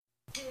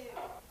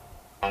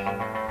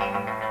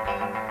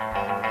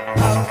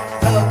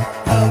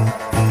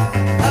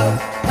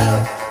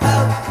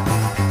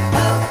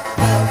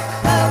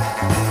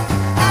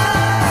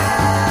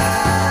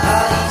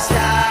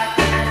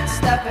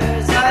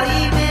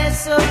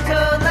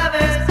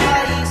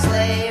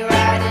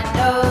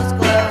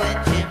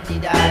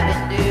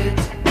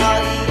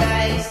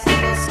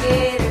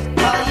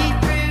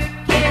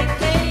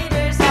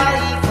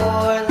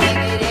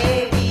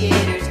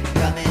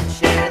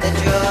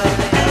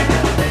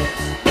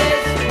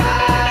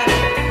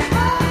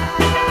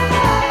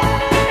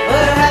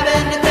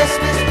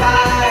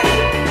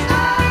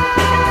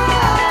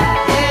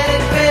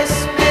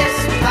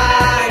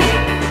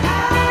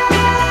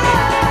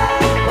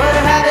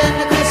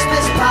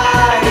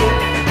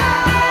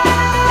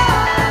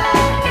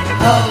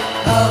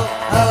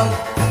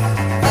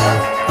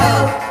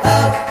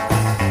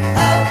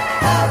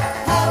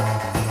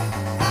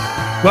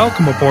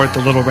Welcome aboard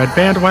the Little Red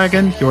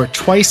Bandwagon, your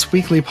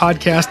twice-weekly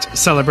podcast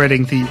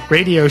celebrating the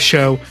radio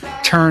show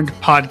turned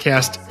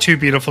podcast Too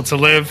Beautiful to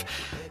Live.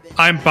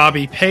 I'm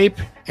Bobby Pape,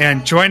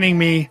 and joining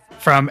me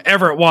from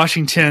Everett,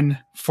 Washington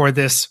for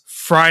this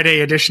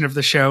Friday edition of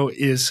the show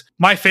is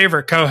my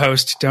favorite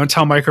co-host, don't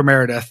tell Micro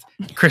Meredith,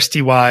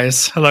 Christy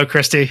Wise. Hello,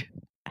 Christy.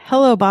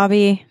 Hello,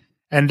 Bobby.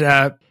 And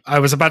I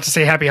was about to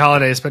say happy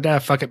holidays, but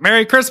fuck it.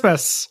 Merry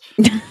Christmas!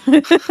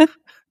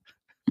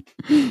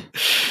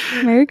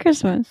 Merry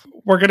Christmas.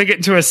 We're going to get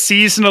into a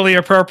seasonally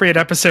appropriate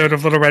episode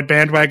of Little Red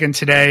Bandwagon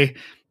today.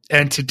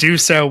 And to do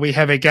so, we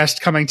have a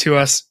guest coming to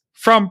us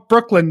from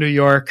Brooklyn, New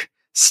York,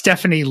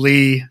 Stephanie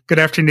Lee. Good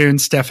afternoon,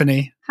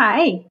 Stephanie.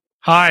 Hi.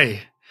 Hi.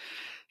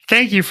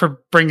 Thank you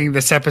for bringing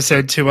this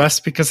episode to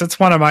us because it's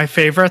one of my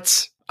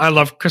favorites. I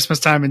love Christmas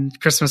time and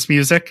Christmas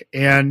music.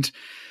 And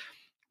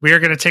we are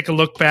going to take a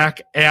look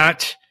back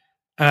at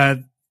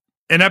an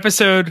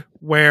episode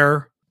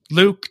where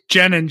Luke,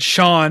 Jen, and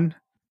Sean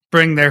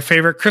bring their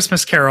favorite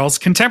Christmas carols,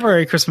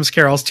 contemporary Christmas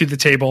carols, to the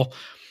table,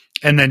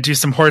 and then do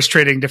some horse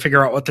trading to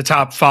figure out what the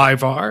top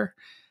 5 are.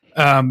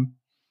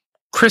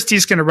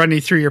 Christy's going to run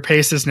you through your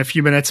paces in a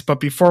few minutes,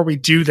 but before we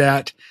do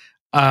that,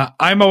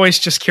 I'm always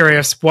just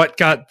curious what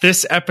got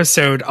this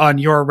episode on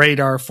your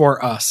radar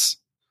for us.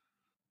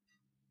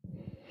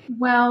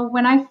 Well,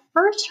 when I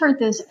first heard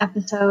this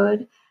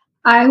episode,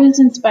 I was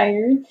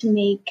inspired to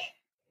make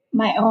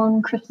my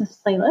own Christmas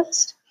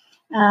playlist,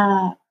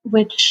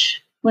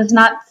 which was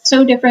not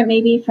so different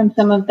maybe from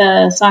some of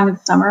the Song of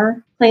the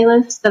Summer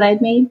playlists that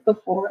I'd made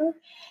before.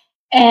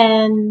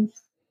 And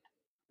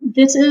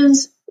the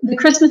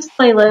Christmas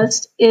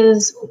playlist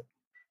is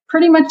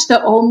pretty much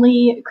the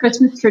only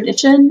Christmas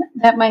tradition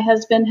that my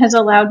husband has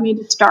allowed me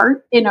to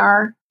start in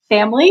our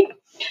family.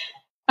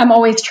 I'm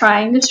always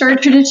trying to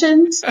start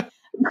traditions, but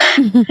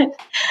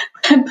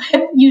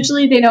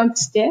usually they don't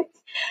stick.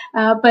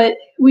 But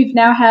we've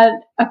now had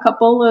a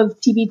couple of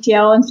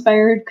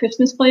TBTL-inspired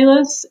Christmas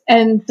playlists,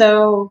 and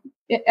so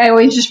I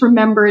always just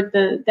remembered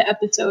the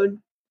episode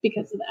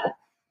because of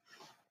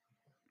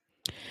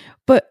that.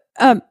 But,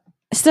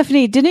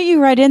 Stephanie, didn't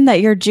you write in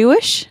that you're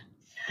Jewish?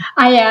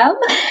 I am.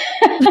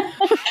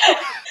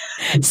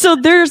 So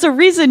there's a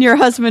reason your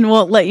husband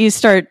won't let you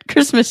start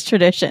Christmas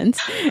traditions.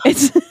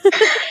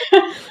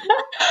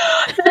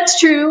 That's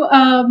true.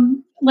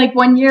 Like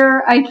one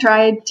year I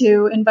tried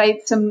to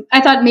invite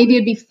I thought maybe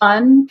it'd be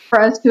fun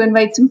for us to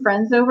invite some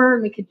friends over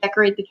and we could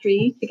decorate the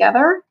tree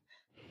together.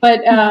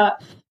 But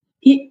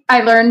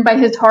I learned by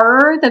his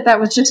horror that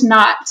was just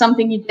not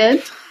something he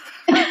did.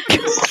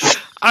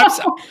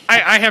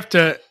 I have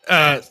to,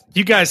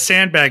 you guys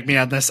sandbagged me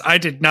on this. I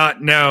did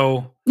not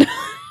know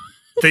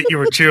that you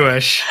were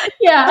Jewish.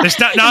 Yeah. There's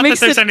not that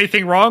there's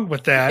anything wrong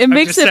with that. It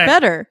makes it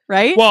better,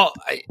 right? Well,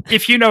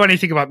 if you know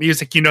anything about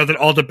music, you know that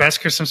all the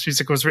best Christmas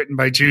music was written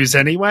by Jews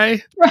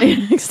anyway.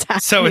 Right, exactly.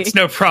 So it's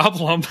no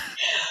problem.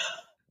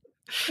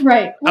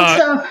 Right.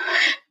 Well,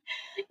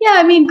 yeah,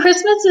 I mean,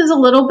 Christmas is a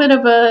little bit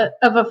of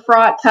a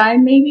fraught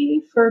time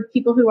maybe for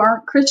people who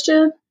aren't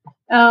Christian,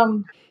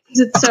 because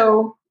it's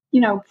so,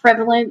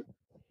 prevalent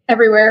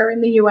everywhere in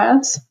the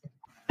U.S.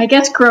 I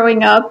guess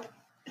growing up,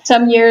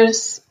 some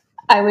years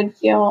I would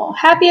feel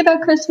happy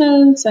about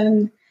Christmas,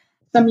 and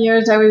some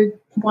years I would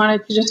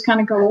want it to just kind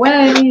of go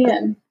away.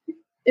 And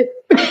it,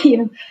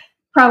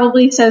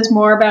 probably says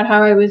more about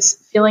how I was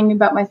feeling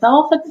about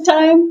myself at the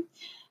time.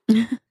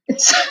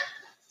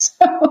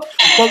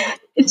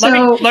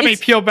 Let me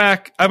peel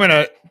back. I'm going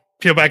to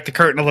peel back the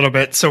curtain a little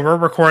bit. So we're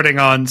recording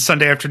on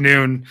Sunday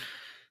afternoon,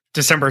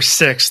 December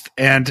 6th.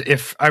 And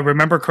if I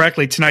remember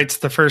correctly, tonight's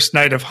the first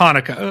night of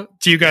Hanukkah.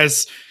 Do you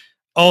guys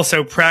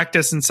also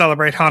practice and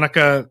celebrate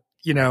Hanukkah,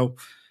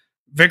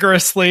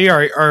 vigorously,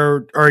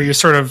 or are you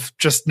sort of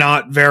just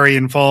not very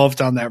involved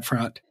on that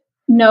front?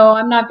 No,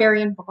 I'm not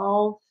very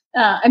involved.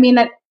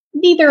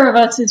 Neither of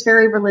us is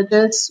very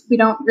religious. We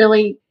don't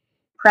really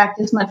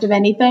practice much of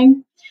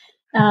anything.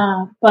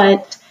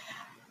 But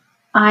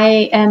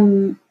I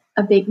am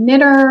a big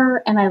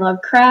knitter and I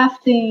love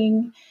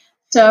crafting.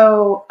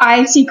 So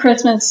I see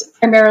Christmas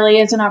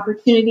primarily as an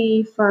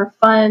opportunity for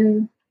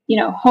fun,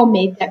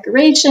 homemade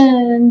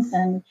decorations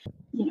and,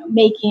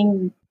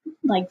 making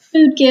like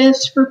food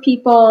gifts for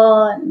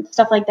people and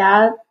stuff like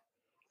that.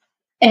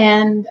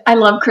 And I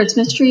love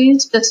Christmas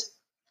trees just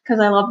because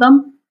I love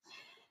them.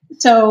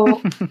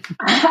 So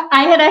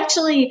I had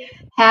actually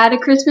had a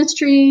Christmas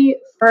tree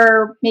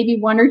for maybe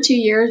 1 or 2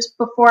 years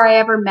before I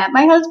ever met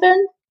my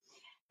husband.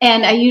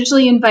 And I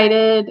usually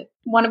invited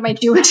one of my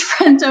Jewish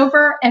friends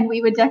over and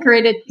we would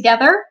decorate it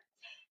together,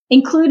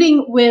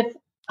 including with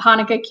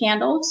Hanukkah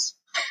candles.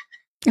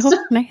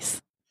 Oh,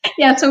 nice.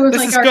 Yeah, so it was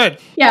This like is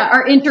good.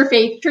 our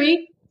interfaith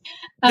tree.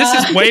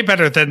 This is way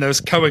better than those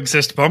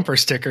coexist bumper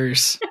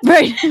stickers.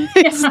 Right.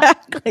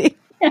 Exactly.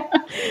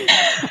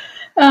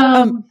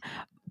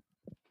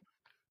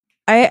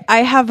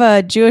 I have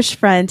a Jewish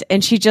friend,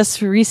 and she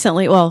just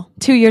recently,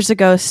 2 years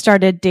ago,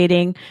 started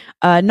dating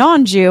a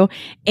non-Jew,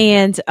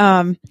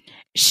 and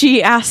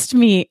she asked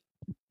me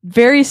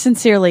very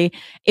sincerely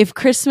if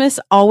Christmas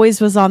always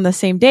was on the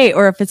same day,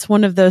 or if it's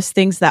one of those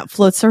things that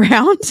floats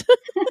around.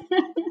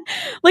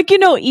 Like,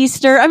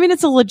 Easter. I mean,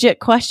 it's a legit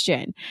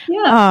question.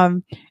 Yeah.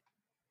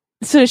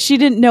 So she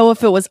didn't know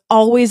if it was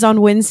always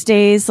on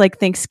Wednesdays, like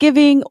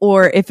Thanksgiving,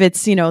 or if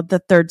it's,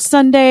 the third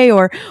Sunday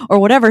or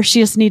whatever.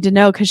 She just needed to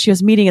know because she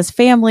was meeting his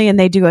family and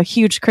they do a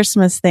huge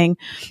Christmas thing.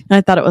 And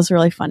I thought it was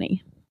really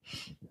funny.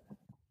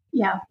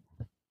 Yeah.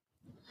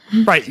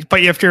 Right.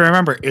 But you have to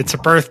remember, it's a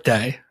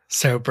birthday.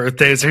 So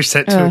birthdays are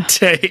set to a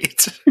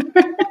date.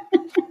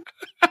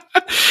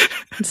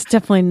 It's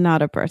definitely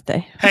not a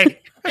birthday. Hey.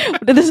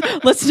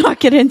 Let's not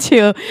get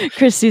into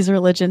Christy's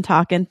religion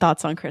talk and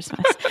thoughts on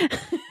Christmas.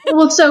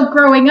 Well, so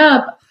growing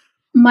up,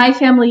 my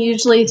family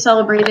usually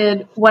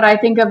celebrated what I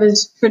think of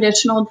as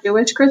traditional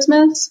Jewish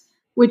Christmas,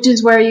 which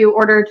is where you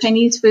order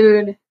Chinese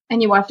food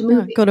and you watch a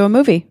movie. Go to a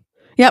movie.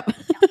 Yep.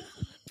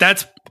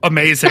 That's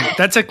amazing.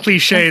 That's a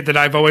cliche that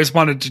I've always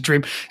wanted to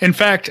dream. In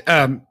fact,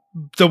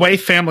 the way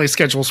family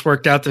schedules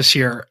worked out this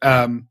year,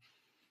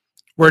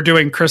 we're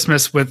doing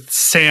Christmas with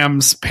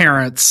Sam's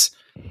parents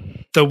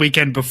the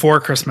weekend before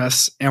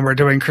Christmas, and we're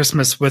doing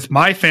Christmas with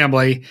my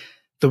family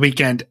the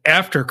weekend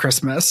after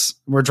Christmas.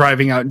 We're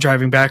driving out and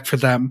driving back for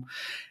them.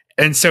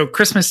 And so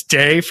Christmas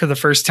Day, for the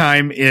first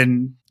time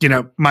in,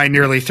 my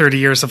nearly 30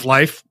 years of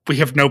life, we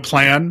have no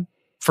plan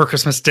for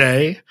Christmas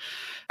Day.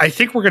 I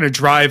think we're going to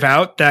drive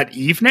out that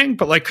evening,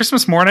 but like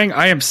Christmas morning,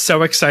 I am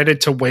so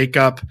excited to wake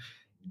up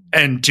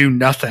and do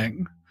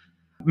nothing.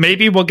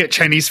 Maybe we'll get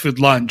Chinese food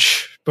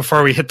lunch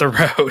before we hit the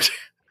road.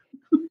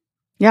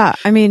 Yeah,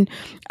 I mean,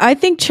 I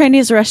think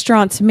Chinese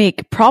restaurants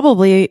make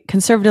probably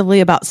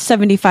conservatively about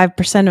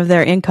 75% of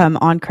their income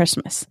on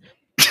Christmas.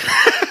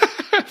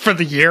 For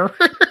the year?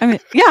 I mean,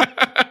 yeah.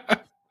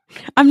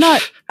 I'm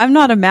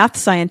not a math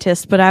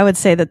scientist, but I would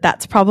say that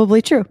that's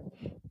probably true.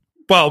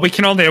 Well, we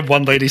can only have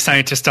one lady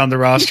scientist on the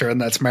roster,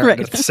 and that's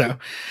Meredith. Right.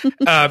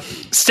 So,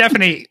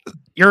 Stephanie,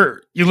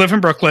 you live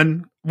in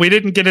Brooklyn. We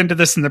didn't get into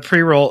this in the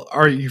pre-roll.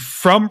 Are you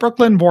from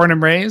Brooklyn, born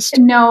and raised?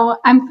 No,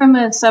 I'm from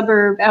a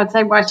suburb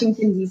outside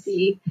Washington,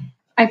 D.C.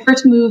 I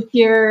first moved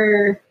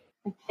here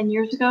like 10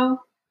 years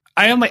ago.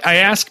 I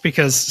ask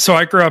because,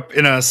 I grew up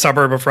in a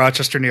suburb of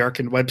Rochester, New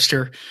York, in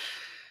Webster.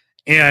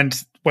 And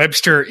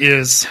Webster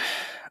is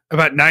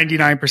about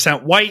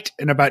 99% white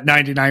and about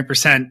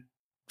 99%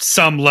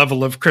 some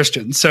level of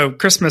Christian. So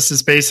Christmas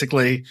is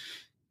basically,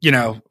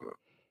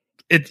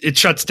 it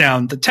shuts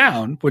down the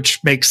town,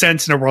 which makes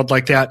sense in a world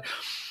like that.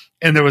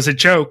 And there was a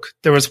joke.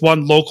 There was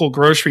one local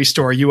grocery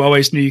store you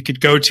always knew you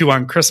could go to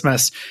on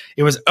Christmas.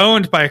 It was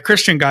owned by a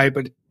Christian guy,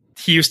 but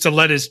he used to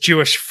let his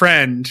Jewish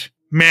friend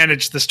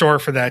manage the store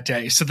for that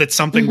day so that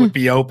something would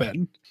be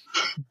open.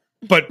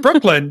 But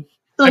Brooklyn,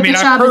 like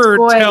I've heard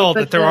tell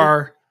that there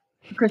are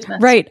Christmas.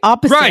 Right,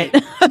 opposite. Right.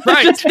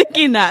 I was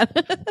thinking that.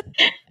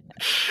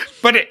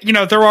 But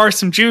there are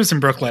some Jews in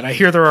Brooklyn. I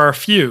hear there are a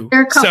few.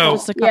 There are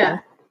couples. So, yeah.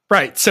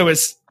 Right. So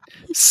is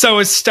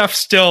stuff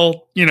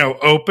still,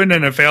 open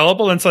and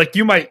available? And it's like,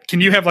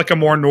 can you have like a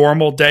more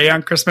normal day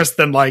on Christmas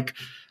than like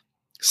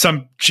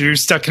some Jew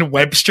stuck in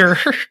Webster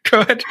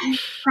could?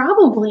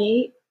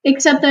 Probably,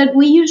 except that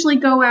we usually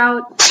go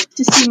out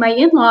to see my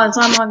in-laws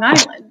on Long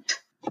Island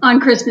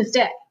on Christmas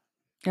Day.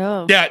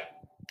 Oh.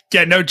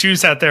 Yeah, no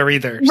Jews out there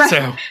either. Right.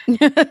 So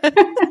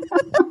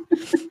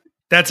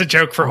that's a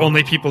joke for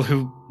only people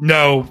who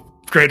know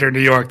Greater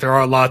New York. There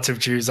are lots of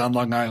Jews on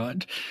Long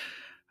Island.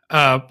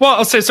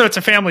 I'll say, so it's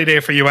a family day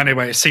for you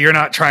anyway. So you're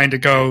not trying to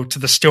go to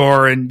the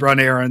store and run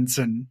errands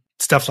and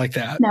stuff like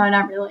that. No,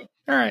 not really.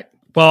 All right.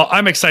 Well,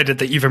 I'm excited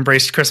that you've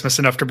embraced Christmas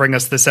enough to bring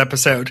us this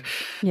episode.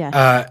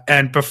 Yeah.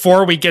 And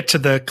before we get to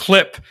the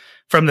clip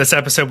from this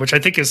episode, which I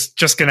think is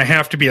just going to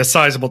have to be a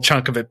sizable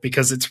chunk of it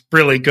because it's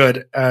really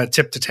good,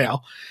 tip to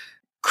tail,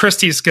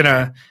 Christy's going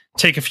to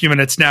take a few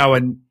minutes now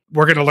and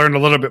we're going to learn a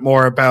little bit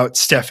more about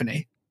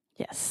Stephanie.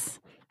 Yes.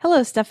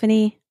 Hello,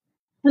 Stephanie.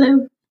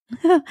 Hello.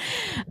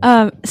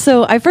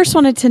 So I first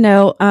wanted to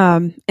know,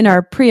 in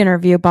our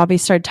pre-interview, Bobby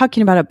started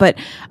talking about it, but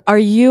are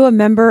you a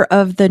member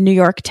of the New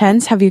York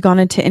Tens? Have you gone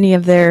into any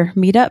of their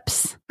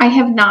meetups? I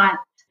have not.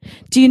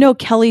 Do you know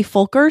Kelly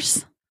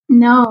Folkers?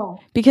 No.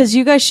 Because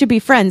you guys should be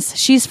friends.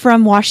 She's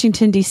from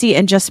Washington, D.C.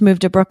 and just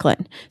moved to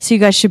Brooklyn. So you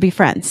guys should be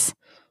friends.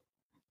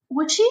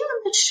 Was she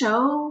on the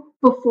show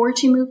before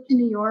she moved to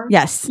New York?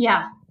 Yes.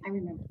 Yeah, I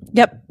remember.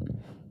 Yep.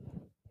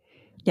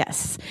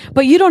 Yes.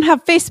 But you don't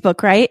have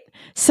Facebook, right?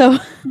 So.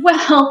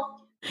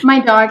 Well, my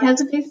dog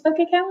has a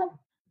Facebook account.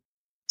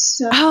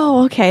 So.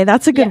 Oh, okay.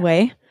 That's a good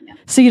way. Yeah.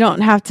 So you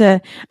don't have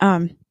to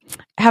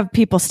have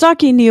people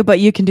stalking you, but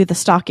you can do the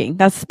stalking.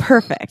 That's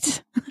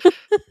perfect.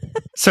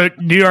 So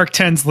New York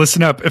 10s,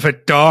 listen up. If a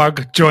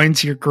dog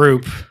joins your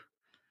group,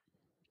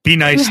 be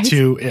nice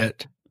to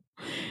it,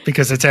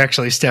 because it's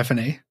actually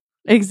Stephanie.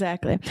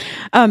 Exactly.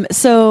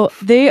 So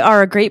they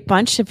are a great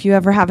bunch. If you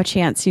ever have a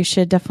chance, you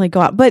should definitely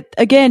go out. But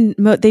again,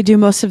 they do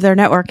most of their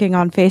networking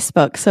on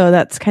Facebook, so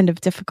that's kind of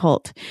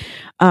difficult.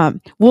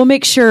 We'll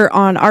make sure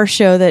on our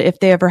show that if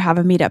they ever have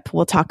a meetup,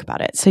 we'll talk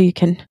about it, so you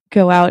can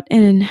go out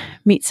and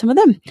meet some of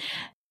them.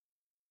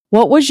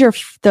 What was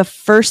the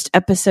first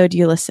episode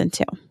you listened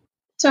to?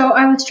 So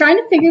I was trying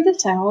to figure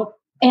this out,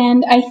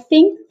 and I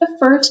think the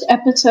first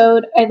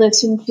episode I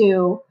listened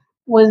to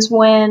was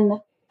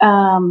when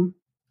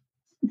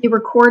they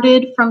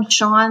recorded from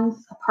Sean's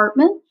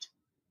apartment.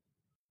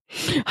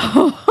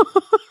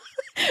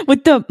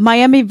 With the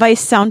Miami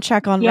Vice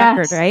soundtrack on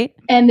record, right?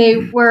 And they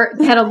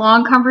had a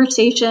long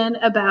conversation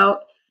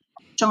about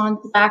Sean's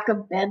lack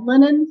of bed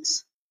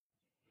linens.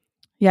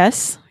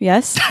 Yes.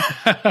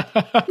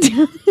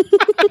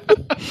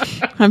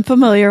 I'm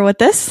familiar with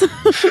this.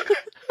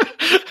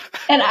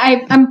 And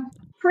I'm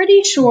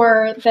pretty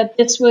sure that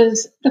this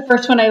was the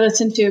first one I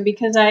listened to,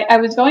 because I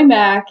was going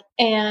back,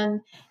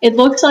 and it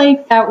looks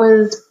like that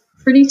was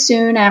pretty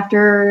soon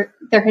after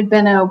there had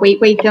been a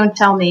Wait, Don't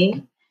Tell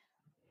Me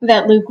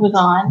that Luke was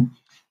on.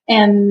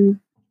 And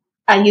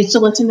I used to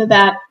listen to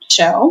that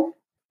show.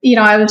 You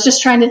know, I was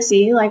just trying to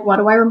see, like, what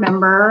do I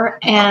remember?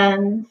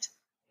 And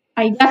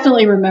I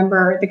definitely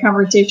remember the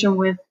conversation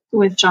with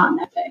Sean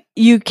that day.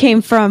 You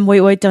came from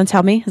Wait, Don't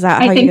Tell Me? Is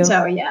that how you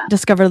so, yeah.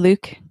 discovered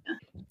Luke? Yeah.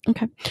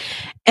 Okay.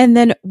 And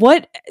then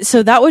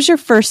so that was your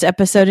first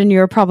episode, and you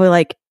were probably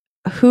like,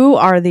 who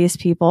are these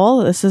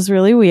people? This is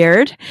really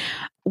weird.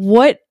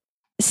 What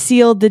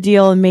sealed the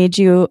deal and made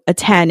you a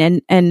 10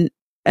 and an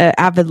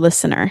avid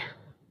listener?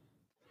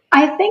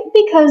 I think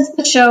because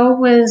the show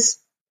was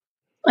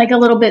like a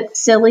little bit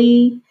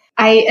silly.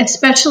 I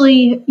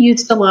especially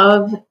used to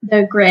love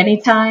the Granny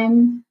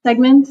Time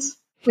segments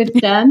with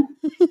Jen,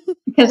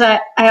 because I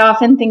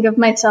often think of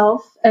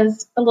myself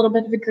as a little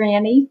bit of a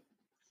granny.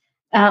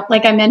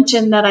 Like I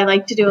mentioned that I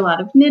like to do a lot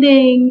of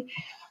knitting,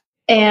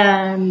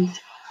 and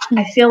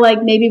I feel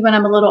like maybe when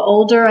I'm a little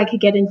older, I could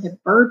get into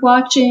bird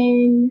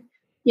watching,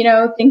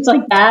 things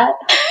like that.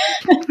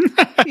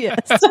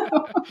 Yes.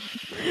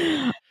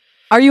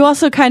 Are you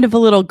also kind of a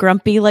little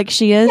grumpy like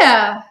she is?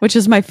 Yeah. Which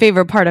is my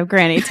favorite part of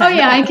Granny Time. Oh,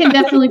 yeah, I can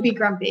definitely be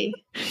grumpy.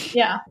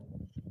 Yeah.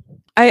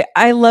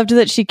 I loved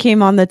that she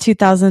came on the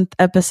 2000th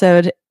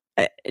episode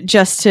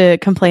just to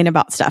complain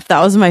about stuff.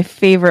 That was my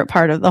favorite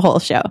part of the whole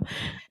show.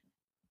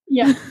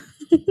 Yeah.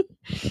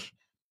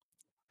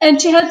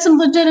 And she had some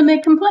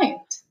legitimate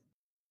complaints.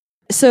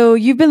 So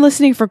you've been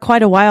listening for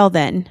quite a while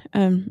then.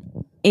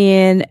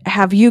 And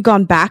have you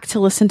gone back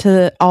to listen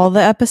to all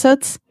the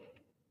episodes?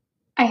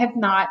 I have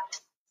not.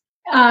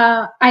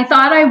 I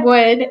thought I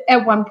would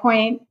at one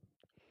point,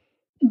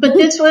 but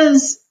this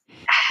was,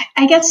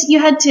 I guess you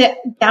had to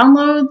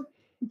download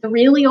the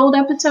really old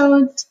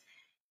episodes,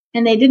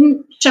 and they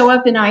didn't show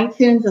up in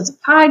iTunes as a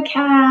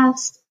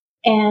podcast,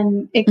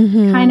 and it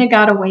kind of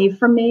got away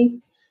from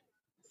me.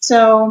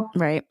 So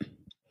right.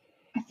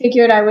 I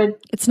figured I would.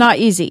 It's not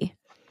easy.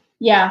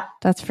 Yeah.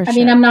 That's for sure. I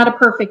mean, I'm not a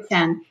perfect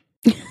 10.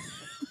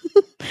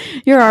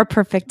 You're our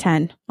perfect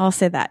 10. I'll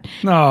say that.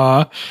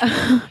 Aw.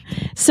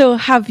 So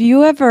have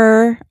you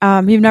ever,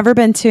 you've never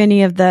been to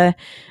any of the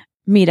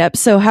meetups.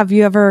 So have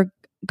you ever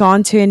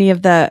gone to any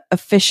of the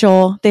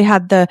official, they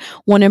had the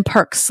one in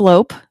Park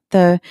Slope,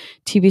 the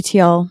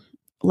TBTL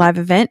live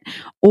event,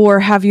 or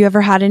have you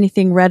ever had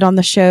anything read on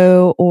the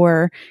show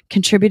or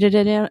contributed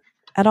in it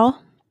at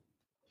all?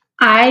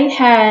 I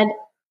had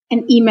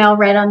an email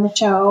read on the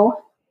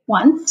show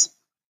once,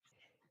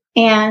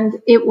 and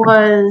it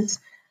was,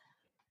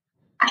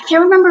 I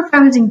can't remember if I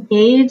was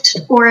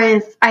engaged or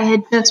if I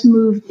had just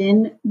moved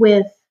in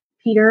with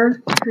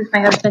Peter, who's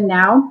my husband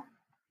now.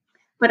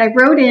 But I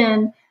wrote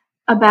in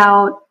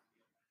about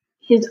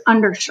his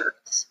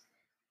undershirts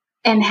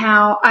and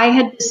how I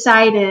had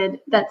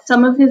decided that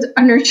some of his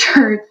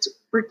undershirts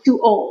were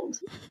too old,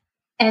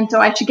 and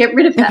so I should get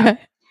rid of them. Okay.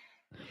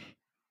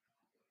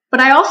 But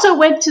I also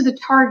went to the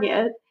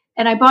Target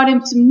and I bought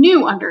him some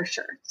new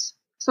undershirts.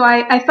 So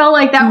I felt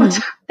like that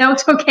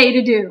was okay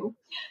to do.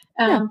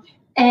 And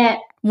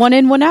one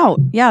in, one out.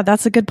 Yeah,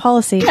 that's a good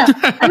policy. Yeah.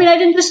 I mean, I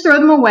didn't just throw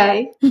them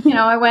away.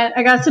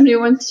 I got some new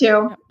ones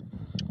too.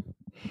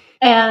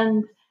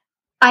 And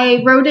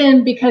I wrote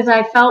in because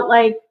I felt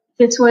like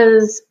this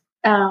was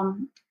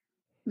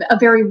a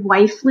very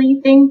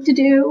wifely thing to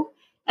do,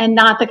 and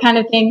not the kind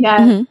of thing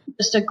that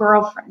just a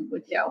girlfriend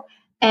would do.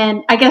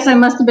 And I guess I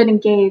must have been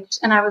engaged,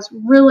 and I was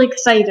really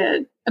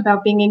excited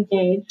about being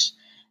engaged.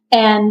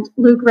 And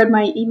Luke read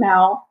my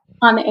email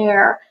on the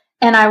air,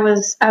 and I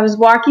was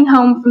walking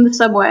home from the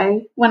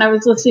subway when I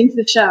was listening to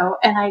the show,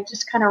 and I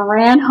just kind of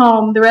ran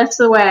home the rest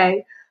of the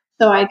way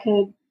so I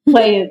could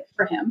play it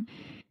for him.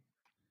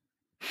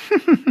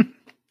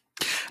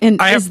 And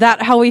is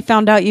that how we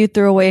found out you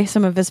threw away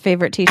some of his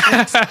favorite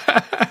t-shirts?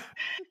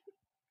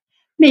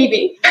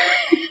 Maybe.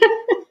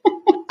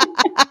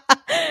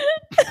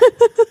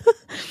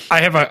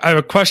 I have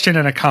a question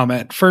and a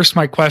comment. First,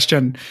 my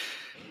question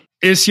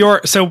is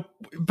so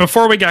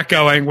before we got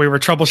going, we were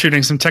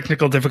troubleshooting some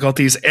technical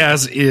difficulties,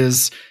 as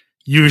is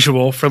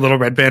usual for Little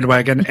Red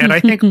Bandwagon, and I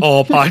think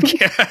all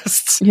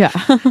podcasts. Yeah.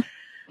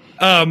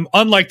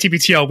 Unlike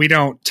TBTL, we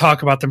don't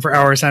talk about them for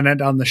hours on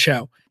end on the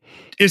show.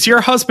 Is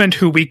your husband,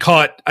 who we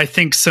caught, I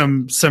think,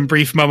 some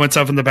brief moments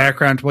of in the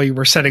background while you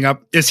were setting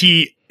up, is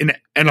he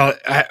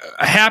a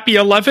happy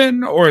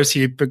 11, or is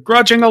he a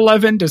begrudging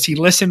 11? Does he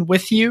listen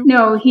with you?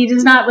 No, he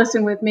does not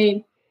listen with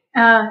me.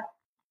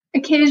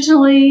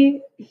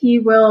 Occasionally, I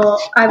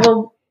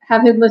will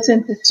have him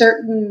listen to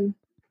certain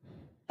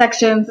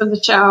sections of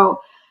the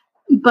show,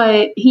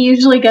 but he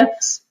usually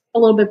gets a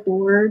little bit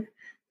bored.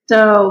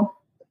 So,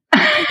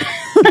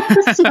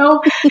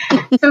 so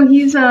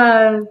he's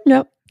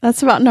Yep.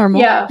 That's about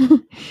normal. Yeah.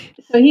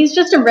 So he's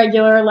just a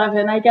regular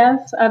 11, I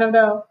guess. I don't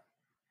know.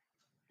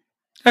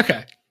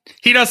 Okay.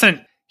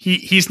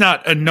 He's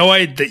not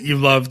annoyed that you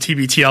love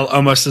TBTL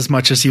almost as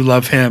much as you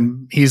love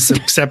him. He's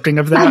accepting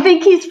of that. I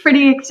think he's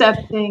pretty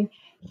accepting.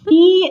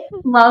 He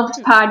loves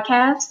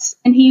podcasts,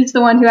 and he's the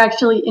one who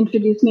actually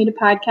introduced me to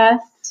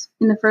podcasts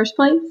in the first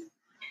place.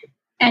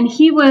 And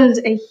he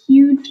was a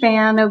huge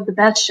fan of The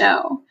Best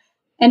Show.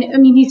 And I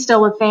mean, he's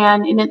still a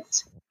fan in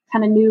its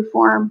kind of new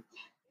form.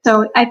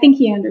 So I think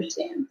he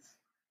understands.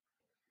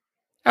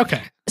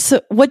 Okay. So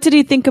what did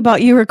he think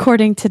about you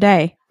recording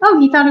today? Oh,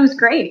 he thought it was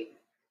great.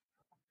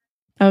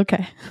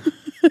 Okay.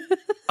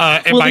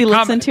 And will he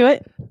listen to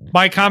it?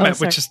 My comment,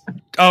 which is...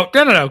 Oh,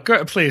 no.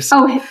 Go, please.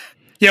 Oh,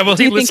 yeah, will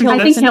he listen to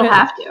I think he'll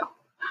have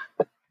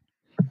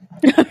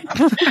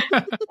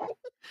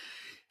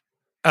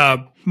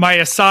to.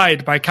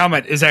 My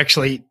comment is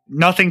actually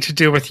nothing to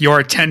do with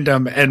your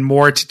tandem and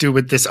more to do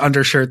with this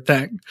undershirt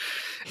thing.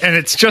 And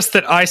it's just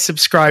that I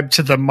subscribe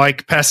to the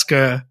Mike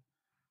Pesca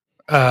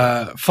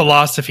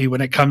philosophy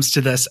when it comes to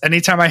this.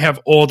 Anytime I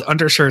have old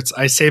undershirts,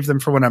 I save them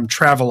for when I'm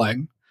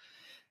traveling.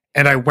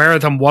 And I wear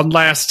them one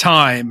last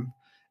time,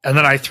 and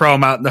then I throw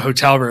them out in the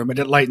hotel room, and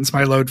it lightens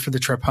my load for the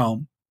trip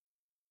home.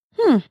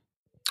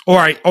 Or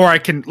I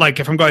can, like,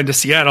 if I'm going to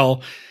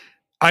Seattle,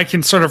 I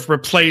can sort of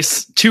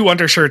replace 2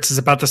 undershirts is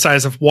about the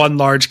size of 1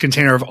 large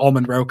container of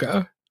almond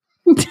roca.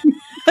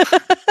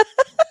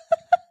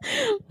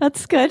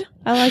 That's good.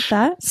 I like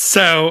that.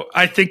 So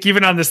I think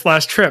even on this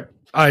last trip,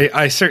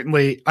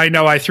 I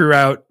know I threw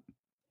out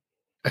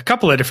a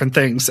couple of different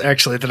things,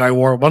 actually, that I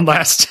wore one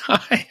last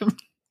time.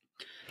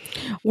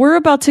 We're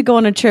about to go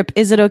on a trip.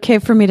 Is it okay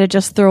for me to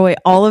just throw away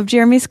all of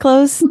Jeremy's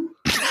clothes?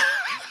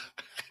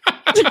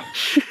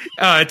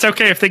 It's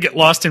okay if they get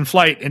lost in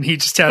flight and he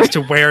just has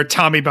to wear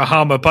Tommy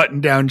Bahama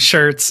button-down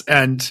shirts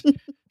and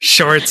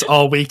shorts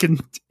all week in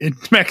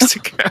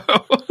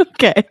Mexico.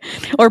 Okay.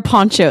 Or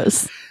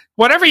ponchos.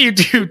 Whatever you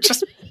do,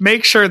 just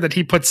make sure that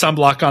he puts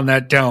sunblock on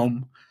that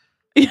dome.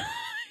 Yeah.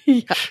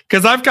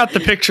 Because I've got the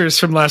pictures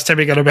from last time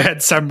he got a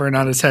bad sunburn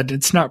on his head.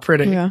 It's not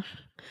pretty. Yeah.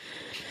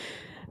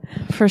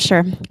 For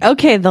sure.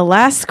 Okay, the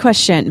last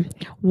question.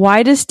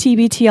 Why does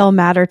TBTL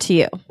matter to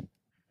you?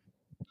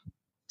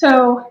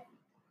 So,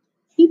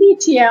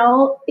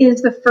 TBTL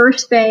is the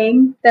first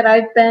thing that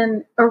I've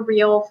been a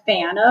real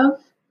fan of.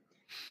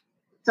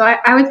 So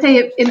I would say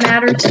it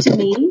matters to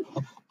me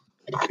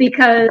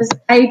because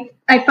I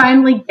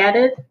finally get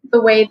it,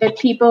 the way that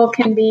people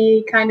can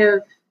be kind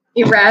of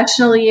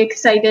irrationally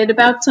excited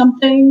about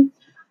something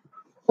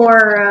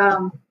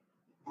or,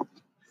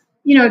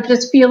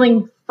 just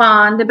feeling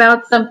fond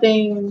about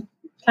something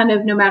kind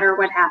of no matter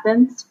what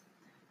happens.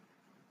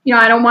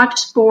 I don't watch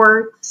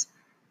sports.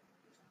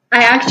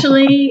 I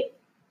actually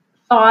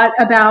thought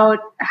about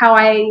how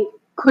I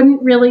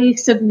couldn't really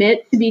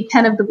submit to be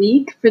 10 of the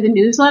week for the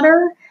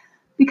newsletter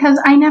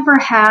because I never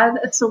had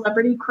a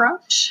celebrity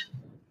crush,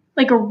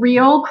 like a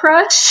real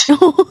crush,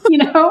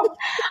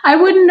 I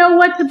wouldn't know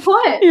what to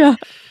put. Yeah.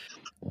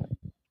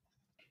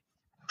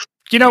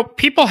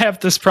 People have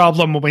this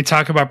problem when we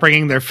talk about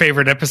bringing their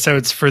favorite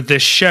episodes for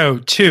this show,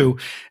 too.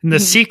 And the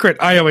secret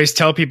I always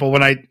tell people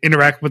when I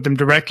interact with them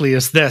directly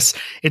is this.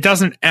 It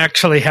doesn't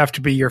actually have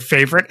to be your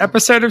favorite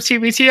episode of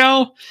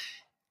TBTL.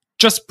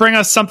 Just bring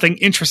us something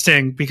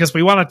interesting because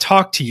we want to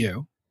talk to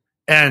you.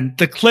 And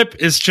the clip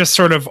is just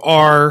sort of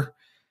our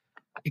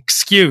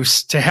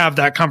excuse to have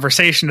that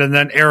conversation and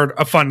then air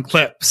a fun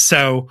clip.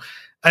 So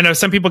I know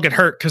some people get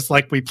hurt because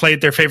we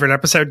played their favorite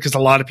episode because a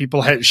lot of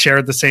people had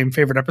shared the same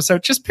favorite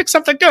episode. Just pick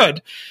something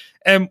good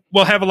and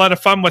we'll have a lot of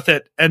fun with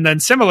it. And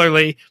then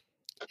similarly,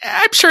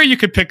 I'm sure you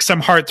could pick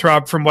some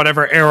heartthrob from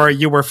whatever era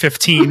you were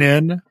 15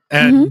 in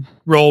and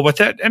roll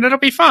with it and it'll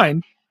be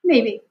fine.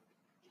 Maybe.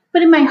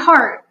 But in my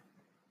heart,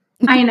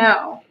 I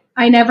know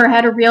I never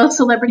had a real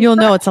celebrity You'll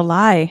crush. know it's a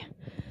lie.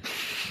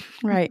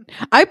 Right.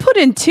 I put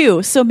in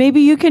 2, so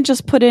maybe you can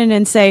just put in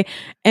and say,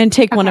 and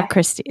take one of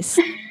Christy's.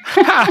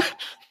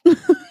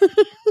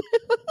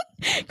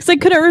 Because I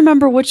couldn't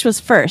remember which was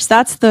first.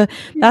 That's a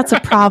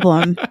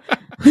problem.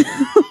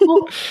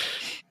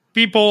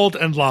 Be bold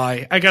and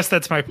lie. I guess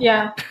that's my point.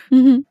 Yeah.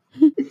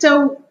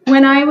 So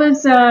when I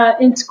was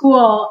in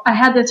school, I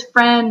had this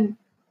friend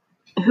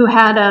who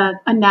had a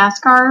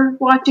NASCAR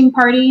watching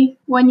party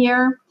one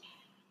year.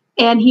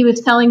 And he was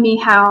telling me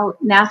how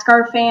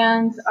NASCAR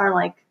fans are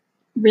like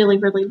really,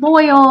 really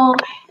loyal.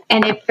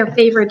 And if their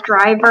favorite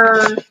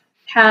driver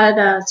had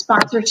a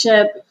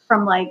sponsorship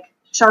from like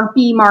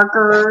Sharpie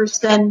markers,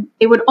 then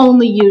they would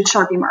only use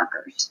Sharpie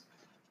markers.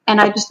 And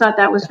I just thought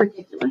that was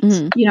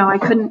ridiculous. You know, I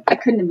couldn't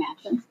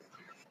imagine.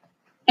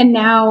 And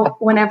now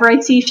whenever I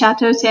see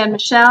Chateau Saint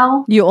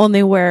Michelle, you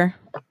only wear.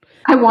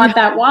 I want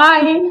that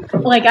wine.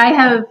 Like I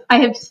have.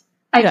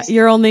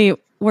 You're only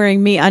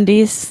wearing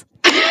MeUndies.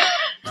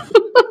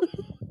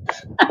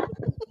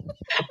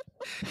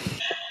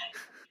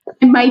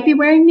 I might be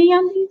wearing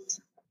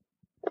MeUndies,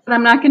 but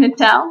I'm not going to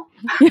tell.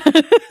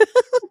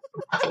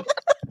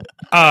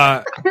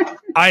 I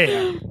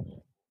am.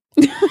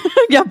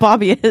 Yeah,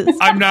 Bobby is.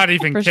 I'm not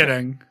even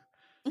kidding.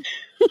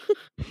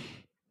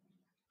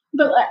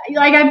 But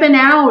like I've been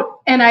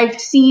out and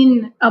I've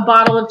seen a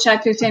bottle of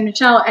Chateau Saint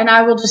Michelle, and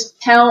I will just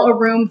tell a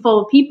room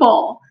full of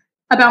people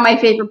about my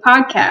favorite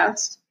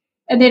podcast,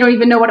 and they don't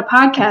even know what a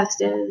podcast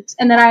is,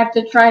 and then I have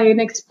to try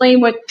and explain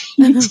what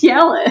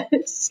TBTL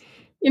is.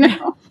 You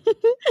know.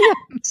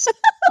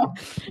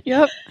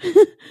 Yep.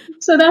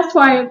 So that's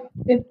why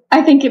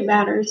I think it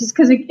matters, is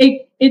because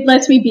it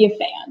lets me be a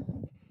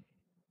fan.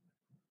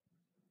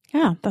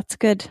 Yeah, that's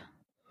good.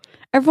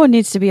 Everyone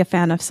needs to be a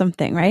fan of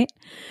something, right?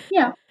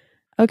 Yeah.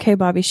 Okay,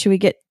 Bobby, do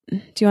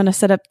you want to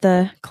set up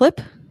the clip?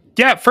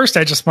 Yeah, first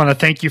I just want to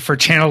thank you for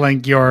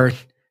channeling your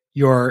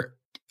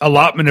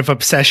allotment of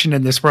obsession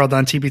in this world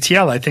on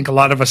TBTL. I think a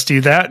lot of us do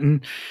that,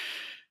 and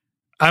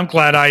I'm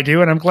glad I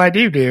do, and I'm glad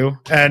you do.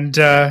 And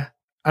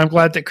I'm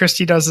glad that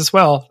Christy does as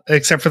well,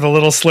 except for the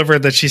little sliver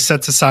that she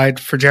sets aside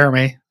for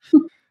Jeremy.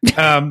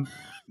 Back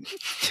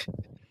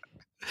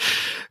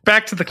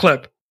to the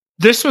clip.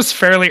 This was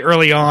fairly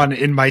early on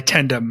in my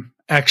tandem,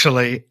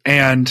 actually,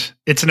 and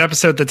it's an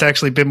episode that's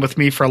actually been with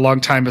me for a long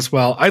time as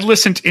well. I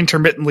listened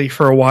intermittently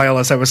for a while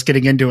as I was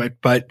getting into it,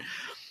 but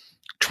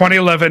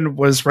 2011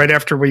 was right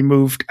after we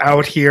moved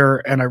out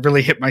here, and I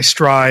really hit my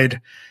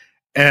stride.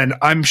 And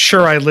I'm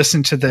sure I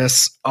listened to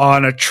this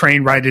on a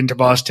train ride into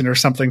Boston or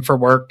something for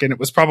work, and it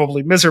was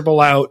probably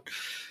miserable out,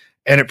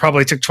 and it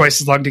probably took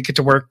twice as long to get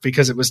to work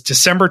because it was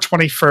December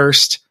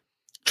 21st,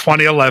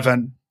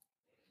 2011,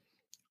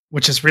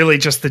 which is really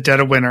just the dead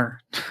of winter,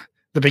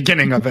 the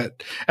beginning of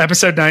it.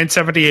 Episode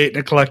 978 in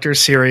a collector's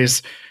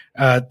series.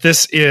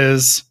 This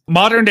is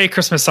Modern Day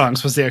Christmas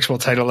Songs was the actual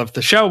title of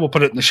the show. We'll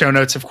put it in the show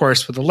notes, of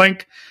course, with a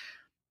link.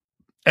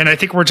 And I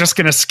think we're just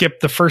going to skip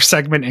the first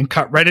segment and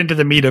cut right into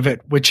the meat of it,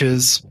 which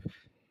is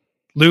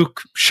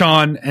Luke,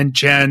 Sean, and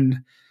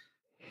Jen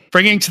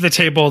bringing to the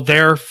table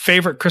their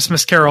favorite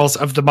Christmas carols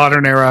of the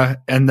modern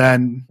era, and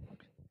then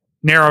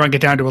narrowing it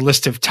down to a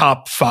list of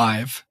top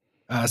 5.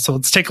 So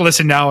let's take a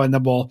listen now, and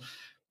then we'll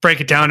break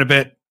it down a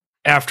bit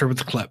after with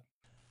the clip.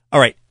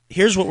 All right.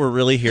 Here's what we're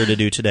really here to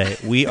do today.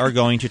 We are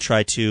going to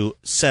try to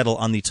settle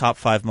on the top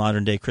 5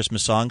 modern day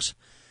Christmas songs.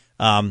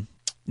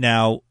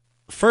 Now,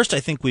 first, I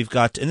think we've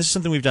got, and this is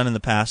something we've done in the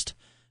past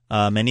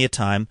many a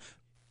time,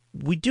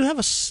 we do have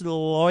a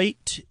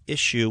slight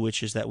issue,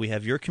 which is that we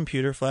have your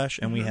computer, Flash,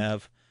 and we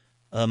have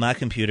my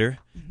computer,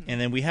 and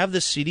then we have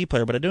this CD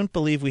player, but I don't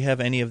believe we have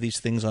any of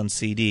these things on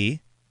CD.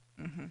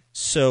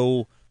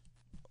 So,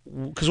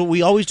 because what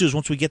we always do is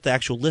once we get the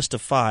actual list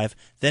of 5,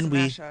 then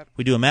we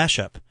do a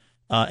mashup.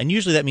 And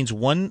usually that means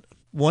one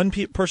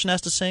person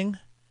has to sing,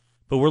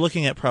 but we're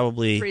looking at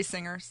probably 3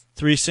 singers.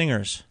 3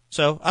 singers.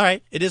 So, all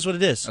right, it is what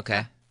it is.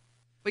 Okay.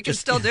 We can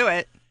still do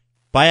it.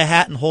 Buy a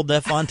hat and hold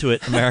F onto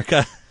it,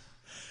 America.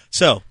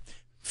 So,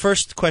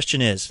 first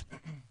question is,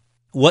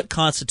 what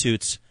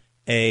constitutes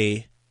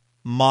a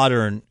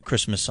modern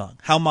Christmas song?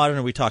 How modern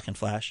are we talking,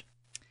 Flash?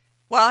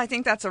 Well, I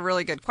think that's a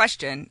really good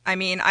question. I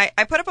mean, I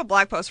put up a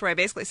blog post where I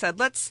basically said,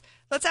 let's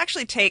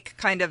actually take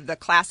kind of the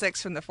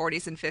classics from the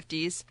 40s and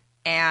 50s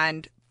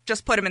and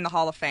just put them in the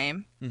Hall of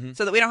Fame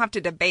so that we don't have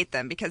to debate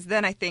them, because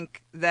then I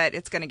think that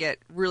it's going to get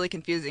really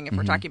confusing if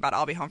we're talking about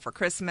I'll Be Home for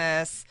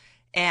Christmas.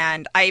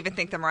 And I even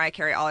think the Mariah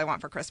Carey All I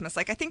Want for Christmas.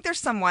 Like, I think there's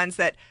some ones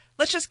that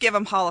let's just give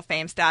them Hall of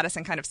Fame status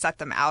and kind of set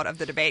them out of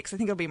the debate, because I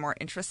think it'll be more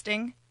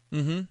interesting.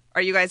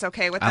 Are you guys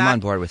okay with that? I'm on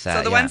board with that.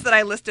 So the ones that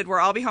I listed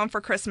were I'll Be Home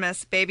for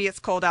Christmas, Baby It's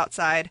Cold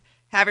Outside,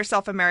 Have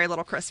Yourself a Merry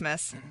Little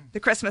Christmas, The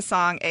Christmas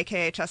Song,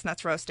 a.k.a.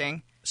 Chestnuts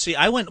Roasting. See,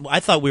 I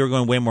thought we were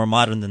going way more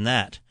modern than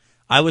that.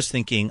 I was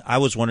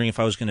wondering if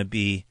I was going to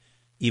be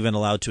even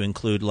allowed to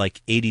include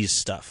like 80s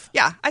stuff.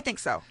 Yeah, I think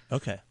so.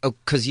 Okay. Oh,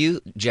 because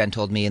you, Jen,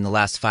 told me in the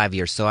last 5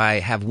 years. So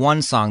I have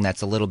one song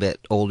that's a little bit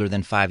older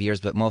than 5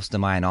 years, but most of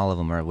mine, all of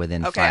them are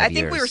within 5 years. Okay, I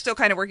think we were still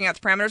kind of working out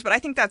the parameters, but I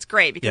think that's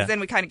great because then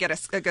we kind of get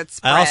a good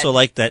spread. I also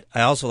like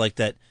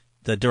that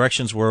the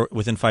directions were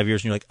within 5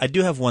 years, and you're like, I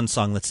do have one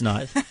song that's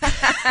not.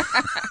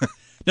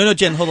 No,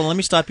 Jen, hold on. Let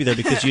me stop you there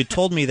because you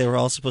told me they were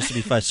all supposed to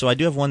be 5. So I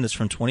do have one that's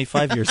from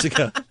 25 years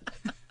ago.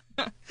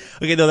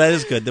 Okay, no, that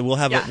is good. Then we'll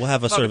have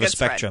a sort of a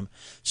spectrum.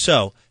 Spread.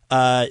 So,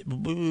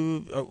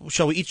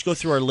 shall we each go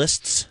through our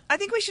lists? I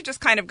think we should just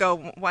kind of go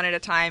one at a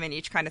time and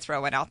each kind of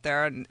throw it out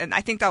there, and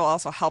I think that will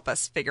also help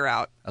us figure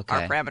out our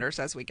parameters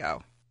as we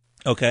go.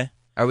 Okay.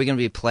 Are we going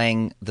to be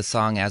playing the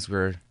song as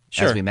we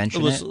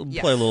mention it? We'll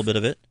play a little bit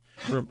of it.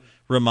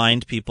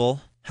 Remind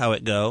people how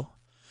it go.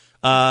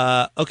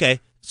 Okay.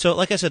 So,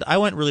 like I said, I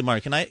went really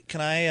Mark. Can I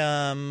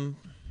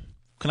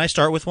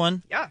start with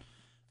one? Yeah.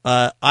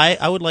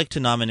 I would like to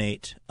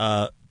nominate.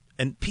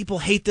 And people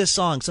hate this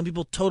song. Some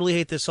people totally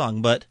hate this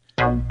song, but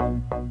I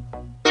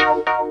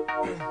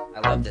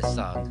love this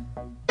song.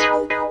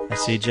 I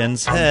see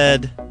Jen's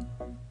head.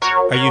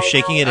 Are you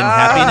shaking it in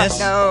happiness?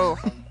 No.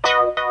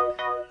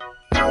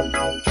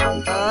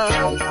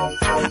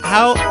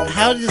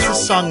 How does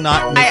this song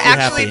not make you happy?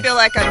 I actually feel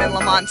like I'm in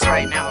Le Mans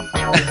right now.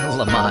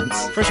 Le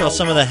Mans. First of all,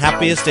 some of the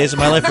happiest days of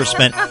my life were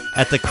spent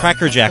at the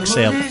Cracker Jack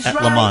sale at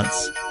Le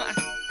Mans.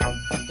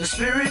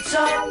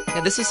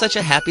 Yeah, this is such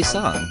a happy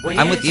song.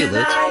 I'm with you,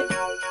 Luke.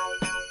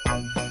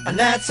 And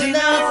that's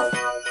enough.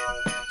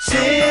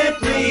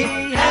 Simply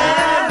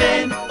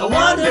having a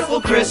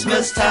wonderful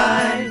Christmas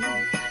time.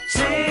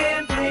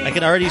 I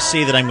can already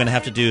see that I'm going to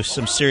have to do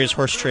some serious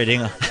horse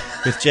trading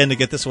with Jen to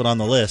get this one on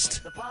the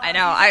list. I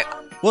know.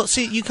 Well,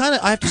 see,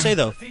 I have to say,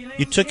 though,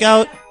 you took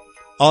out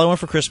All I Want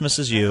for Christmas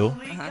Is You,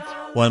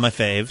 one of my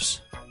faves,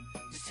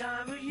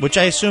 which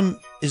I assume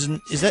is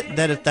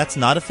that's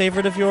not a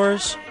favorite of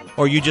yours?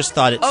 Or you just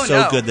thought it's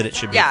good that it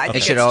should be? Yeah, I think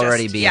it should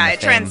already be. Yeah, in the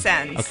it fame.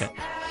 transcends. Okay.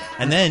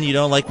 And then you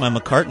don't like my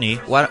McCartney.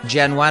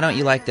 Jen, why don't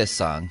you like this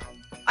song?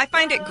 I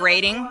find it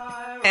grating,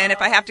 and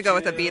if I have to go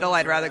with a Beatle,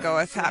 I'd rather go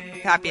with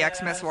Happy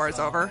Xmas War is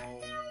Over.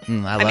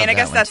 I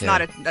guess that's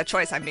not a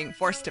choice I'm being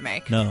forced to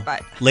make. No,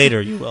 but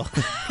later you will.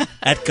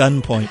 At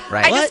gunpoint.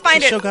 Right.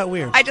 The show got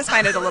weird. I just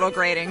find it a little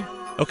grating.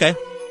 Okay.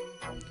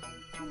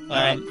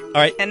 All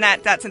right. And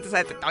that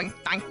synthesizer, doink,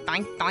 doink,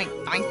 doink,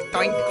 doink, doink,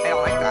 doink. I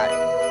don't like that.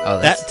 Oh,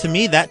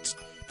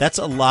 that's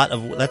a lot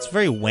of. That's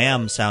very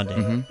Wham sounding.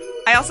 Mm-hmm.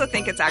 I also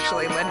think it's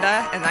actually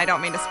Linda, and I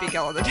don't mean to speak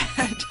ill of the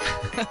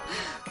dead.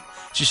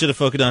 She should have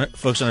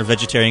focused on her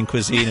vegetarian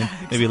cuisine and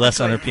maybe less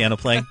on her piano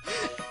playing,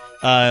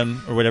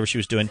 or whatever she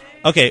was doing.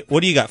 Okay, what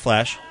do you got,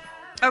 Flash?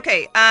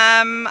 Okay,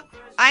 I'm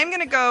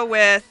gonna go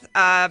with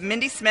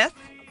Mindy Smith.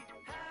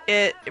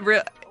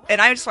 And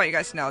I just want you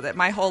guys to know that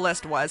my whole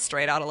list was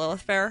straight out of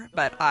Lilith Fair,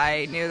 but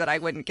I knew that I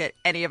wouldn't get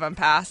any of them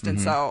passed,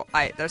 and so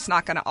there's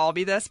not going to all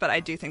be this, but I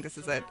do think this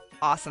is an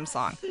awesome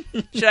song.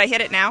 Should I hit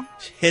it now?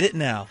 Hit it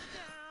now.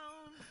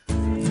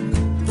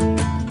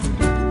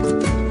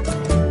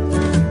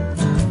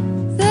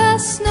 The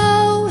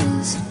snow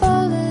is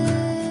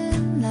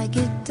falling like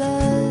it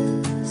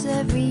does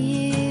every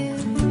year.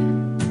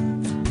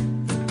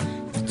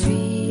 The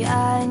tree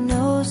I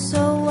know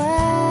so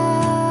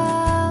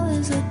well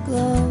is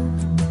aglow.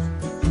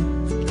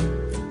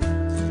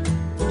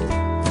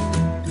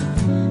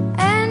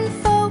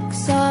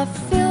 Are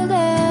filled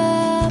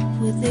up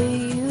with their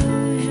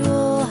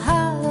usual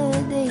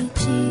holiday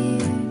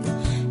cheer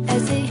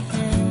as they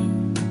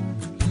hang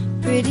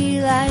pretty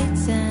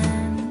lights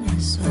and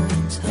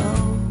mistletoe.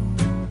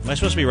 Am I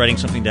supposed to be writing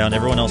something down?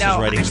 Everyone else is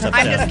writing stuff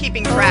down. I'm just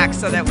keeping track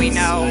so that we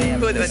know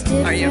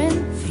who are you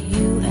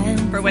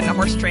for when the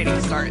horse trading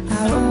starts.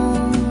 Our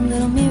own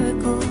little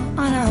miracle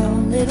on our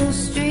own little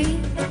street.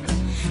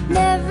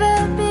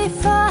 Never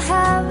before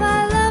have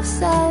I loved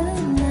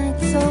silent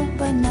nights, so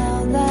but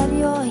now that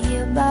you're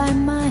here by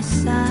my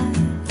side,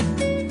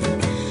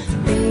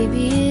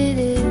 baby it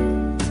is,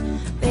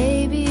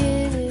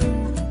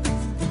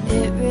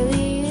 it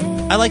really is.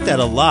 I like that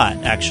a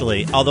lot,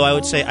 actually. Although I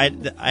would say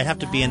I'd have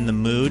to be in the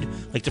mood.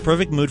 Like the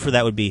perfect mood for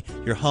that would be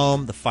you're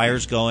home, the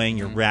fire's going,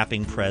 you're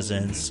wrapping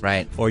presents,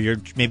 right? Or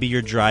maybe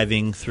you're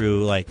driving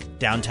through like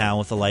downtown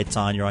with the lights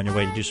on. You're on your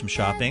way to do some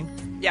shopping.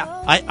 Yeah,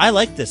 I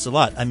like this a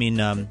lot. I mean,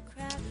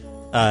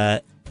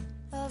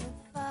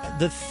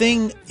 the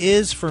thing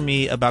is for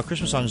me about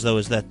Christmas songs though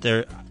is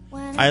that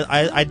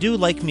I do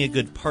like me a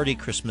good party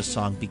Christmas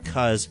song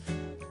because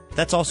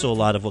that's also a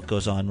lot of what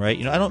goes on, right?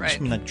 You know, I don't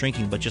just mean like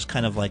drinking, but just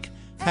kind of like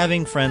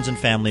having friends and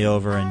family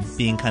over and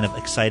being kind of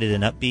excited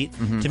and upbeat.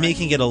 To me, it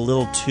can get a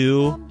little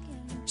too.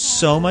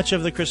 So much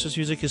of the Christmas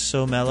music is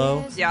so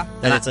mellow, that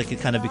it's like it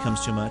kind of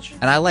becomes too much.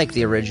 And I like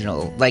the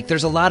original. Like,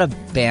 there's a lot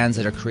of bands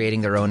that are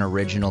creating their own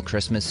original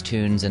Christmas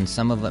tunes, and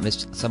some of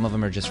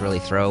them are just really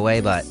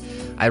throwaway. But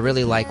I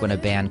really like when a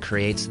band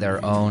creates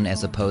their own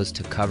as opposed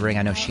to covering.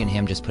 I know She and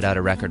Him just put out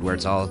a record where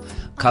it's all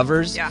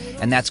covers,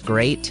 and that's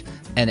great,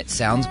 and it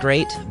sounds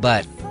great.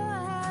 But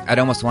I'd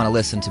almost want to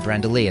listen to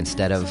Brenda Lee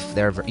instead of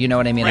their. You know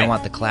what I mean? Right. I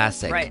want the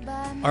classic. Right.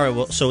 All right,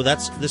 well, so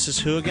this is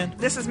who again?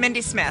 This is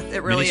Mindy Smith.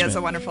 It really is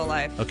a wonderful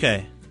life.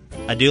 Okay.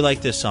 I do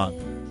like this song.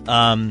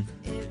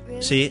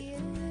 See,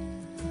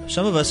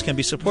 some of us can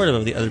be supportive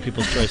of the other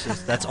people's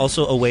choices. That's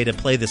also a way to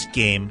play this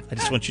game. I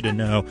just want you to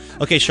know.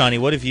 Okay, Shawnee,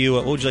 what would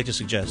you like to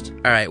suggest?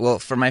 All right. Well,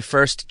 for my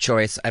first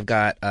choice, I've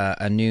got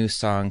a new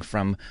song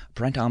from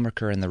Brent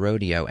Amaker and the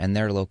Rodeo, and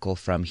they're local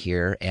from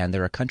here, and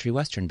they're a country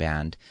western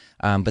band.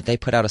 But they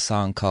put out a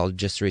song called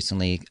just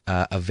recently,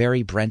 "A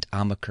Very Brent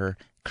Amaker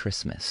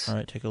Christmas." All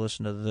right, take a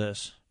listen to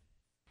this.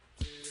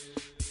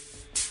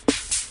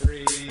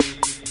 3,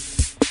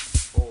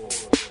 4.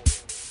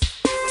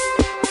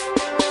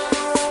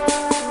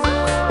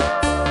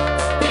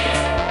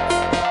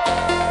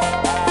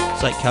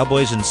 It's like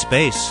Cowboys in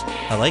Space.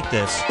 I like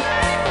this.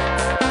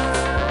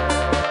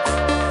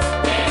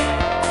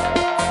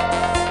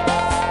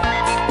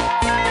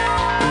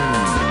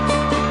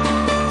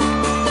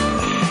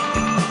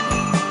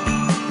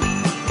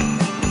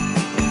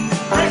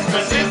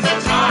 Christmas is the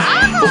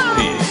time for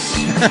peace.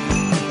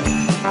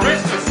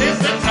 Christmas is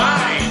the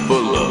time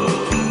for love.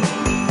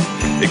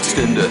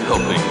 Extend a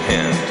helping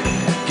hand.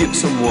 Give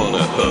someone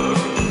a hug.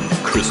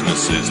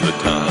 Christmas is the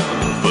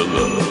time for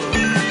love.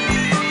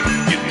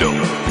 You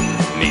don't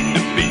need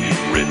to be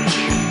rich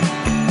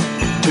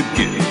to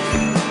give.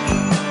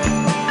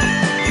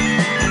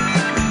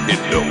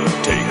 It don't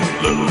take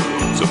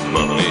loads of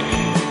money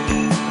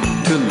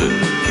to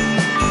live.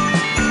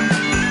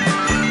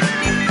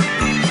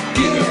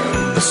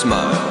 Give a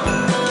smile.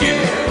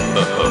 Give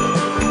a hug.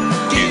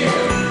 Give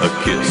a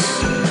kiss.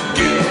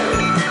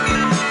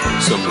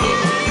 Give some love.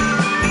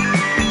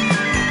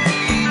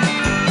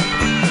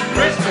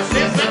 Christmas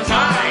is the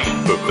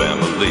time for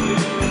family.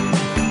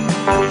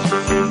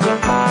 Christmas is the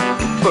time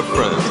for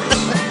friends.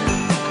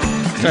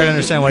 Starting to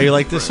understand why you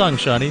like this song,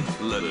 Shawnee.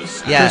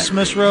 Yeah.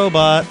 Christmas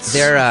robots.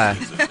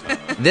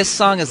 This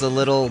song is a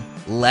little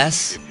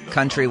less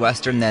country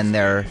western than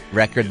their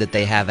record that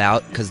they have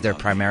out because they're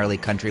primarily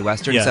country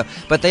western. Yeah. So,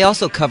 but they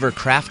also cover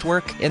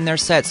Kraftwerk in their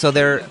set, so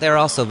they're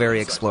also very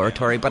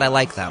exploratory. But I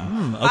like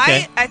them.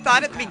 Okay. I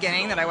thought at the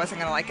beginning that I wasn't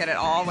going to like it at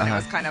all when it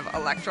was kind of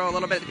electro a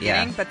little bit at the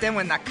beginning, but then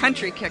when the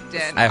country kicked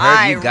in,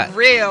 I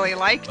really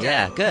liked it.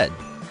 Yeah, good.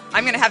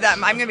 I'm going to have that.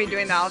 I'm going to be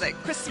doing that all day.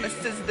 Christmas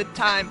is the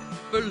time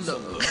for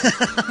love.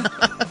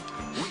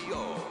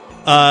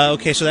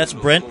 Okay, so that's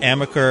Brent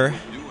Amaker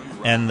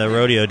and the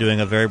Rodeo doing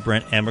a very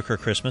Brent Amaker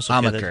Christmas.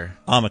 Okay,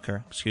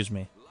 Amaker, excuse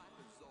me.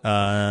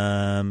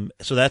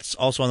 So that's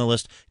also on the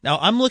list. Now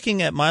I'm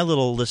looking at my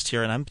little list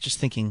here, and I'm just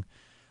thinking,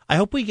 I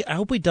hope we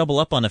double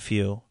up on a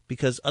few,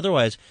 because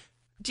otherwise.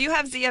 Do you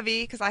have Zia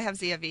V? Because I have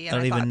Zia V. And I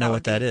don't even know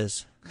what that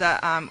is.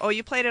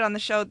 You played it on the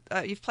show.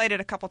 You've played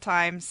it a couple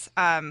times.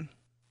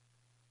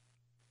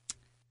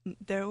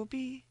 There will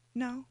be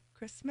no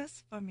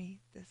Christmas for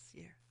me this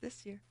year.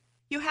 This year.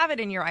 You have it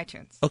in your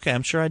iTunes. Okay,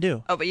 I'm sure I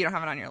do. Oh, but you don't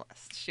have it on your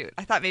list. Shoot.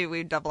 I thought maybe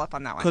we'd double up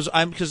on that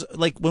one. Because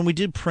like when we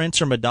did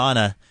Prince or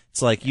Madonna,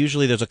 it's like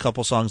usually there's a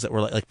couple songs that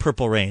were like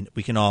Purple Rain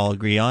we can all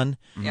agree on.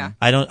 Yeah.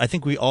 I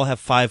think we all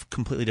have 5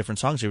 completely different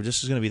songs here.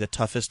 This is going to be the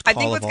toughest call I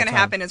think what's going to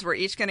happen is we're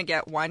each going to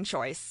get one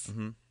choice,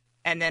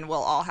 and then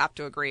we'll all have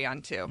to agree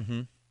on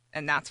 2.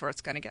 And that's where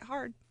it's going to get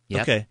hard.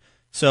 Yep. Okay.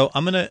 So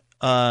I'm going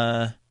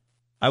to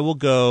I will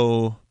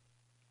go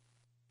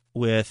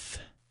with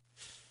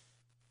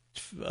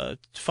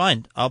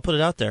fine. I'll put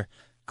it out there.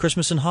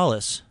 Christmas in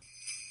Hollis.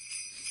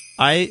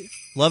 I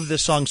love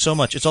this song so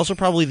much. It's also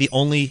probably the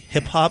only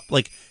hip-hop,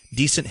 like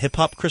decent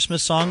hip-hop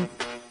Christmas song.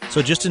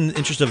 So just in the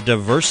interest of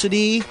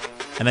diversity,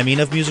 and I mean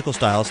of musical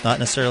styles, not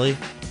necessarily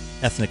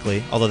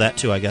ethnically, although that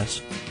too, I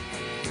guess.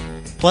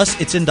 Plus,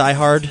 it's in Die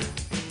Hard,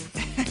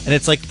 and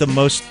it's like the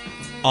most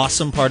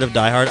awesome part of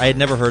Die Hard. I had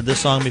never heard this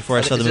song before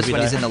I saw the movie. Is this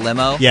when he's in the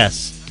limo?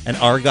 Yes, and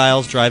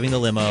Argyle's driving the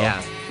limo.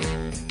 Yeah.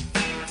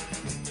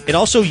 It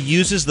also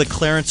uses the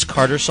Clarence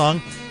Carter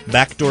song,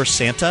 Backdoor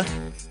Santa,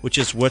 which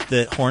is what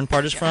the horn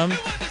part is from. Or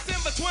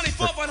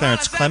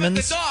Clarence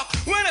Clemens.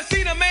 When I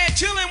see the man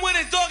chilling with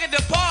his dog at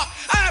the park,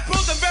 I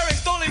approached him very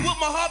slowly with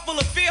my heart full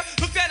of fear.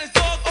 Looked at his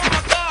dog, oh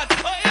my God,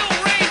 a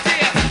ill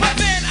reindeer. But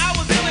then I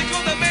was ill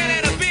because the man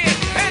had a beard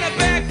and a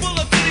bag full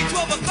of goodies,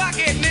 12 o'clock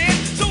at night.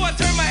 So I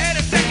turned my head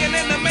a second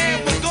and the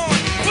man was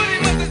gone. But he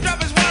must have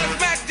dropped his wallet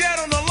smack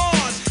dead on the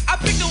lawn. I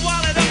picked the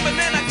wallet up and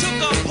then I took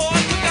a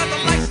pause, took out the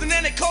lights and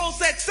then it cold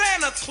said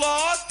Santa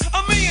Claus.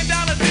 $1 million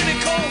in it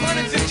cold,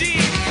 hundreds of G's.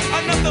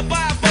 Enough to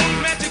buy a boat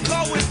magic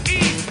car with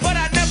ease. But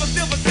I never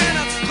steal for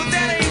Santa, cause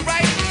that ain't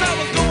right. So I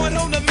was going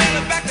home to mail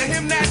it back to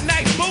him that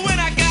night. But when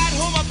I got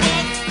home I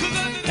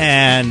bugged.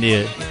 And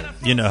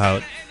you know how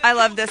it... I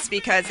love this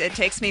because it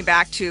takes me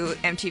back to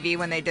MTV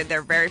when they did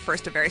their very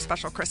first A Very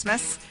Special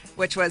Christmas,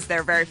 which was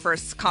their very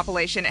first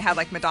compilation. It had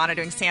like Madonna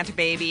doing Santa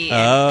Baby,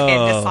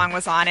 and this song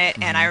was on it.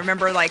 And I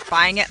remember like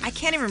buying it. I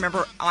can't even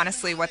remember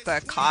honestly what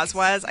the cause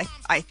was.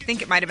 I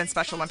think it might have been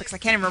Special Olympics. I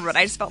can't even remember, but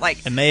I just felt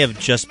like It may have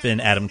just been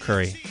Adam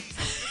Curry.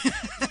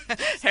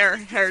 hair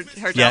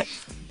gel. Yeah.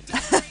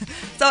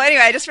 So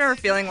anyway, I just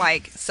remember feeling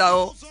like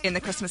so in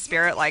the Christmas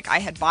spirit, like I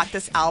had bought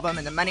this album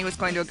and the money was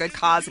going to a good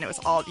cause and it was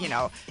all,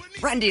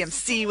 Run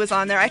DMC was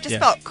on there. I just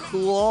felt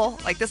cool.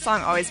 Like this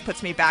song always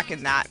puts me back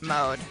in that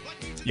mode.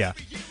 Yeah.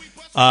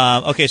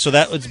 Okay, so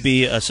that would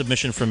be a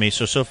submission from me.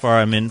 So far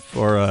I'm in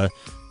for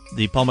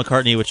the Paul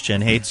McCartney, which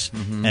Jen hates,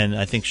 and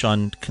I think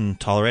Sean can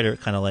tolerate or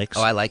kind of likes.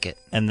 Oh, I like it.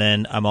 And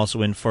then I'm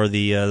also in for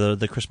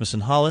the Christmas in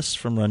Hollis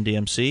from Run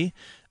DMC.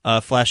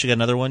 Flash, you got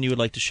another one you would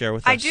like to share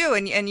with us? I do,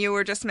 and you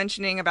were just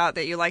mentioning about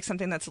that you like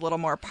something that's a little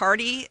more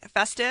party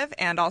festive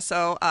and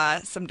also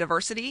some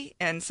diversity.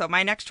 And so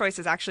my next choice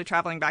is actually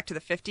traveling back to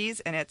the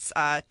 50s, and it's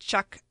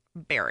Chuck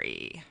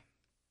Berry.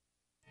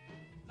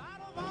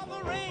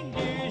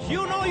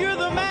 You know you're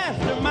the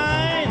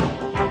mastermind.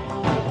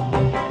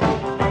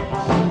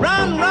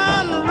 Run,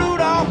 run,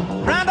 Rudolph.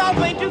 Randolph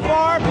ain't too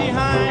far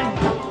behind.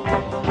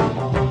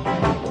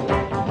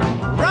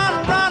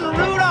 Run, run,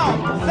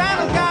 Rudolph.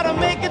 Santa's gotta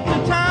make it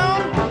to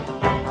town.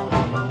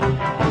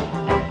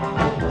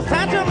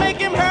 Santa, make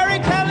him hurry.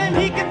 Tell him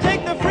he can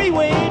take the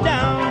freeway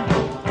down.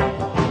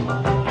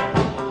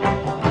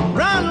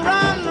 Run,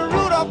 run,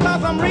 Rudolph,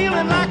 'cause I'm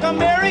reeling like a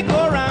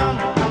merry-go-round.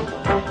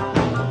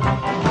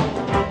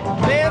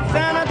 Said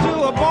Santa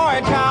to a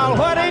boy child,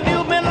 what have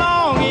you been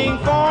longing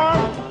for?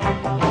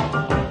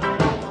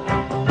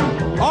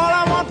 All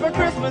I want for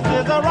Christmas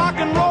is a rock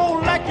and roll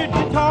electric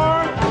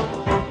guitar.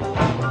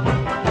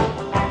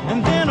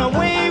 And then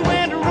away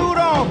went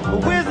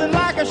Rudolph, whizzing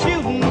like a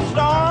shooting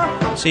star.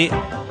 See,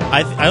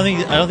 I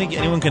don't think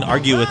anyone can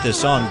argue with this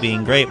song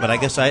being great, but I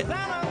guess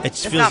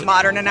It's not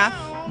modern enough.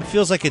 It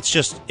feels like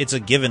it's a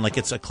given, like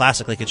it's a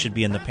classic, like it should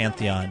be in the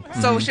pantheon.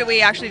 So should we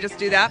actually just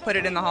do that? Put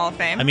it in the Hall of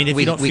Fame? I mean, if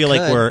you don't feel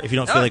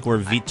like we're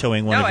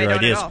vetoing one of your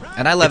ideas,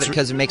 and I love it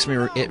because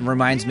it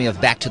reminds me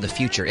of Back to the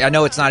Future. I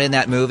know it's not in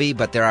that movie,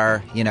 but there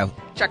are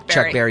Chuck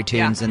Berry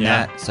tunes in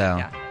that.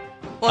 So,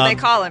 well, they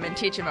call him and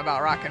teach him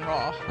about rock and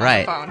roll.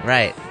 Right, on the phone.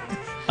 right.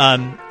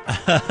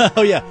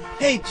 Oh yeah,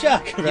 hey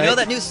Chuck, right? You know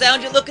that new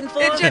sound you're looking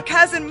for? It's your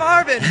cousin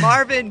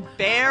Marvin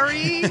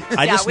Berry.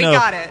 We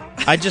got it.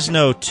 I just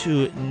know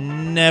to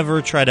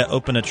never try to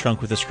open a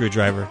trunk with a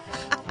screwdriver.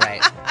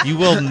 Right. You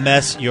will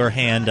mess your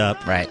hand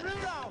up. Right.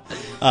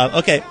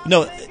 Okay.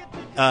 No.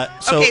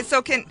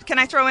 So can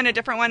I throw in a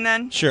different one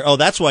then? Sure. Oh,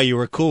 that's why you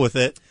were cool with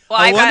it. Well,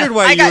 I wondered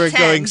why you were 10.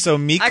 going so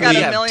meekly. I got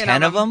a million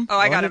 10 of them. Oh,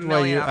 I got a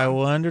million. I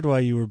wondered why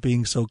you were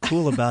being so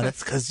cool about it.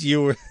 Because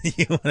you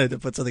wanted to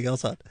put something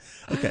else on.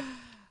 Okay.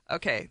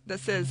 Okay.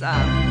 This is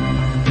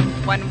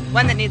one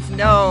that needs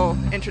no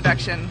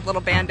introduction. Little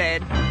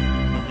Band-Aid.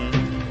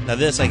 Now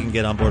this I can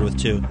get on board with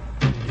too.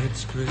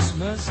 It's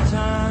Christmas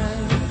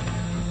time.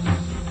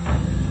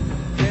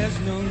 There's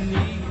no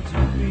need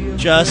to be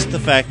just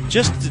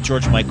the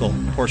George Michael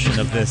portion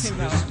of this. And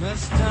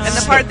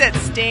the part that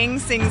Sting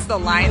sings the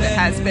line that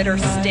has bitter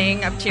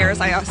sting of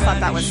tears, I always thought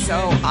that was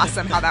so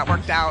awesome how that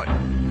worked out.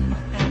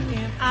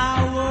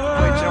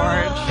 Boy,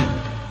 George.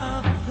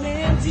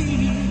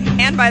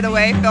 And by the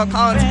way, Phil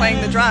Collins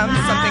playing the drums,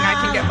 something I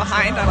can get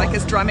behind. I like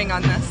his drumming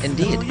on this.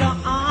 Indeed.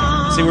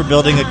 See, we're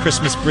building a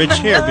Christmas bridge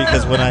here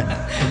because when I...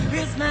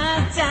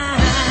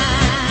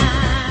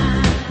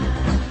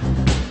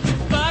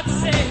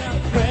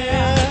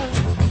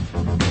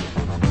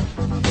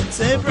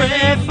 Say a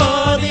prayer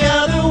for the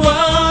other ones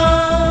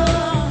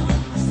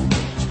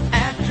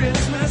at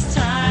Christmas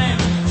time.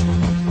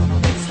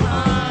 It's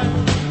hard,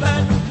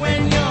 but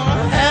when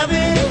you're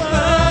having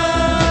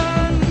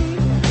fun,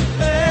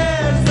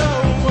 there's no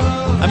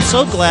one. I'm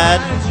so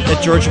glad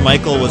that George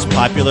Michael was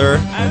popular.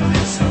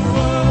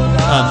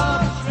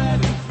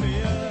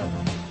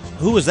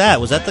 Who was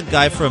that? Was that the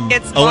guy from...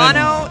 It's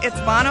Bono,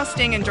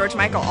 Sting, and George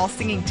Michael all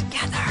singing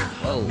together.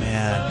 Oh,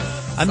 man.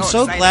 I'm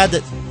so glad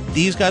that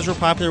these guys were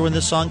popular when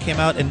this song came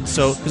out, and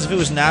so because if it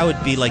was now,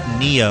 it'd be like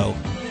Neo.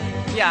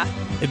 Yeah.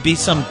 It'd be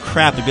some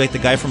crap. It'd be like the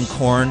guy from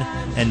Korn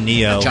and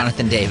Neo.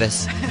 Jonathan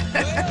Davis.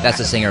 That's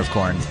the singer of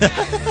Korn.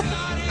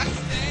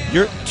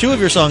 Two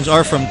of your songs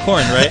are from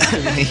Korn, right?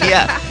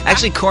 Yeah.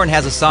 Actually, Korn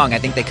has a song. I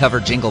think they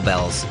cover Jingle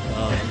Bells.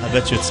 Oh, I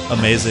bet you it's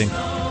amazing.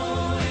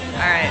 All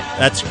right.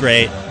 That's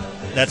great.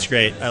 That's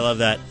great. I love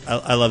that.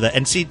 I love that.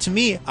 And see, to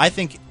me, I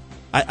think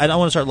I don't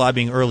want to start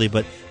lobbying early,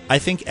 but I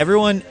think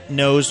everyone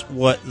knows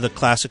what the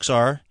classics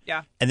are.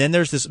 Yeah. And then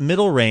there's this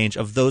middle range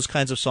of those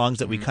kinds of songs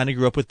that we kind of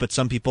grew up with, but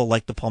some people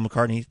like the Paul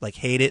McCartney,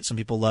 hate it. Some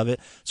people love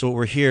it. So what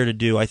we're here to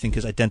do, I think,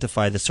 is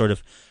identify this sort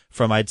of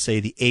from, I'd say,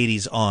 the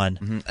 80s on.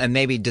 Mm-hmm. And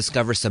maybe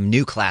discover some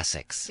new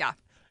classics. Yeah.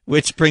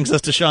 Which brings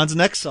us to Sean's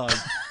next song.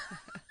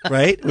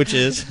 Right? Which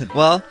is?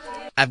 Well,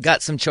 I've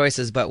got some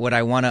choices, but what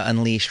I want to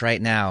unleash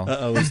right now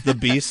is the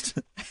beast.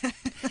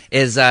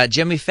 Is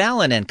Jimmy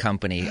Fallon and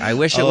Company. I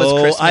wish it was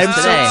Christmas today. See,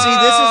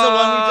 this is the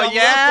one we doubled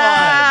up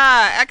on.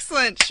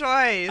 Excellent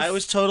choice. I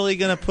was totally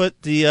going to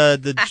put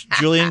the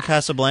Julian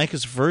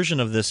Casablancas version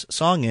of this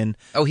song in.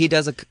 Oh, he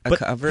does a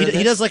cover of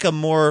He does like a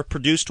more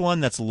produced one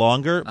that's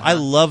longer. I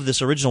love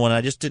this original one.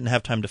 I just didn't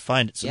have time to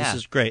find it, so this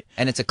is great.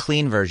 And it's a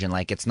clean version.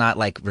 Like, it's not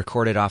like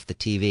recorded off the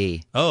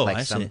TV. Oh, like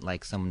I see.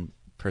 Like some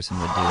person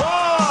would do. 1,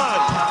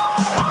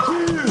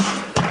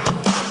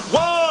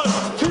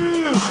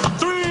 2,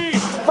 3,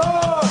 4.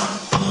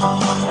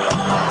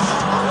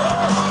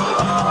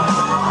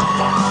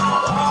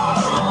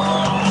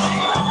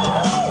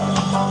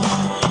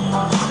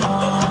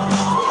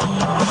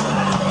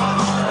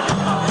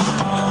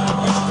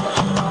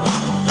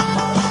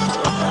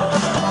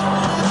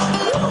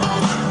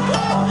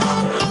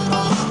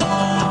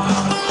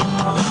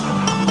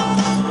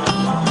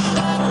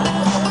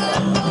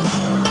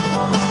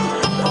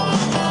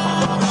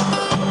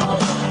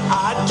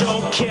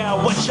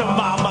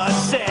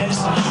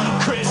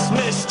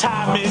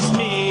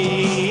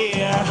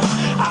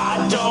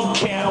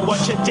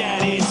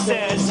 daddy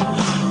says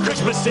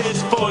Christmas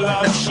is full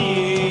of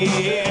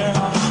cheer.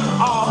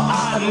 All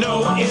I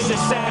know is that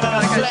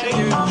Santa's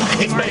sleigh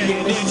is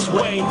making its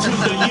way to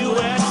the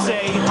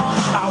USA.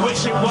 I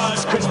wish it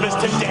was Christmas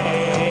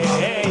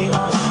today.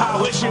 I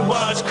wish it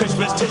was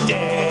Christmas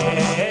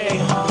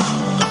today.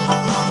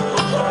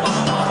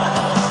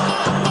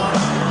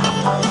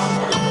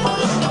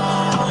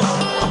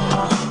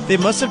 They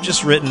must have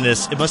just written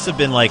this. It must have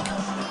been like,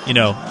 you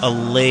know, a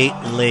late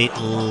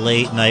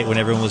night when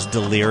everyone was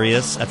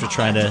delirious after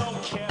trying to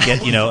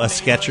get, you know, a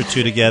sketch or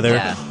two together.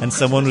 Yeah. And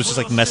someone was just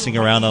like messing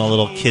around on a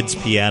little kid's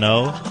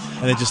piano.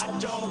 And it just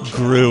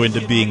grew into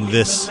being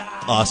this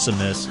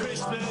awesomeness.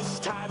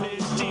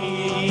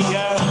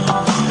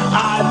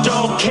 I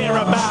don't care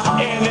about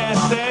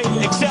anything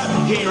except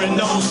hearing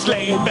those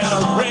sleigh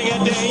bells ring a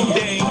ding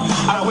ding.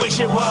 I wish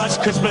it was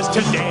Christmas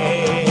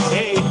today.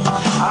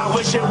 I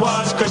wish it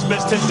was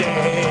Christmas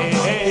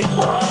today.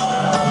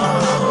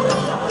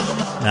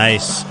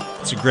 Nice.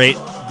 It's a great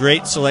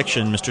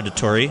selection, Mr.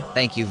 Dettori.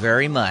 Thank you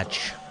very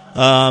much.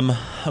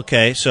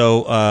 Okay,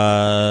 so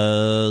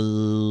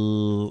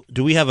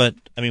do we have a?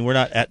 I mean, we're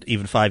not at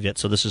even 5 yet,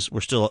 so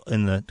we're still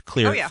in the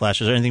clear. Oh, yeah. Flash.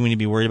 Is there anything we need to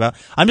be worried about?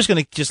 I'm just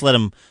going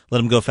to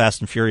let him go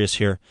fast and furious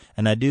here,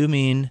 and I do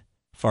mean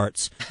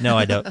farts. No,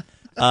 I don't.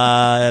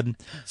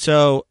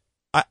 So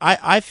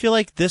I feel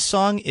like this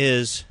song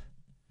is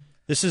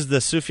the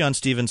Sufjan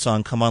Stevens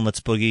song. Come on,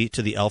 let's boogie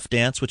to the Elf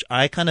Dance, which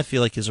I kind of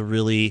feel like is a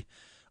really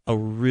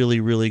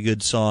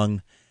good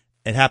song.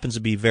 It happens to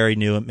be very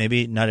new, and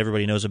maybe not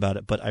everybody knows about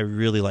it, but I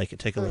really like it.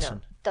 Take a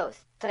listen. 1, 2,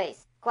 3,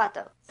 4.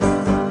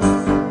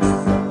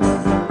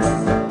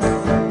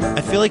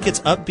 I feel like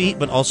it's upbeat,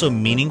 but also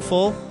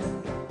meaningful,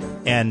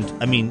 and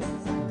I mean,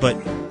 but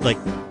like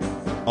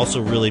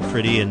also really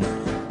pretty, and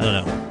I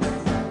don't know.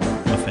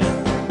 I'm a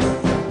fan.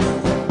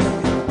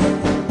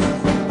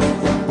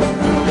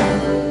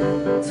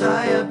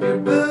 Tie up your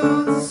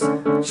boots,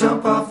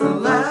 jump off the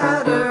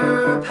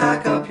ladder,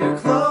 pack up your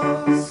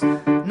clothes,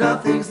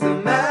 nothing's the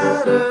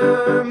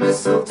matter.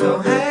 Mistletoe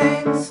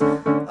hangs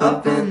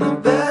up in the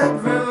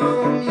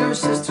bedroom, your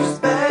sister's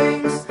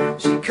bangs,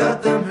 she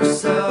cut them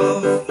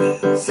herself.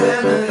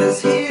 Santa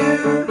is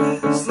here,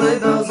 sleigh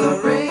bells are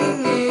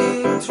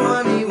ringing,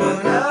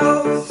 21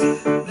 elves,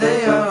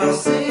 they are all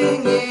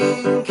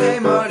singing.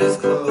 Kmart is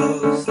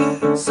closed,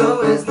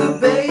 so is the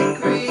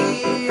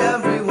bakery,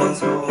 everyone's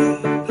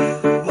home,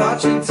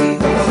 watching TV.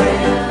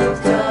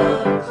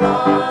 Santa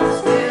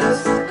Claus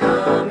is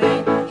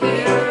coming,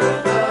 hear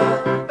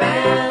the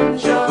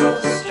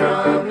banjos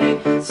strumming.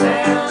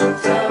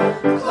 Santa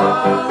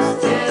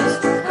Claus is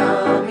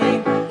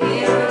coming,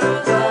 hear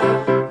the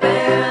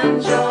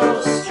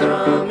banjos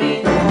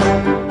strumming.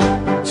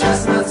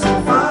 Chestnuts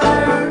and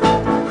fire,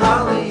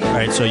 holly. All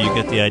right, so you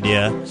get the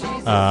idea.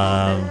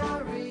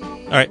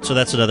 All right, so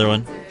that's another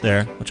one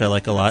there, which I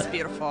like a lot. That's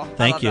beautiful.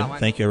 Thank you.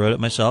 I wrote it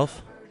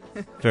myself.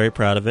 Very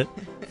proud of it.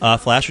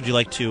 Flash, would you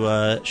like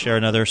to share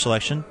another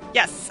selection?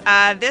 Yes,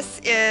 this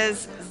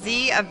is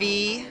Z of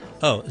V.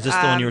 Oh, is this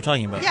the one you were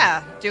talking about?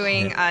 Yeah,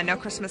 doing No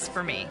Christmas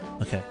for Me.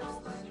 Okay.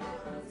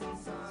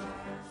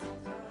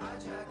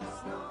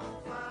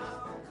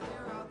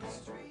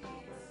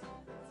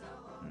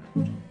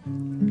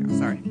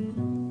 Sorry.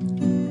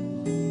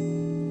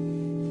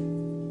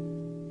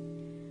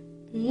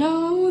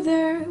 No,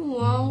 there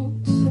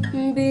won't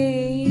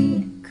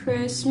be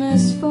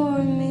Christmas for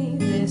me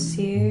this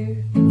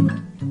year.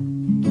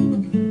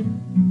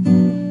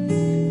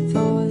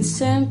 For the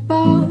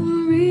simple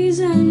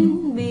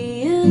reason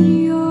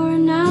being you're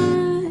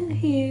not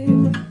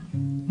here.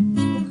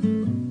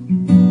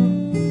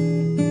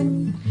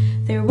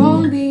 There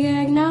won't be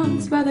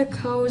eggnogs by the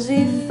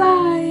cozy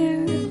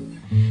fire.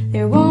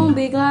 There won't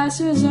be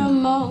glasses of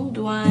mulled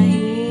wine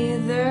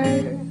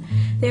either.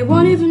 There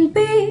won't even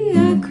be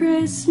a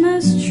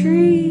Christmas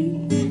tree,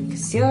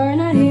 'cause you're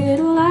not here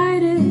to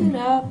light it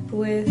up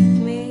with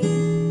me.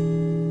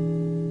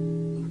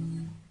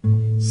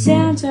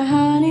 Santa,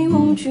 honey,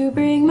 won't you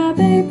bring my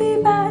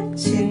baby back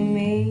to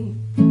me?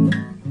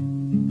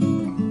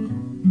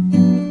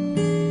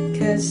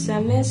 'Cause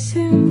I miss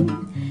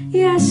him,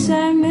 yes,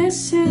 I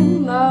miss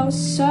him oh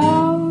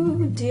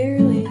so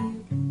dearly.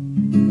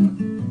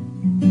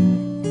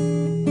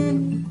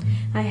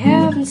 I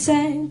haven't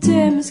sent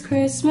him his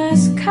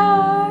Christmas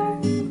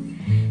card,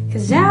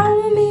 'cause that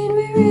would mean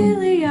we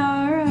really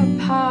are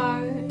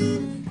apart.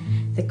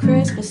 The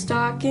Christmas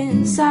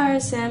stockings are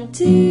as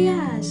empty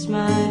as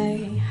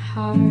my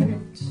heart. I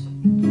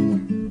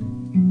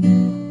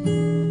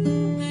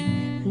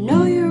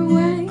know you're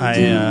waiting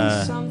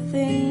for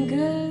something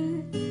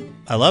good.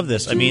 I love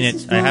this. I mean,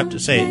 I have to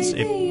say,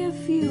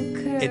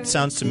 it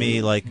sounds to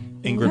me like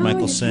Ingrid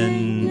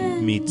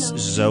Michaelson meets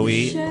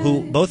Zoe,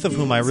 both of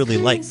whom I really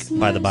like,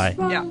 by the by.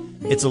 Yeah.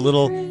 It's a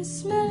little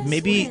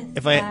maybe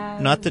if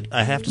not that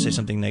I have to say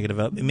something negative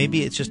about it,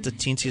 maybe it's just a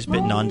teensiest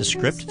bit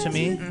nondescript to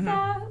me,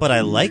 but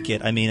I like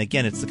it. I mean,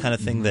 again, it's the kind of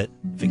thing that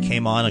if it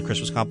came on a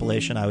Christmas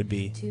compilation, I would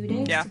be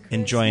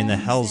enjoying the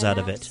hells out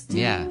of it.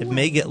 Yeah. It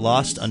may get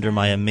lost under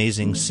my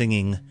amazing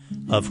singing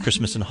of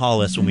Christmas in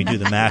Hollis when we do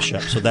the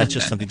mashup, so that's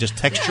just something just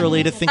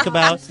texturally to think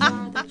about.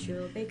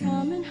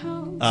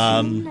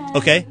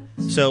 Okay,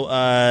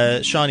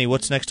 so Shawnee,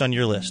 what's next on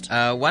your list?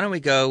 Why don't we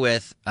go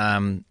with,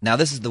 now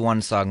this is the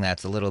one song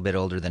that's a little bit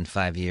older than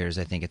 5 years.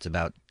 I think it's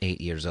about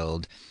 8 years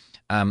old.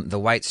 The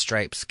White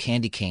Stripes,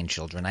 Candy Cane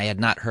Children. I had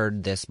not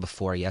heard this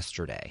before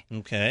yesterday.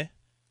 Okay,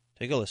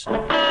 take a listen.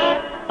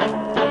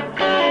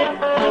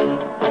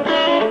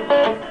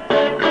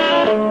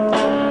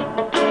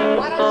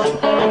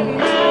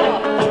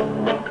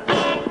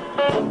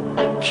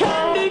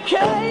 Candy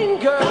cane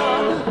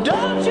girl,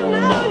 don't you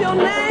know your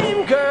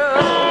name,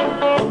 girl?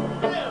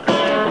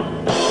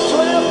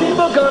 12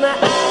 people gonna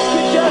ask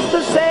you just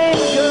the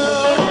same,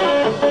 girl.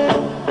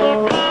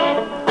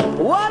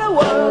 What a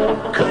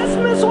world,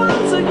 Christmas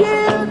once a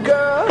year,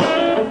 girl.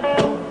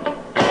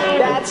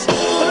 That's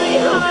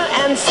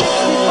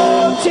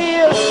 364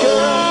 tears,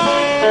 girl.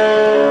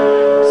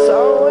 So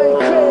when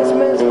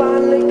Christmas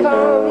finally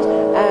comes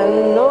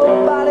and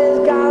nobody's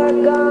got a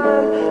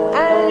gun,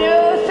 and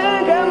you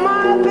think it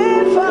might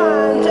be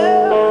fun to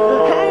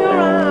hang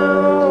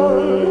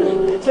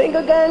around, think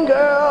again,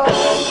 girl.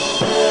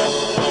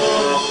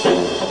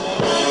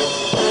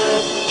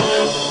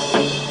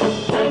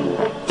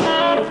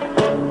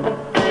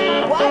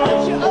 Why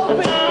don't you open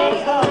me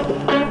up?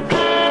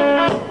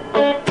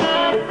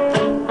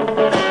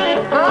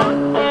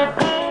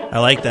 I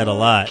like that a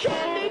lot.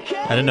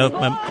 I don't know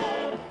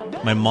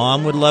if my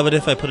mom would love it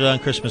if I put it on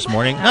Christmas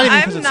morning. Not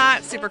even 'cause I'm it's,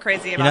 not super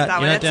crazy about not- that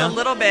you're one. not It's down? a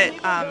little bit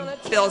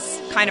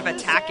feels kind of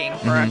attacking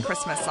for a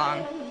Christmas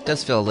song.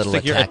 Does feel a it's little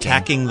like you're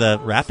attacking the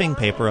wrapping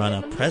paper on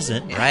a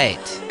present. Right.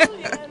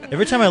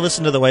 Every time I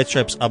listen to the White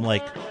Stripes, I'm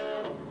like,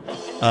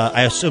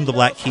 I assume the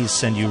Black Keys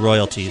send you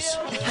royalties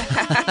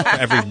for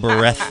every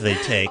breath they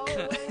take.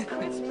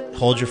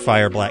 Hold your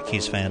fire, Black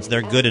Keys fans.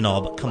 They're good and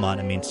all, but come on.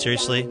 I mean,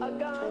 seriously?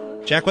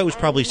 Jack White was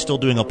probably still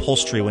doing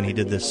upholstery when he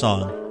did this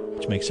song,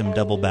 which makes him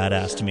double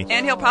badass to me.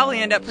 And he'll probably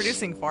end up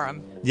producing for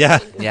him. Yeah.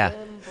 Yeah.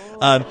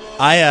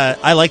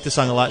 I like the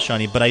song a lot,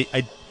 Shawnee, but I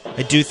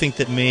do think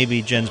that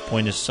maybe Jen's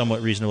point is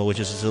somewhat reasonable, which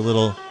is it's a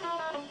little...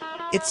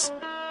 It's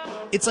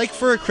like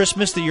for a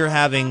Christmas that you're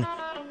having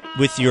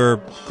with your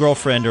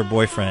girlfriend or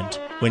boyfriend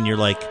when you're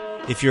like,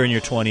 if you're in your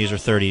 20s or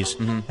 30s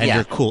and Yeah.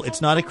 you're cool. It's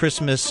not a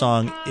Christmas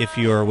song if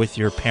you're with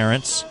your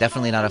parents.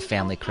 Definitely not a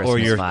family Christmas or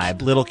your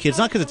vibe. little kids.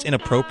 Not because it's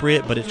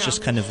inappropriate, but it's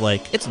just kind of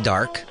like... It's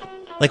dark.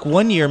 Like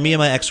one year, me and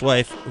my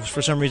ex-wife,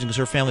 for some reason, because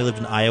her family lived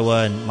in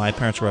Iowa and my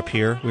parents were up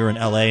here, we were in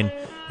L.A., and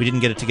we didn't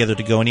get it together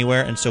to go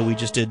anywhere, and so we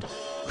just did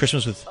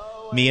Christmas with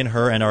me and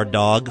her and our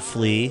dog,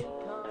 Flea,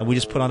 and we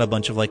just put on a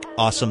bunch of, like,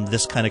 awesome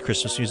this kind of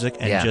Christmas music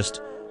and just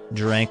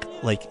drank,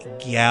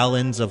 like,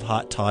 gallons of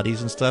hot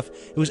toddies and stuff.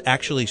 It was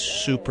actually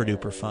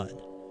super-duper fun.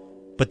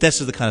 But this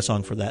is the kind of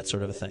song for that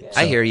sort of a thing.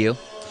 So, I hear you.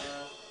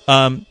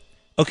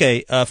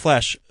 Okay,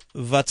 Flash,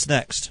 what's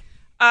next?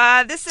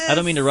 This is. I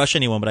don't mean to rush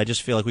anyone, but I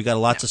just feel like we got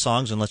lots of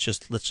songs, and let's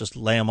just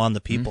lay them on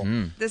the people.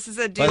 This is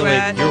a By the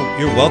way, duet.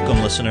 you're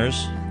welcome,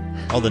 listeners.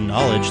 All the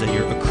knowledge that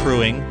you're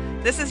accruing.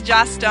 This is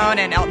Joss Stone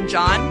and Elton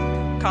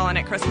John calling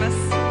it Christmas.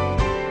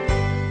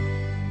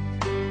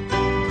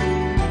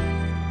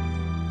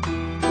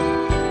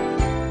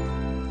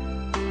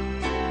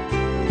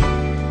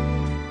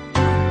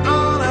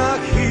 On a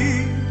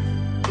hill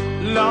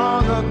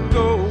long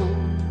ago,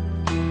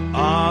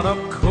 on a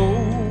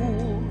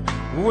cold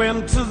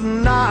winter's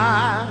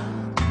night,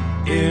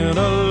 in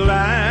a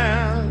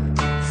land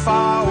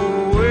far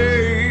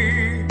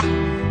away,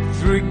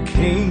 three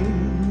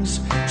kings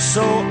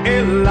saw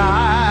a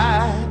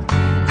light,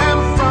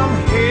 and from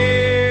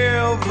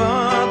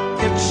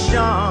heaven it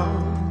shone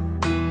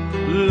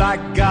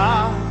like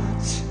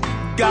God's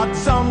got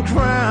some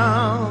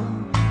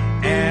crown,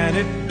 and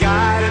it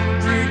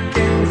guided three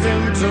kings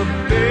into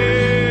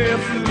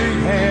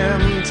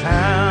Bethlehem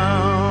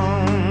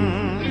town.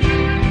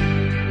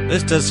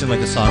 This does seem like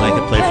a song I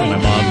could play for my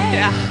mom.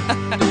 Yeah.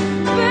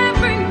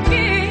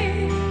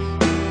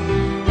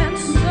 And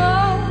so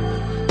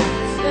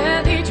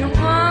said each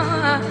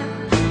one,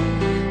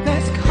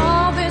 let's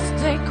call this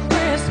day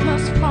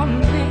Christmas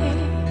from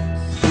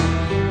this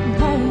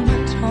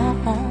moment on.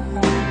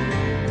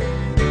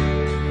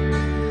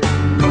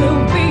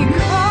 We'll be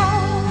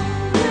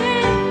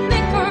calling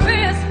it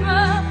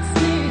Christmas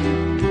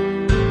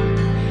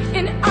Eve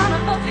in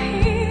honor of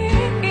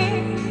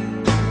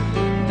Him,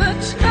 the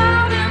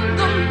child in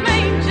the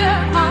manger,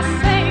 our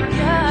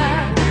Savior,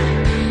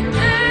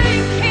 the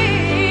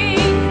King.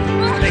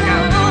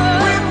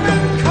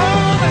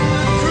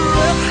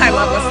 I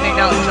love listening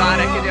to Elton John.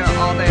 I could do it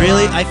all day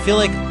Really, long. I feel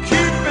like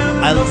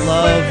I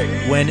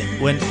love when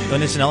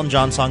it's an Elton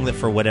John song that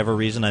for whatever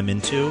reason I'm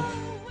into.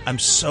 I'm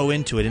so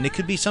into it, and it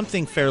could be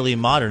something fairly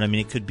modern. I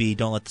mean, it could be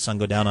 "Don't Let the Sun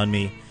Go Down on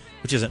Me,"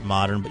 which isn't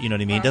modern, but you know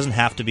what I mean. It doesn't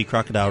have to be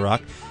Crocodile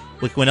Rock.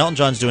 Like when Elton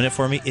John's doing it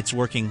for me, it's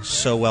working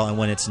so well, and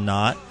when it's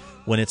not,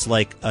 when it's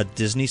like a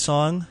Disney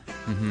song,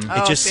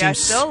 it just seems. I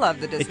still love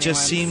the Disney It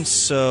just ones. seems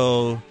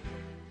so.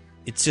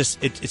 It's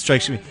just it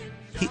strikes me.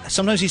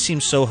 Sometimes he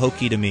seems so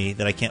hokey to me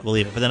that I can't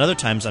believe it, but then other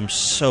times I'm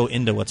so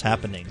into what's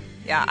happening.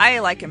 Yeah, I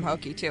like him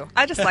hokey too.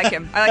 I just like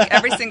him. I like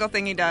every single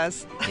thing he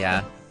does.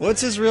 Yeah. What's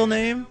his real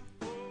name?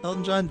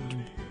 Elton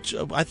John.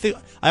 I think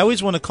I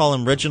always want to call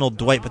him Reginald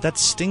Dwight, but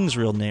that's Sting's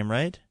real name,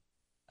 right?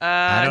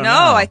 I don't no,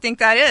 know. I think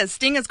that is.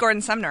 Sting is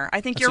Gordon Sumner.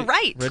 I think you're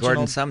right. It's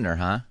Gordon Sumner,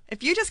 huh?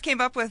 If you just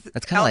came up with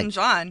That's kind Elton of like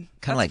John, kind of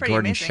that's like pretty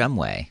Gordon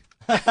amazing.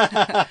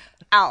 Shumway.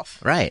 Alf.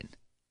 Right.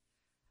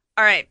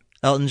 All right,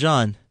 Elton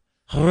John.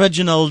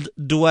 Reginald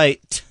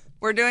Dwight.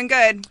 we're doing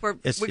good. We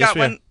Yes, got yes,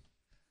 we one. are.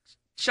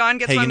 Sean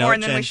gets Hey, one you know more, what,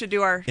 and then we Jen? should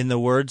do our. In the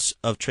words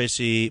of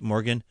Tracy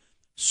Morgan,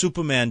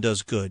 Superman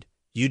does good.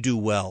 You do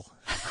well.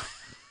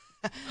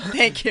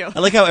 Thank you. I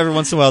like how every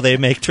once in a while they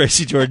make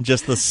Tracy Jordan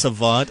just the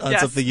savant on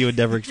Yes. something you would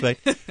never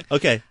expect.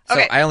 Okay. So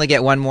Okay. I only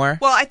get one more?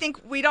 Well, I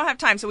think we don't have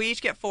time, so we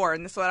each get 4,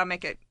 and this will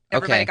make it.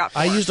 Everybody Okay. got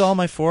 4. I used all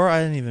my 4.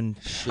 I didn't even.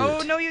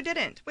 Oh no, you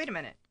didn't. Wait a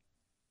minute.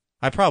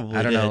 I probably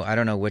I don't did. know. I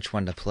don't know which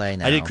one to play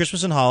now. I did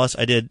Christmas in Hollis.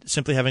 I did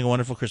Simply Having a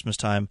Wonderful Christmas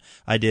Time.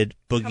 I did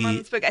Come on, Boogie.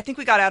 let's book. I think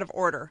we got out of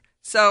order.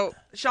 So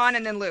Sean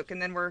and then Luke,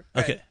 and then we're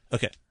good.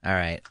 Okay. All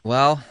right.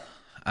 Well,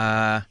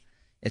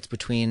 it's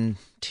between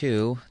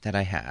two that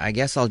I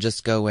guess I'll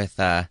just go with.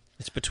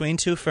 It's Between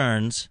Two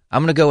Ferns.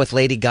 I'm gonna go with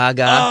Lady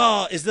Gaga.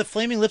 Oh, is the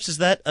Flaming Lips? Is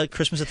that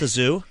Christmas at the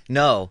Zoo?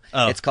 No,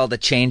 Oh. it's called A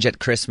Change at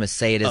Christmas.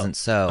 Say It Isn't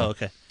So. Oh,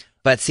 okay.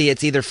 But see,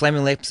 it's either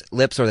Flaming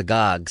Lips or the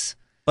Gogs.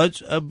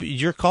 It's,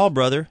 your call,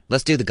 brother.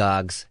 Let's do the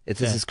Gogs.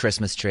 This Yeah. is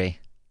Christmas Tree.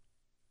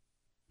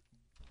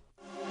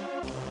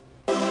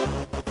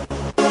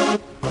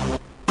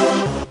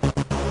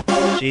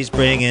 She's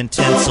bringing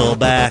tinsel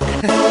back.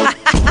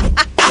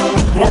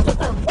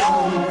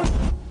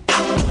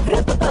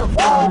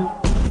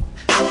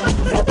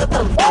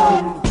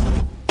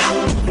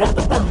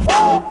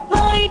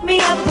 Light me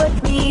up,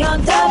 put me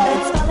on top,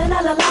 let's fall la la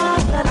la la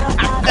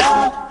la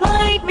la.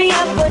 Light me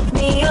up, put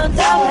me on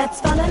top,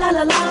 let's fall la la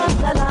la la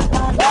la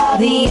la.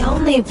 The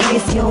only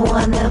place you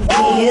wanna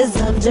be is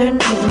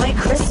underneath my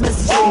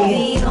Christmas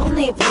tree. The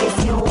only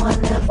place you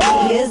wanna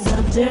be is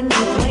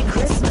underneath my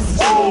Christmas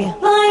tree.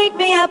 Light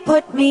me up,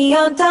 put me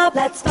on top,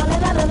 let's fall la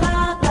la la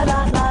la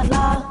la la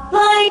la.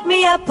 Light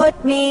me up,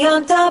 put me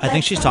on top. I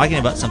think she's talking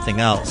about something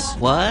else.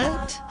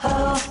 What?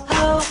 Ho,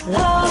 ho,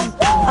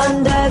 ho,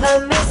 under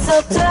the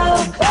mistletoe.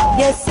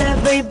 Yes,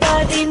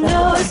 everybody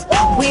knows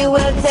we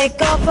will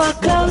take off our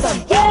clothes.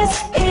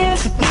 Yes,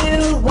 if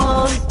you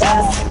want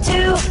us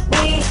to,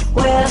 we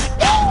will.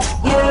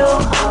 You,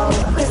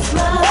 oh,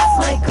 Christmas,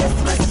 my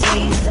Christmas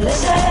tree's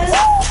delicious.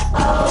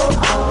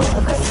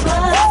 Oh,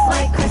 Christmas,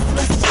 my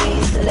Christmas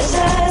tree's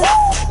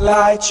delicious.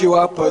 Light you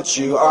up, put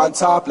you on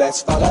top,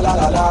 let's fa la la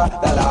la la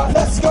la la,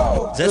 let's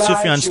go. Is that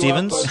Sufjan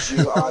Stevens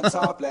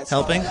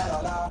helping?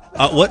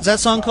 What's that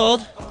song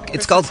called?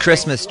 It's called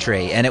Christmas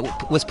Tree, and it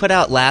was put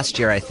out last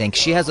year, I think.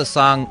 She has a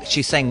song,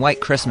 she sang White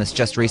Christmas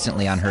just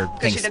recently on her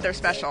Because she did their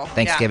special.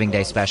 Thanksgiving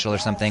Day special or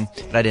something,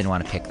 but I didn't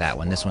want to pick that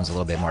one. This one's a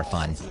little bit more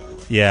fun.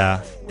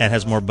 Yeah, and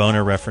has more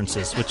boner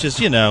references, which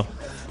is,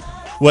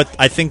 what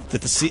I think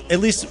that at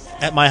least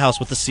at my house,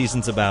 what the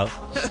season's about.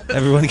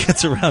 Everyone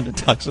gets around and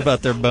talks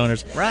about their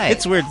boners. Right.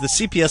 It's weird. The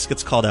CPS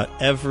gets called out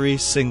every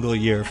single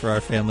year for our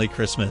family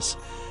Christmas.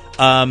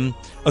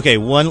 Okay,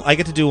 I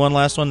get to do one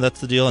last one. That's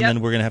the deal, and then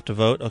we're gonna have to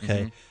vote.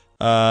 Okay.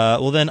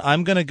 Well, then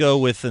I'm gonna go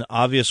with an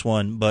obvious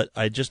one, but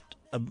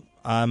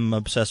I'm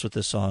obsessed with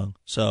this song.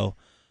 So,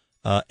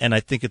 and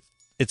I think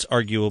it's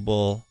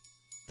arguable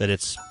that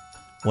it's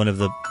one of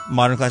the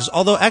modern classics.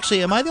 Although,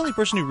 actually, am I the only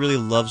person who really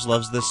loves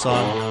this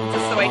song? Is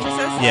this The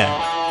Waitresses?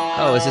 Yeah.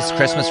 Oh, is this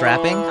Christmas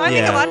wrapping? I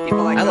think a lot of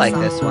people like I this like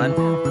song. this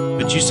one.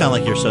 But you sound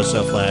like you're so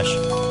Flash.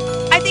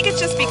 I think it's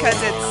just because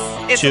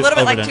it's a little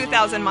bit like overdone.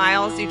 2,000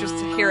 Miles. You just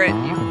hear it.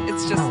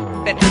 It's just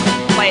been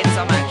played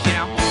so much,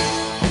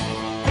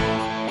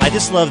 I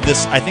just love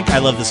this. I think I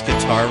love this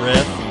guitar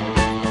riff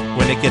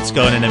when it gets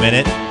going in a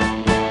minute.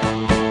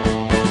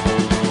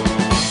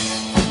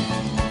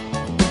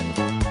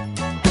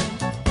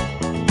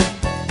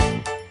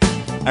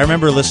 I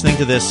remember listening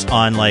to this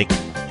on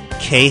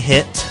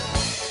K-Hit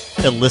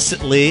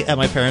illicitly at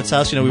my parents'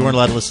 house. We weren't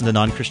allowed to listen to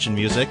non-Christian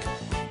music,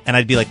 and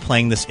I'd be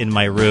playing this in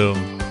my room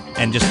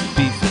and just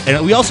be.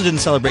 And we also didn't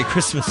celebrate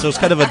Christmas, so it's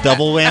kind of a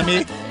double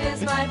whammy.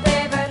 It's my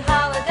favorite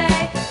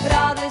holiday, but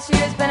all this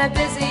year's been a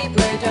busy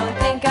blur. Don't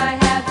think I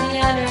have the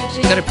energy.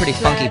 It's got a pretty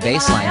funky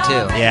bass line,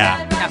 too.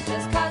 Yeah.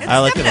 It's I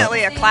like it.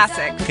 definitely a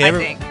classic, Okay, I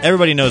think.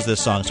 everybody knows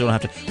this song, so we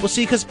don't have to. Well,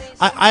 see, because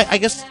I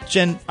guess,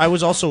 Jen, I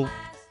was also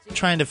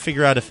trying to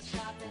figure out if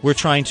we're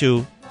trying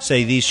to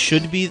say these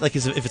should be, if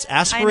it's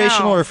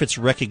aspirational or if it's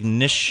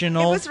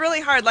recognitional. It was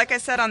really hard. Like I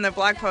said on the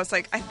blog post,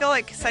 I feel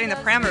like setting the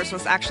parameters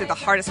was actually the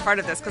hardest part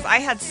of this because I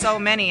had so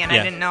many and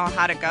Yeah. I didn't know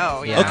how to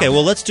go. Okay,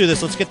 well, let's do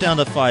this. Let's get down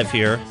to 5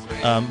 here.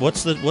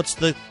 What's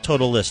the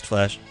total list,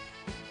 Flash?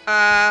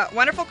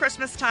 Wonderful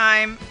Christmas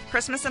Time,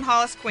 Christmas in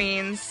Hollis,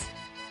 Queens,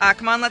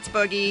 Come On Let's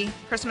Boogie,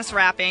 Christmas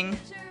Wrapping,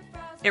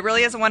 It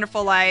Really Is a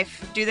Wonderful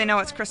Life, Do They Know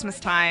It's Christmas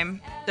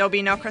Time, There'll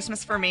Be No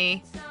Christmas for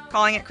Me,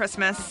 Calling It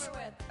Christmas,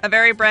 A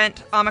Very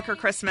Brent Amaker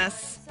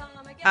Christmas,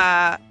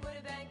 I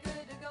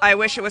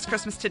Wish It Was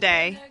Christmas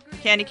Today,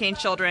 Candy Cane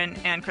Children,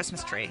 and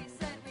Christmas Tree.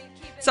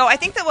 So I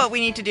think that what we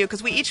need to do,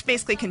 because we each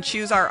basically can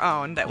choose our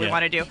own that we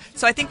want to do.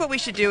 So I think what we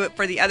should do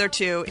for the other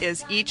two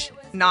is each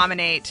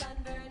nominate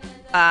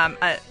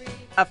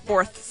a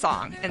fourth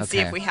song and see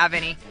if we have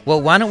any. Well,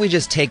 why don't we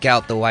just take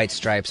out the White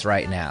Stripes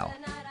right now?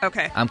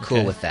 Okay. I'm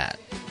cool with that.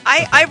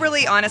 I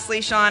really,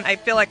 honestly, Sean, I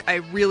feel like I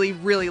really,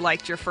 really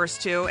liked your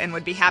first two and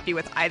would be happy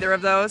with either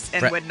of those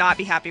and would not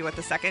be happy with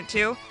the second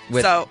two.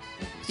 So,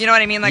 you know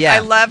what I mean? Like, I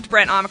loved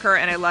Brent Amaker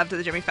and I loved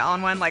the Jimmy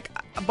Fallon one. Like,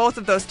 both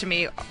of those to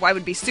me, I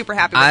would be super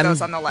happy with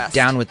those on the list.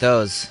 Down with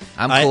those.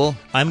 I'm cool.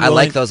 I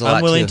like those a lot,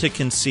 I'm willing to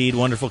concede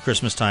Wonderful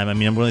Christmas Time. I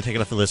mean, I'm willing to take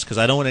it off the list because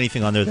I don't want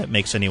anything on there that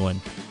makes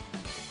anyone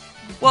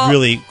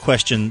really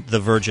question the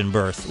virgin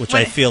birth, which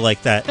I feel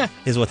like that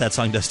is what that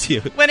song does to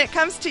you. When it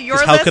comes to your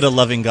how list, could a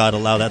loving God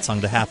allow that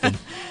song to happen?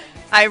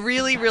 I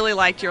really, really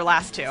liked your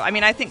last two. I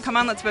mean, I think Come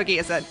On Let's Boogie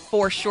is a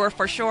for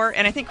sure,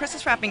 and I think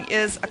Christmas Wrapping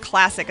is a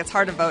classic. It's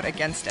hard to vote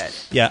against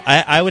it. Yeah,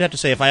 I would have to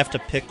say if I have to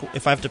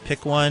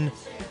pick one,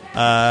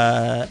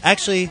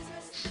 actually,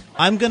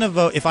 I'm gonna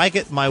vote. If I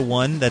get my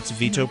one that's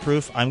veto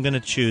proof, I'm gonna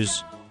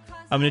choose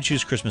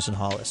Christmas in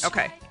Hollis.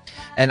 Okay,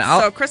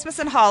 so Christmas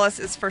in Hollis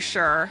is for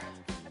sure.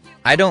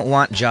 I don't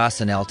want Joss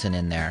and Elton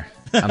in there.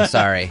 I'm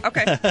sorry.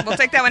 Okay, we'll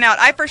take that one out.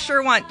 I for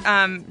sure want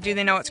Do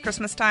They Know It's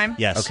Christmas Time?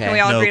 Yes. Okay. Can we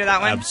all agree to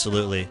that one?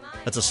 Absolutely.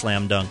 That's a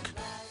slam dunk.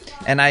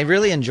 And I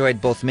really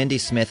enjoyed both Mindy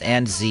Smith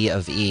and Z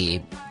of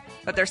E.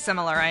 But they're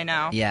similar, I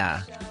know.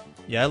 Yeah.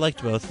 Yeah, I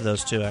liked both of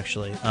those too,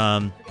 actually.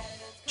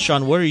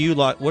 Sean, what are you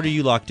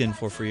locked in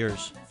for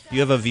yours? You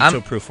have a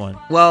veto-proof one.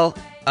 Well,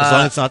 as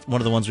long as it's not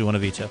one of the ones we want to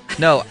veto.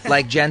 No,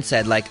 like Jen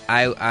said, like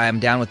I'm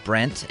down with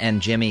Brent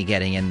and Jimmy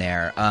getting in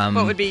there.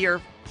 What would be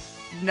your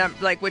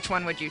which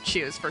one would you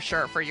choose for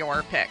sure for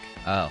your pick?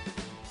 Oh.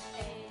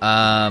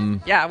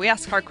 Yeah, we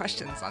ask hard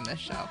questions on this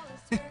show.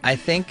 I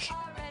think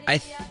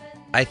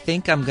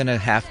I'm gonna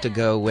have to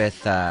go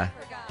with I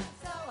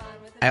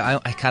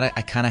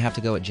kind of have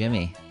to go with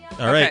Jimmy.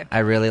 All right. I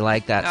really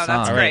like that song.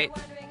 That's great.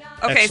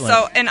 Okay, Excellent.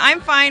 so, and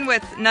I'm fine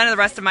with none of the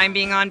rest of mine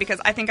being on because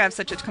I think I have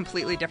such a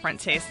completely different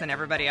taste than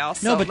everybody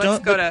else. No, so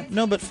but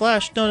No, but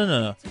Flash,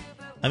 no.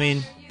 I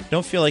mean,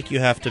 don't feel like you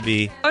have to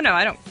be... Oh, no,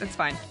 I don't. It's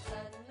fine.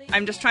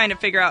 I'm just trying to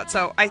figure out,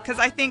 because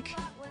I think...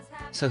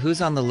 So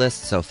who's on the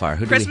list so far?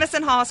 Christmas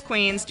in Hollis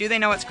Queens, Do They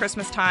Know It's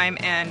Christmas Time,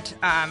 and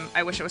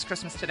I Wish It Was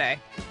Christmas Today.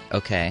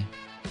 Okay.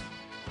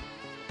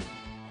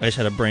 I just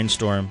had a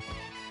brainstorm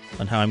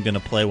on how I'm going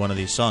to play one of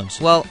these songs.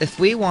 Well, if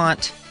we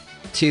want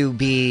to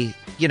be,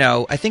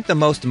 I think the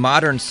most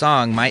modern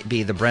song might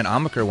be the Brent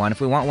Amaker one. If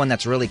we want one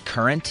that's really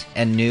current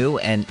and new,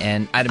 and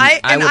I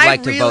would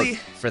like to vote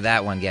for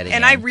that one getting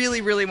in. I really,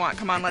 really want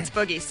Come On Let's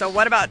Boogie. So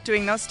what about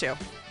doing those two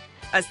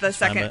as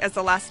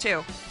the last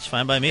two? It's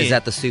fine by me. Is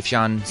that the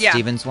Sufjan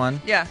Stevens one?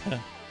 Yeah.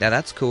 Yeah,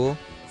 that's cool.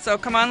 So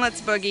Come On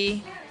Let's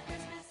Boogie,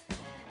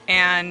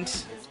 and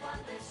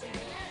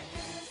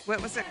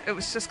what was it? It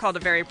was just called A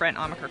Very Brent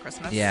Amaker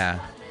Christmas. Yeah.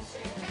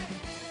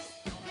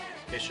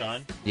 Okay,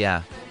 Sean?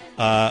 Yeah.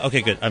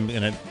 Okay, good. I'm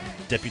going to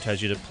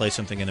deputize you to play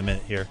something in a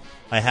minute here.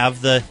 I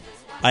have the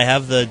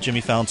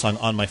Jimmy Fallon song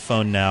on my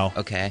phone now.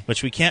 Okay.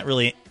 Which we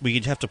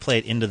have to play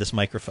it into this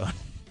microphone.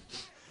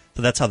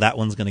 So that's how that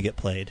one's going to get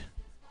played.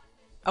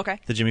 Okay.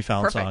 The Jimmy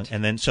Fallon song.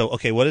 And then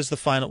what is the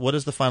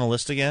final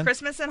list again?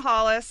 Christmas in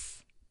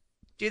Hollis.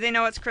 Do They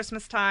Know It's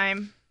Christmas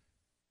Time?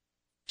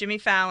 Jimmy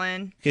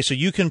Fallon. Okay, so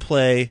you can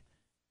play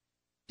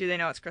Do They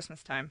Know It's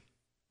Christmas Time?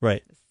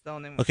 Right. It's the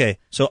only one. Okay,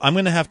 so I'm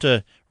going to have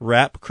to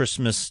wrap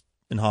Christmas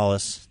in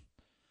Hollis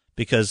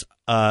because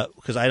I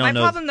don't know. My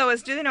problem, though,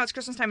 is Do They Know It's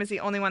Christmas Time is the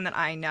only one that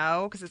I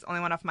know because it's the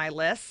only one off my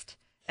list.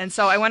 And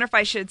so I wonder if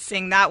I should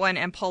sing that one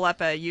and pull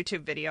up a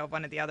YouTube video of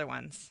one of the other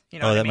ones. You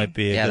know what I mean? Might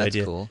be a good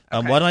idea. Cool.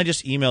 Okay. Why don't I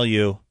just email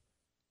you?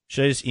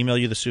 Should I just email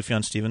you the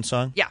Sufjan Stevens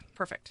song? Yeah,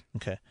 perfect.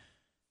 Okay.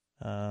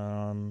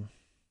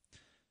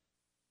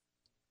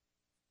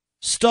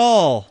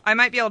 Stall. I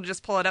might be able to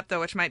just pull it up,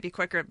 though, which might be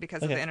quicker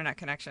because of the internet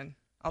connection.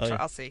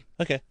 I'll see.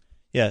 Okay.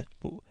 Yeah,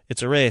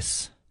 it's a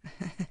race.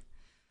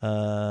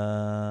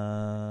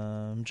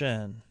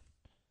 Jen.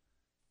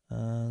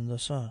 The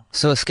song.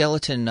 So a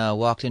skeleton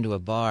walked into a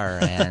bar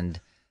and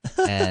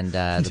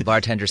the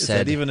bartender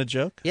said... Is that even a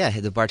joke? Yeah,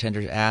 the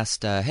bartender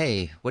asked,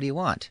 hey, what do you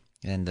want?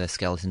 And the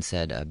skeleton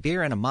said, a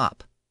beer and a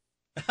mop.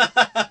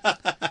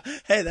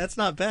 Hey, that's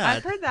not bad.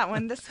 I've heard that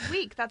one this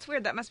week. That's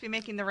weird. That must be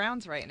making the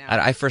rounds right now.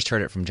 I first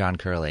heard it from John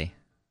Curley.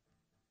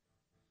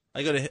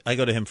 I go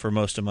to him for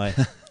most of my...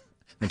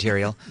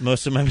 material.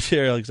 Most of my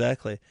material,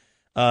 exactly.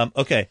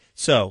 Okay,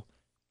 so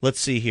let's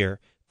see here.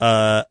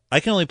 I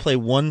can only play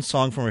one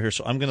song from right here,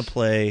 so I'm going to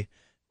play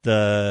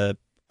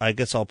I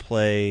guess I'll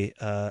play...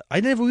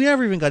 we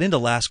never even got into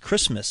Last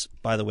Christmas,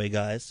 by the way,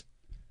 guys.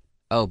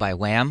 Oh, by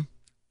Wham?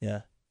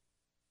 Yeah.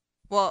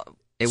 Well...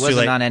 It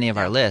wasn't on any of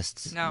our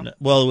lists. No.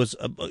 Well, it was...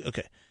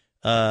 okay.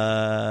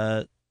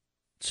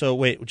 So,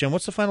 wait, Jen,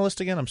 what's the final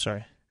list again? I'm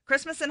sorry.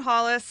 Christmas in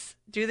Hollis,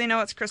 Do They Know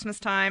It's Christmas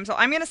Time? So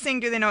I'm going to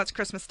sing Do They Know It's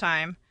Christmas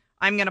Time.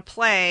 I'm going to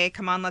play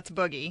Come On, Let's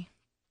Boogie.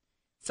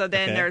 So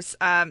then there's,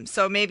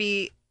 so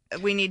maybe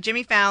we need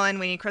Jimmy Fallon,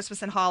 we need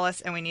Christmas in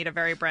Hollis, and we need a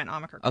very Brent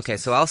Amaker Christmas. Okay,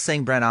 so I'll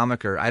sing Brent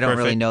Amaker. I don't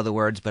really know the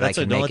words, but I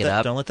can make it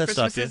up. Don't let that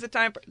Christmas stop you. is a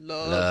time for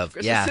love.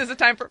 Christmas Yeah. is a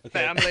time for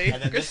family.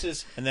 And then this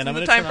is, and then I'm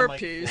Christmas going is to a time turn for on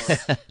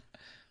peace.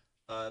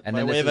 And by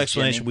then way this of is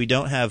explanation, Jimmy. we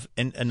don't have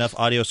enough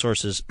audio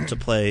sources to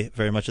play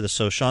very much of this.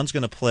 So Sean's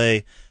going to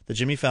play the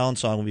Jimmy Fallon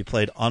song will be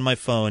played on my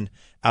phone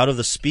out of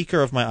the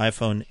speaker of my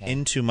iPhone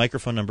into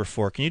microphone number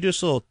 4. Can you do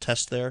us a little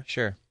test there?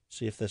 Sure.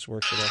 See if this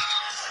works at all.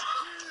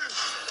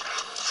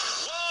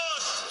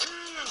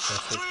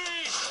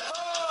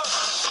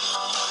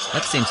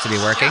 That seems to be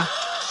working.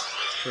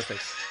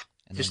 Perfect.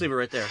 Just leave it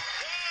right there.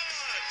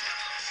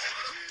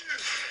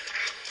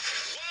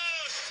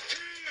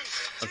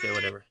 Okay,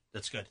 whatever.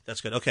 That's good.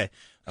 That's good. Okay.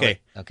 Okay.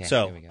 Okay,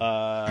 So, here we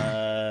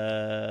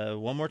go.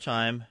 one more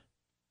time.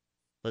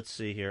 Let's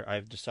see here.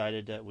 I've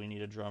decided that we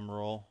need a drum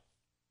roll.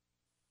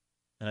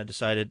 And I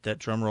decided that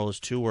drum roll is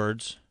 2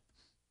 words.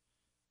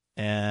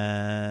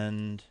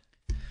 And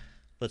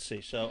let's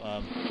see. So,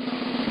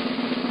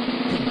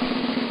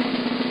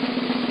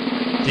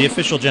 the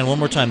official, Jen, one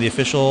more time. The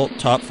official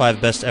top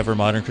 5 best ever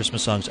modern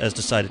Christmas songs as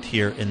decided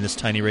here in this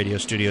tiny radio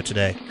studio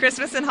today.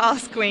 Christmas in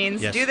Hollis,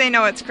 Queens. Yes. Do They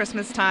Know It's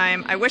Christmas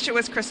Time? I Wish It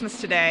Was Christmas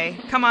Today.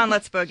 Come On,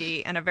 Let's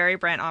Boogie. And a very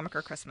Brent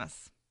Amaker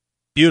Christmas.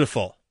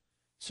 Beautiful.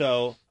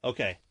 So,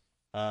 okay.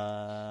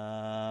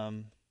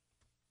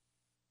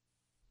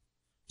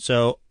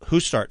 So, who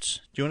starts?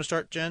 Do you want to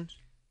start, Jen?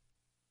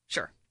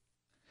 Sure.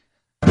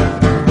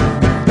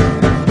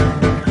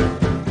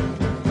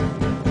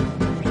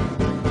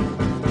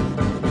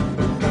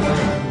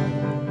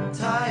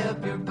 Tie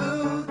up your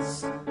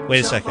boots. Wait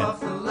a jump second. off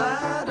the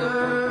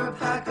ladder,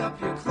 pack up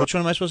your clothes. Which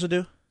one am I supposed to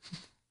do?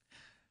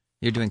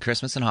 You're doing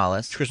Christmas in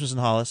Hollis. Christmas in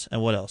Hollis,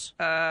 and what else?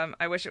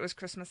 I Wish It Was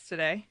Christmas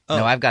Today.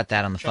 No, I've got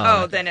that on the phone.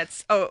 Oh, then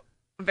it's,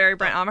 very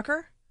Brent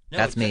Amaker? No,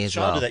 That's me as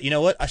Sean well. do that. You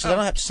know what? I said I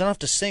don't have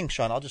to sing,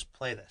 Sean. I'll just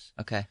play this.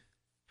 Okay.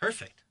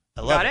 Perfect.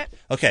 I love Got it.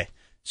 Okay.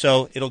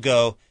 So it'll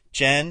go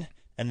Jen,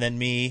 and then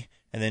me,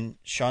 and then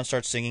Sean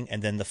starts singing,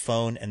 and then the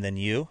phone, and then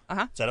you.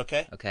 Uh-huh. Is that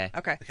okay? Okay.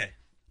 Okay. Okay.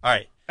 All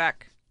right.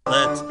 Back.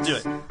 Let's do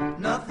it.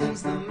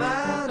 Nothing's the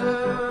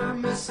matter,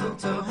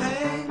 mistletoe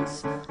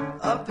hangs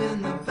up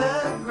in the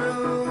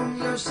bedroom.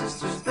 Your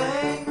sister's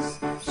bangs,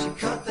 she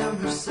cut them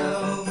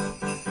herself.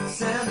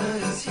 Santa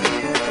is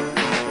here,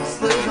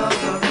 sleigh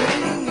bells are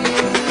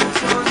ringing,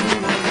 21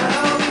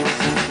 bells,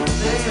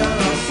 they are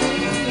all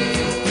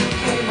singing.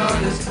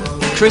 Kmart is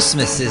closed.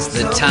 Christmas is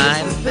the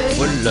time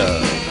for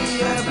love.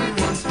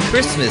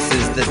 Christmas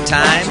is the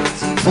time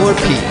for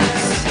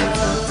peace.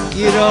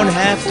 You don't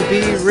have to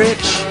be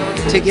rich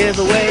to give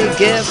away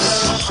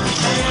gifts.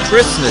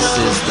 Christmas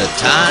is the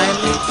time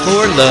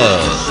for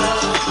love.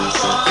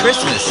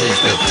 Christmas is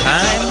the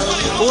time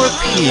for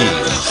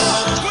peace.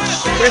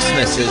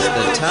 Christmas is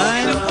the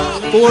time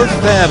for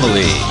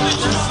family.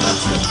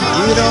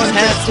 You don't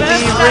have to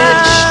be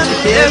rich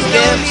to give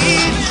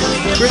gifts.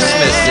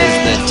 Christmas is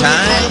the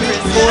time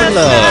for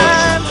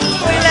love.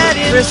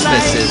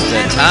 Christmas is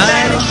the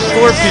time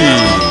for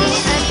peace.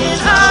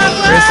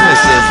 Christmas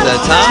is the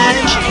time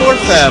for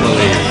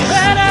family.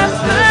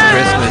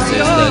 Christmas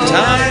is the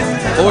time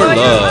for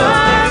love.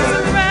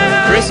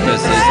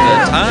 Christmas is the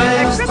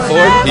time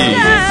for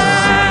peace.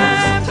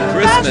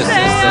 Christmas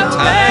is the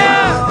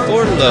time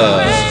for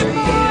love.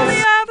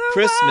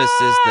 Christmas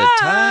is the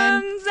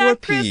time for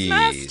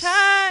peace.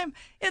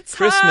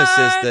 Christmas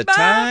is the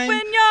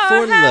time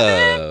for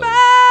love.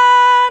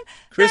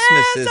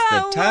 Christmas is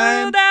the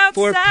time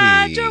for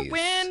peace.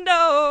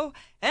 Window,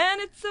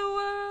 and it's a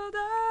world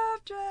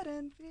of dread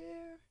and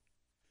fear.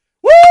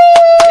 Woo!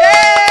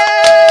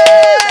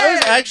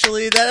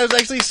 That was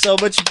actually so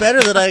much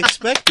better than I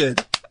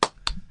expected.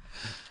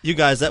 You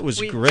guys, that was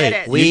We great. did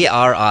it. We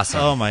are awesome.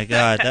 Oh my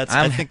God, that's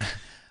I think.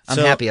 I'm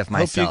so happy of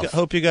myself.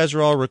 Hope you guys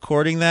are all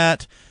recording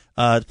that.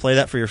 Play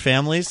that for your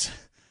families.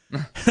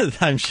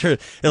 I'm sure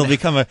it'll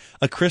become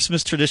a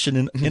Christmas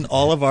tradition in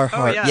all of our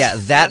hearts. yes. Yeah,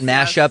 that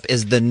Yes, mashup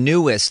is the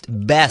newest,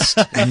 best,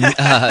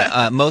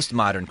 most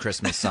modern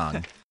Christmas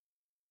song.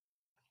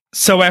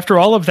 So after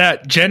all of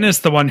that, Jen is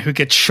the one who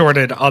gets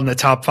shorted on the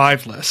top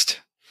 5 list.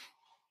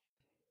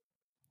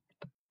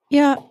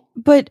 Yeah,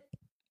 but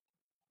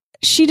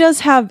she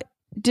does have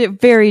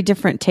very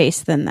different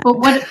tastes than that. But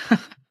what?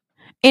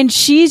 And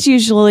she's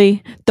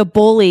usually the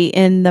bully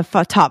in the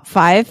top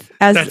 5,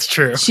 as That's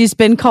true. she's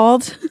been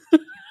called.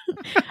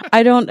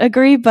 I don't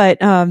agree, but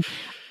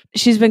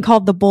she's been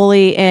called the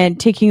bully and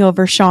taking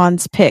over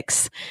Sean's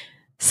picks.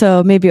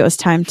 So maybe it was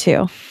time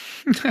to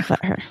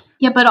let her.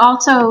 Yeah, but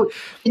also,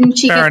 didn't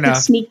she Fair get enough.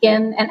 to sneak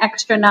in an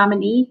extra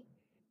nominee?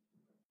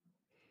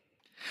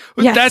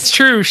 Yes. That's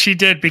true. She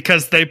did,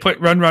 because they put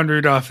Run Run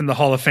Rudolph in the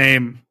Hall of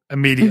Fame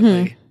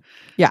immediately.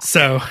 Yeah.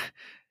 So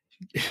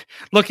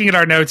looking at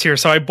our notes here,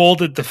 so I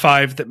bolded the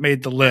 5 that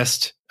made the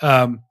list.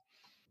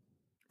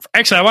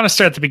 Actually, I want to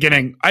start at the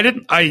beginning.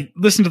 I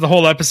listened to the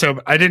whole episode,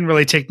 but I didn't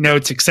really take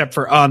notes except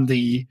for on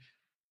the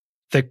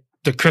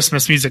the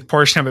Christmas music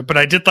portion of it, but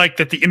I did like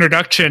that the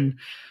introduction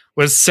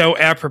was so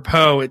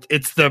apropos.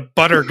 It's the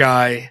butter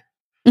guy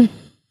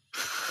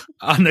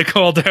on the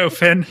cold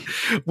open.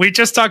 We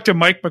just talked to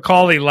Mike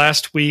McCauley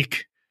last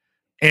week,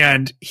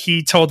 and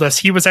he told us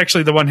he was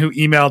actually the one who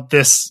emailed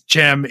this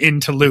gem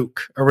into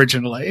Luke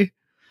originally.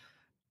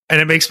 And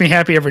it makes me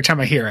happy every time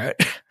I hear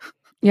it.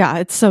 Yeah,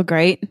 it's so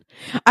great.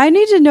 I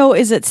need to know,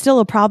 is it still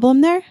a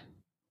problem there?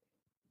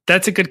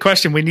 That's a good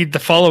question. We need the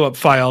follow-up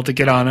file to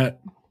get on it.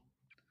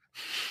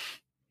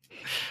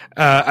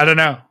 I don't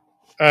know.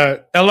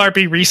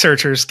 LRB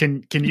researchers,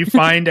 can you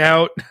find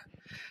out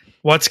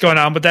what's going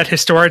on with that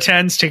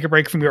Historitens? Take a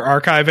break from your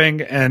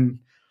archiving and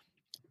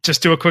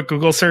just do a quick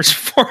Google search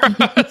for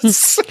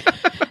us.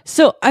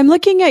 So I'm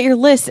looking at your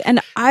list, and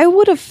I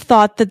would have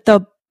thought that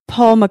the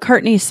Paul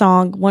McCartney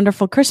song,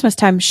 Wonderful Christmas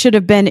Time, should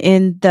have been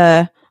in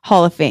the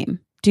Hall of Fame.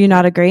 Do you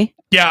not agree?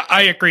 Yeah,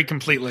 I agree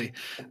completely.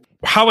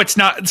 How it's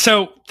not.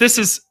 So this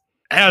is,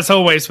 as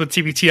always with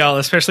TBTL,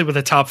 especially with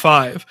the top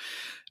 5,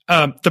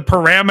 the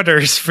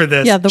parameters for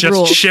this just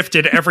rules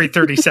shifted every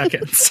 30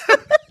 seconds.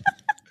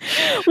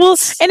 Well,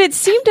 and it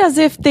seemed as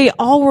if they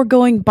all were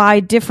going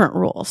by different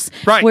rules.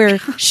 Right. Where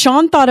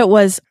Sean thought it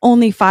was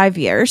only 5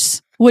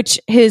 years, which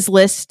his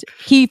list,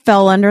 he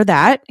fell under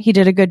that. He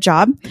did a good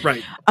job.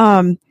 Right.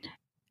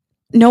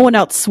 No one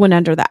else went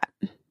under that.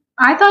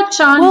 I thought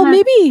Sean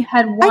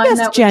had one I guess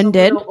that Jen was a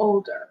did. little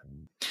older.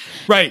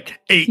 Right.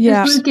 8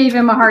 Yeah. Luke gave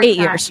him a hard 8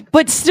 time. years.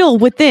 But still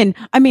within,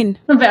 I mean.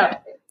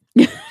 About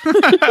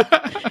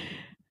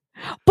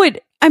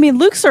But, I mean,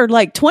 Luke's are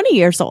like 20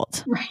 years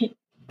old. Right.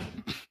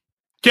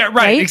 Yeah,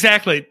 right,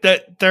 exactly.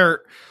 That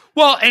they're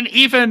well, and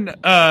even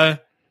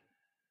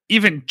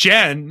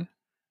Jen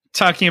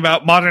talking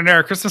about modern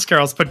era Christmas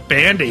carols put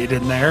Band-Aid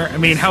in there. I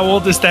mean, how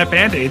old is that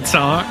Band-Aid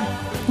song?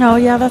 Oh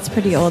yeah, that's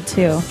pretty old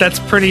too. That's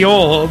pretty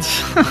old.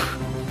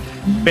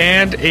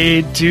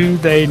 Band-Aid, do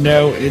they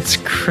know it's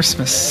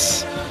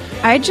Christmas?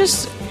 I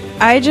just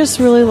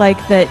really like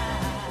that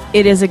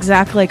it is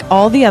exactly like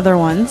all the other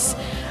ones.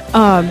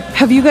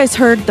 Have you guys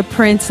heard the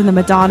Prince and the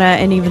Madonna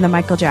and even the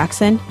Michael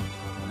Jackson?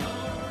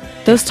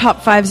 Those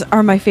top 5s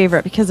are my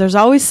favorite because there's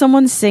always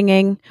someone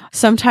singing,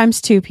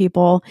 sometimes 2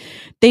 people.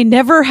 They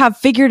never have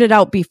figured it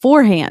out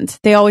beforehand.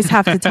 They always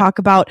have to talk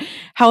about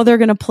how they're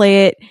going to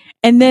play it.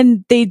 And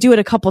then they do it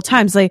a couple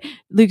times. Like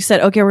Luke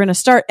said, okay, we're going to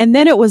start. And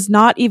then it was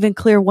not even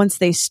clear once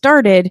they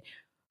started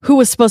who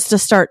was supposed to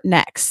start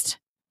next.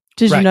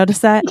 Did you notice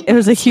that? It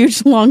was a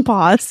huge long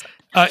pause.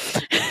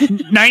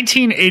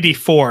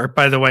 1984,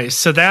 by the way.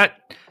 So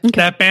that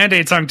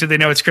Band-Aid song, Do They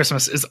Know It's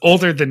Christmas, is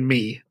older than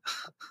me.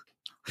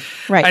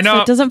 Right. I know,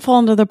 so it doesn't fall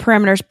into the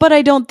parameters, but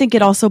I don't think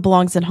it also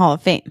belongs in Hall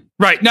of Fame.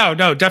 Right.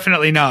 No,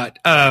 definitely not.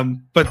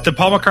 But the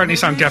Paul McCartney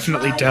song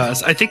definitely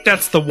does. I think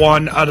that's the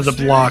one out of the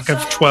block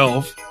of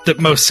 12 that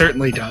most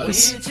certainly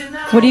does.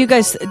 What do you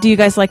guys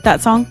like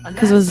that song?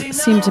 Because it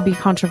seemed to be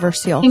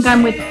controversial. I think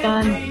I'm with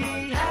Ben.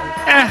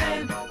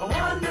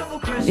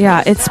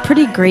 Yeah, it's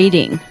pretty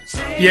grating.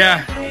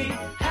 Yeah.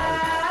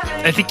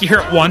 I think you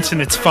hear it once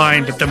and it's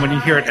fine, but then when you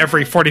hear it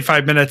every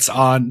 45 minutes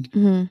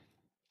on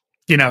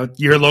you know,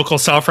 your local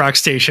soft rock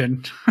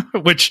station,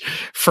 which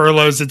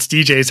furloughs its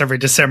DJs every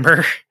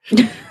December.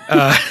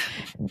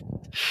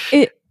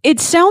 It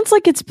sounds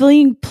like it's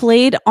being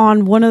played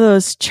on one of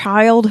those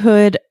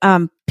childhood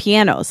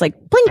pianos, like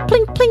blink,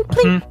 blink, blink,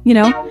 blink, you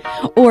know?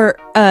 Or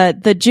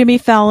the Jimmy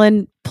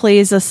Fallon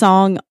plays a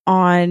song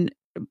on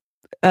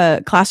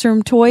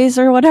classroom toys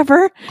or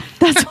whatever.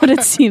 That's what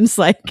it seems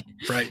like.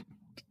 Right.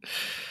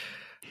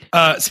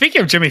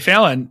 Speaking of Jimmy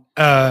Fallon,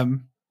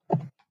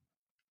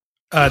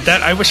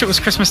 that I Wish It Was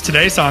Christmas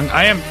Today song,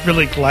 I am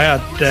really glad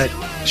that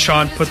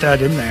Sean put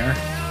that in there.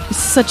 It's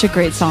such a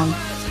great song.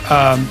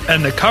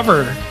 And the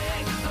cover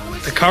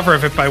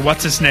of it by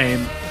what's his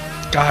name?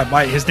 God,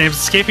 his name's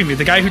escaping me.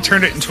 The guy who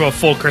turned it into a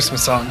full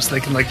Christmas song so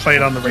they can like play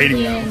it on the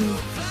radio.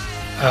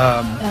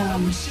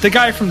 The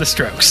guy from The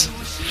Strokes.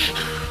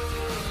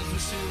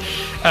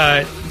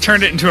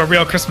 Turned it into a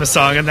real Christmas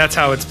song, and that's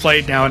how it's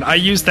played now. And I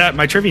use that in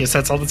my trivia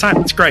sets all the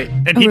time. It's great.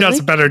 And he does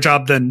a better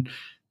job than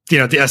the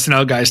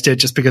SNL guys did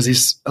just because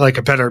he's like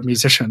a better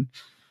musician.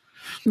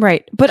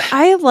 Right. But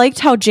I liked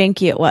how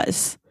janky it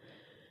was,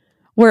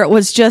 where it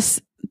was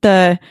just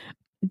the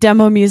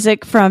demo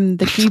music from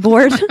the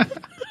keyboard.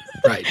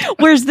 Right.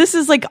 Whereas this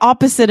is like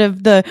opposite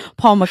of the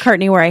Paul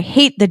McCartney, where I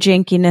hate the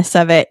jankiness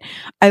of it.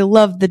 I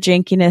love the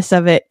jankiness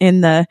of it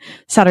in the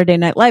Saturday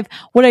Night Live.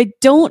 What I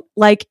don't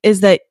like is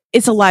that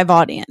it's a live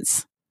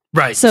audience.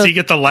 Right. So you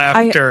get the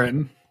laughter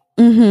and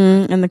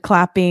the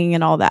clapping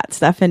and all that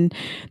stuff, and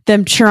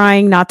them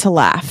trying not to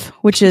laugh,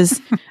 which is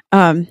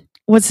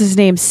what's his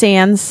name?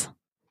 Sands.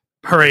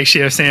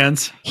 Horatio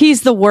Sands.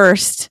 He's the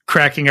worst.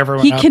 Cracking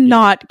everyone He up.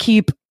 cannot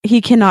keep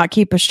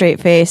a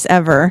straight face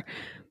ever.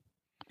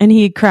 And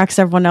he cracks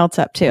everyone else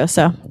up too.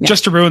 So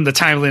just to ruin the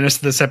timeliness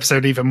of this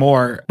episode even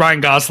more,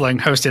 Ryan Gosling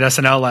hosted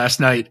SNL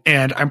last night,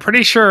 and I'm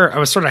pretty sure I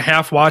was sort of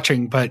half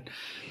watching, but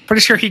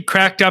pretty sure he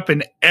cracked up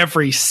in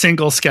every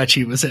single sketch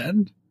he was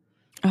in.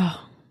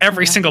 Oh.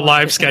 every single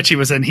live sketch he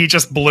was in, he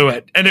just blew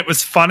it. And it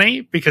was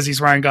funny because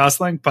he's Ryan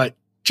Gosling, but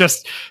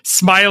just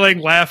smiling,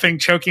 laughing,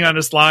 choking on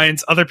his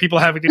lines, other people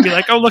having to be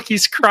like, oh, look,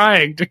 he's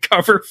crying to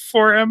cover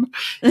for him.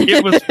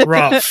 It was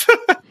rough.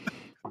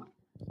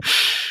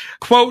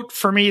 Quote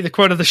for me, the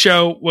quote of the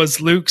show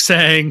was Luke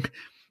saying,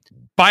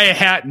 buy a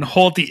hat and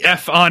hold the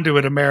F onto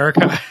it,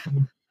 America.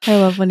 I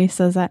love when he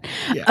says that.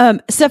 Yeah.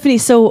 Stephanie,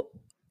 so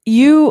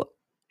it's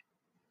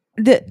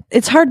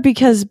hard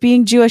because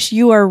being Jewish,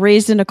 you are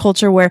raised in a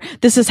culture where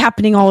this is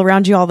happening all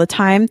around you all the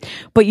time,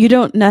 but you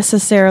don't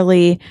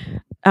necessarily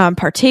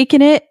partake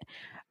in it.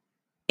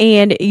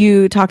 And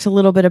you talked a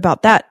little bit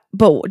about that,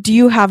 but do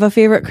you have a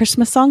favorite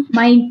Christmas song?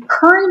 My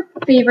current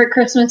favorite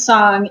Christmas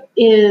song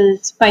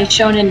is by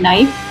Shonen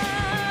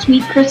Knife,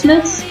 Sweet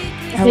Christmas.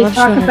 They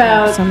talk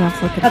about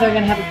how they're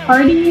going to have a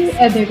party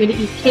and they're going to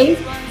eat cake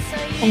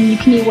and you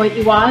can eat what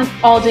you want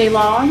all day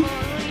long.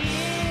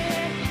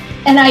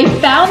 And I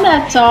found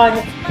that song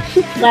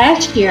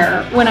last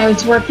year when I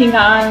was working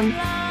on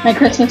my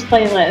Christmas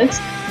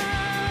playlist.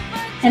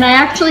 And I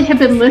actually have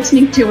been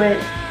listening to it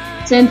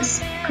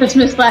since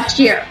Christmas last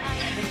year.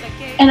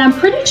 And I'm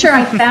pretty sure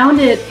I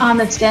found it on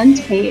the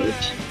Stens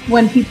page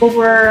when people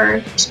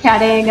were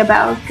chatting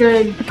about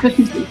good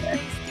Christmas music.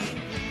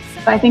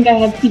 So I think I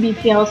have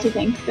TBTL to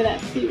thank for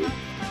that too.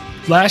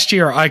 Last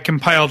year, I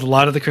compiled a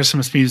lot of the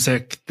Christmas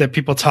music that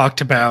people talked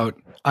about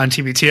on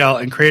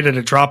TBTL and created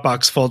a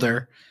Dropbox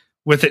folder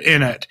with it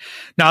in it.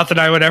 Not that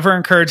I would ever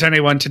encourage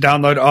anyone to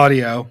download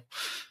audio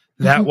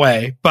that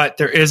way, but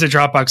there is a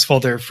Dropbox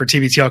folder for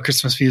TBTL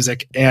Christmas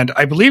music. And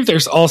I believe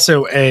there's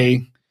also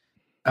a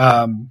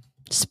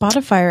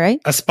Spotify, right?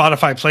 A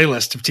Spotify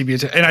playlist of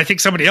TBTL. And I think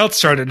somebody else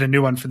started a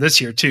new one for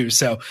this year too.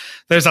 So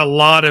there's a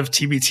lot of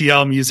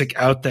TBTL music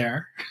out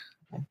there.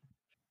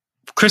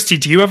 Christy,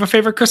 do you have a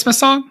favorite Christmas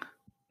song?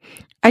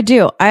 I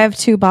do. I have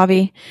two,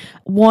 Bobby.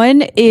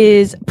 One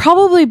is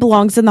probably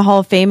belongs in the Hall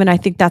of Fame, and I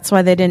think that's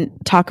why they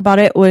didn't talk about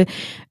it,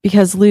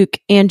 because Luke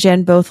and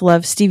Jen both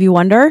love Stevie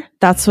Wonder.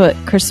 That's what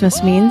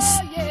Christmas means.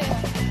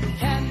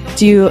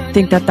 Do you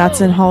think that that's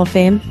in Hall of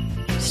Fame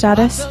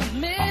status?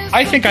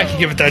 I think I can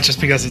give it that just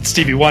because it's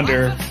Stevie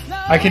Wonder.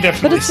 I can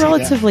definitely But it's see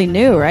relatively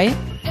new, right?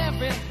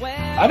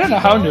 I don't know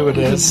how new it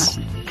is.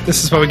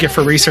 This is what we get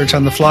for research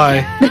on the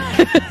fly.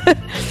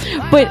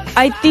 But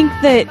I think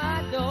that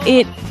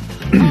it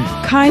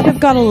kind of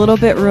got a little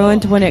bit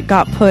ruined when it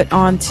got put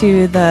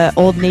onto the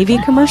Old Navy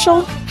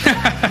commercial.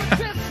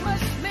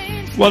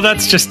 Well,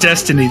 that's just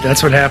destiny.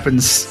 That's what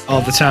happens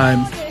all the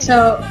time.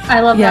 So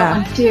I love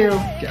that one too.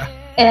 Yeah.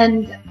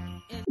 And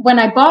when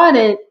I bought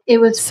it, it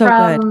was So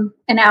from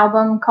an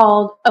album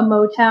called A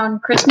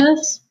Motown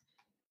Christmas.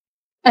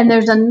 And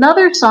there's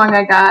another song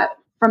I got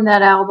from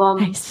that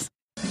album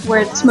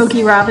where it's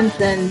Smokey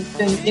Robinson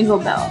doing Jingle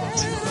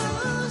Bells.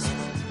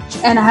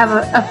 And I have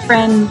a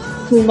friend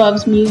who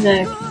loves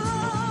music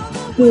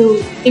who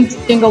thinks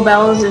Jingle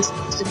Bells is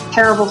just a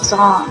terrible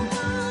song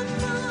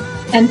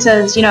and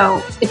says, you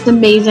know, it's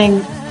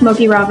amazing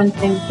Smokey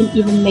Robinson can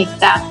even make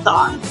that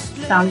song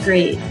sound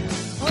great.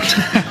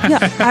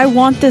 Yeah, I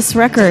want this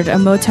record, A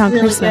Motown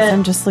Really Christmas. good.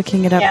 I'm just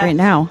looking it up Yeah. right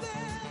now.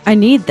 I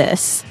need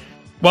this.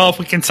 Well, if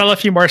we can sell a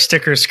few more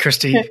stickers,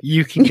 Christy,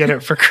 you can get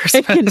it for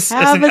Christmas can as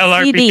have an a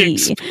LRB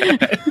CD.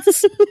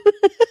 expense.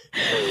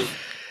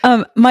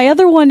 My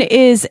other one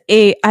is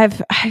I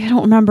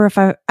don't remember if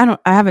I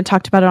haven't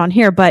talked about it on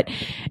here, but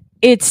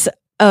it's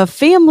a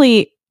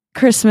family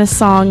Christmas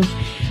song.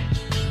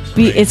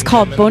 It's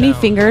called Bony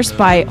Fingers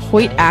by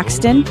Hoyt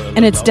Axton,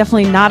 and it's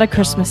definitely not a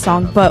Christmas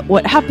song. But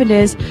what happened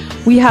is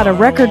we had a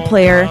record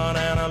player,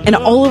 and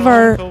all of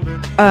our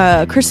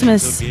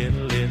Christmas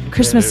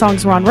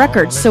songs were on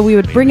records. So we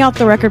would bring out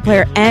the record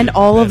player and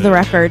all of the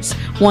records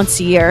once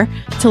a year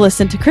to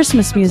listen to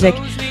Christmas music.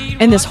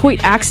 And this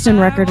Hoyt Axton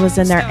record was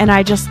in there, and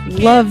I just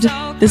loved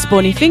this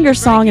Bony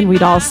Fingers song, and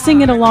we'd all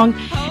sing it along.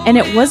 And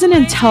it wasn't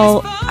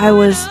until I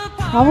was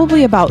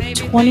probably about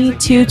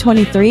 22,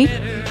 23,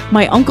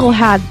 my uncle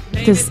had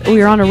this, we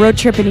were on a road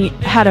trip, and he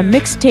had a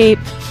mixtape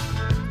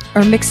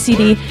or mixed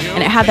CD,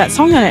 and it had that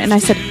song on it. And I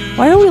said,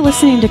 why are we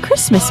listening to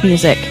Christmas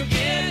music?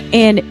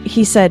 And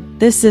he said,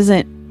 this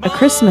isn't a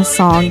Christmas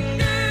song.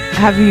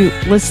 Have you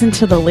listened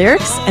to the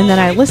lyrics? And then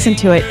I listened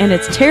to it, and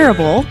it's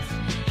terrible.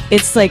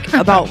 It's like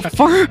about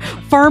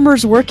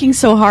farmers working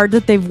so hard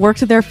that they've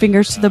worked their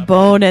fingers to the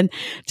bone, and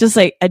just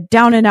like a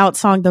down and out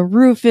song. The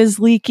roof is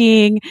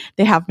leaking.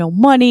 They have no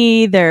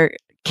money. Their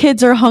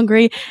kids are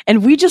hungry,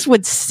 and we just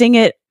would sing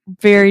it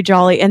very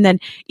jolly. And then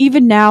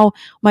even now,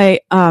 my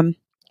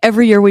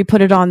every year we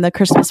put it on the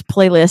Christmas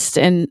playlist,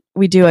 and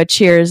we do a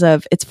cheers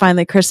of "It's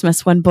Finally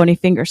Christmas" when Bony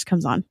Fingers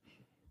comes on.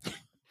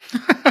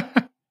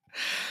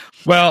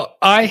 Well,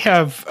 I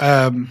have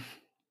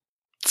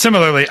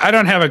similarly, I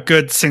don't have a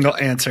good single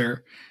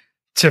answer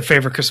to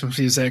favorite Christmas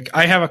music.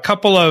 I have a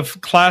couple of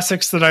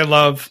classics that I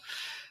love.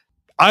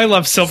 I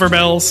love Silver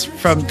Bells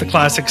from the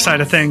classic side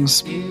of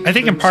things. I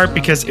think in part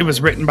because it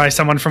was written by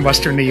someone from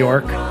Western New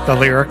York, the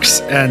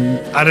lyrics, and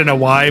I don't know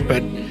why,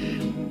 but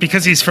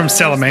because he's from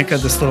Salamanca,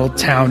 this little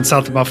town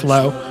south of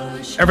Buffalo,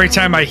 every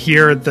time I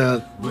hear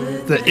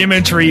the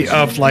imagery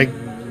of like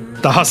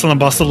the hustle and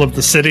bustle of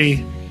the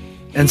city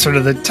and sort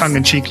of the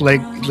tongue-in-cheek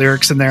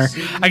lyrics in there,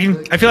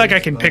 I feel like I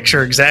can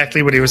picture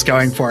exactly what he was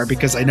going for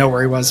because I know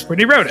where he was when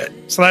he wrote it.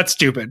 So that's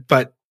stupid,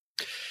 but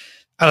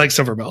I like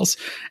Silver Bells.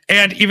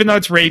 And even though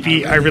it's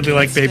rapey, I really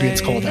like Baby It's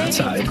Cold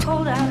Outside.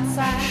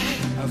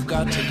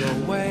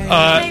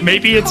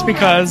 Maybe it's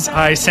because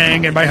I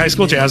sang in my high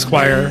school jazz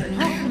choir,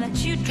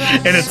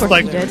 and it's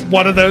like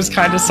one of those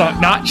kind of songs.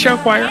 Not show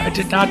choir, I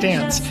did not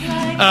dance.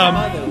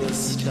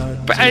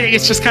 But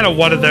it's just kind of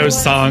one of those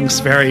songs,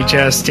 very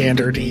jazz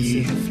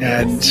standard-y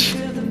and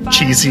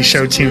cheesy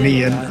show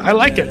tuney, and I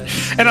like it.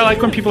 And I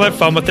like when people have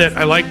fun with it.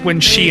 I like when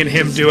she and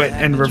him do it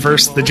and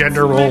reverse the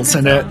gender roles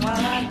in it.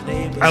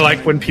 I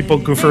like when people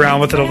goof around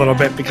with it a little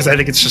bit because I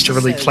think it's just a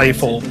really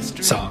playful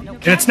song.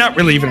 And it's not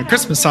really even a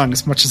Christmas song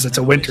as much as it's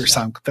a winter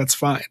song. That's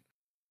fine.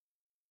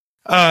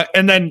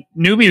 And then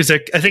new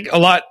music, I think a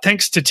lot,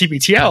 thanks to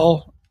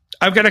TBTL,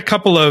 I've got a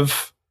couple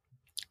of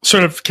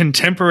sort of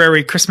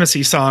contemporary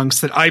Christmassy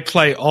songs that I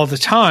play all the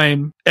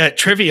time at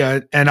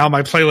trivia and on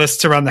my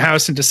playlists around the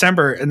house in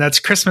December. And that's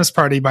Christmas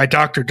Party by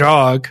Dr.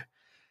 Dog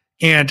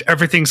and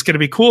Everything's Gonna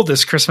Be Cool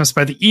This Christmas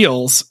by the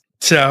Eels.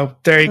 So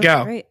there you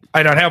go. Great.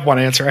 I don't have one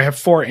answer. I have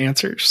 4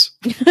 answers.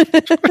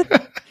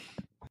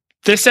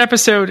 This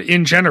episode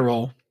in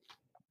general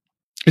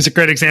is a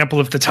great example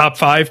of the top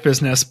 5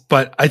 business,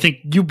 but I think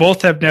you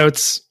both have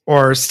notes,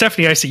 or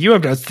Stephanie, I see you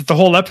have notes that the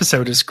whole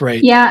episode is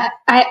great. Yeah.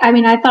 I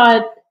mean, I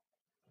thought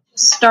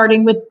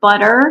starting with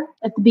butter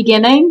at the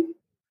beginning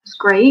was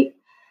great.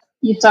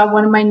 You saw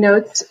one of my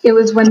notes. It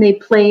was when they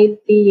played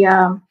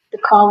the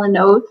Call &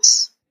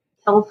 Oates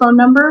telephone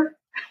number.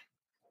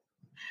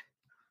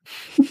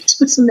 Which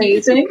was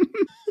amazing.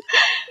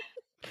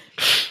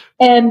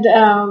 And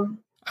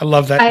I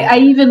love that. I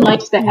even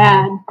liked the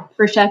ad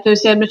for Chateau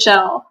Saint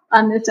Michel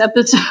on this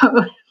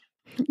episode.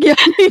 Yeah,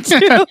 me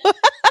too.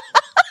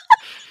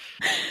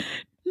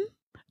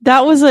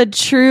 That was a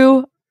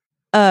true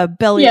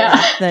belly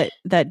laugh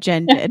that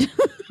Jen did.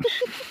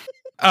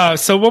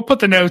 So we'll put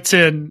the notes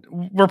in.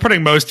 We're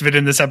putting most of it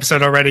in this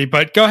episode already,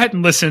 but go ahead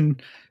and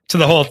listen to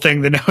the whole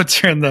thing. The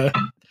notes are in the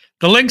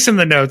links in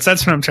the notes.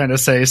 That's what I'm trying to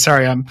say.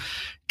 Sorry, I'm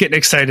getting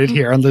excited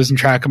here. I'm losing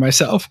track of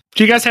myself.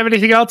 Do you guys have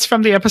anything else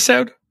from the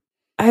episode?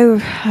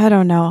 I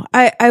don't know.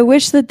 I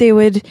wish that they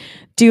would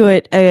do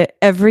it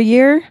every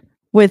year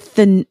with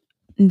the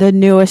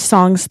newest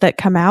songs that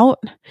come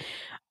out.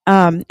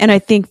 And I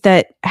think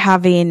that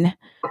having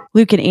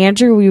Luke and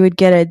Andrew, we would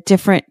get a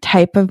different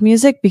type of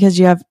music because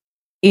you have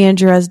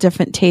Andrew has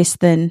different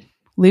taste than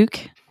Luke.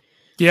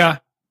 Yeah.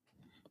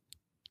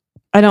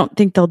 I don't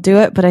think they'll do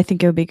it, but I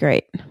think it would be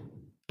great.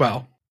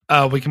 Well,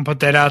 we can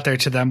put that out there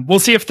to them. We'll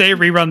see if they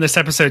rerun this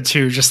episode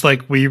too, just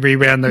like we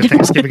reran their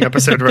Thanksgiving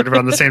episode right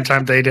around the same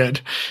time they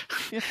did.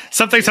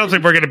 Something tells me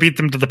we're going to beat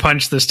them to the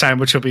punch this time,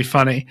 which will be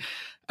funny.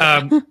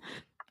 Do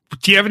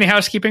you have any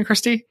housekeeping,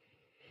 Christy?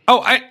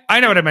 Oh, I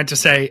know what I meant to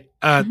say.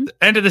 The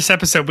end of this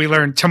episode, we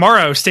learned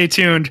tomorrow, stay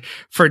tuned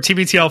for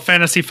TBTL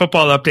Fantasy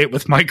Football Update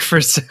with Mike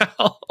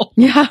Frizzell.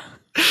 Yeah.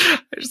 I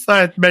just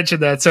thought I'd mention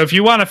that. So if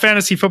you want a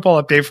fantasy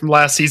football update from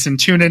last season,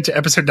 tune into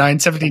episode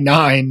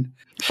 979.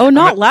 Oh,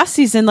 not last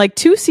season, like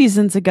 2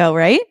 seasons ago,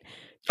 right?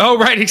 Oh,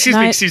 right. Excuse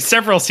me.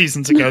 Several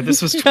seasons ago.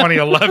 This was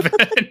 2011.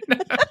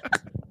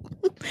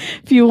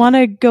 If you want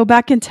to go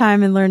back in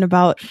time and learn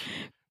about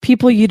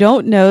people you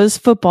don't know's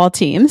football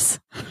teams,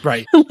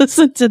 right?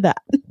 Listen to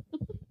that.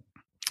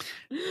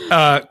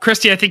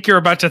 Christy, I think you're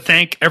about to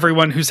thank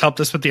everyone who's helped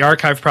us with the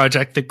archive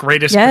project, the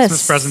greatest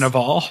Christmas present of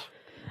all.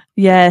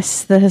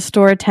 Yes, the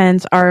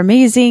Historitens are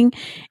amazing.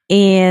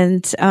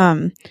 And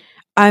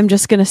I'm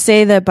just going to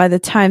say that by the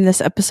time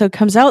this episode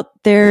comes out,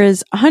 there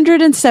is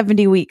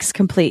 170 weeks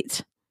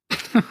complete.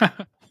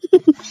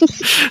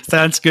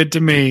 Sounds good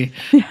to me.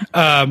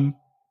 And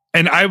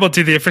I will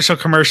do the official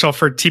commercial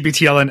for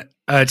TBTL and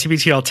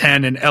TBTL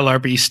 10 and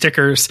LRB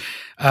stickers.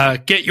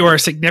 Get your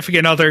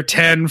significant other,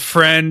 10,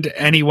 friend,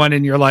 anyone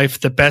in your life,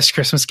 the best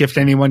Christmas gift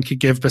anyone could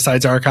give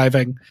besides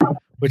archiving,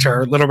 which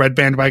are Little Red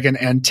Bandwagon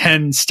and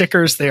 10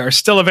 stickers. They are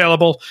still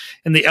available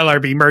in the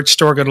LRB merch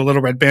store. Go to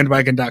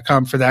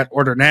littleredbandwagon.com for that.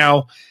 Order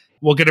now.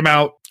 We'll get them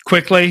out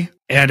quickly.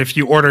 And if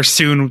you order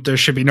soon, there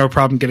should be no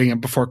problem getting them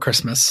before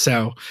Christmas.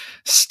 So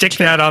stick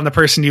that on the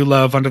person you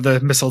love under the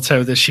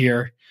mistletoe this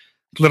year.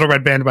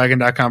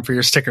 littleredbandwagon.com for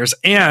your stickers.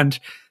 And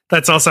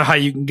that's also how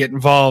you can get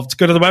involved.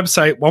 Go to the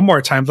website one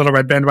more time,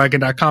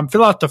 littleredbandwagon.com.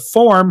 Fill out the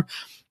form.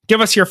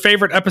 Give us your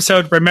favorite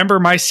episode. Remember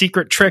my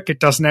secret trick. It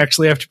doesn't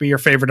actually have to be your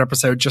favorite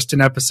episode, just an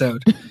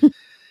episode.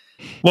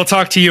 We'll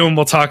talk to you and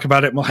we'll talk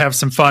about it and we'll have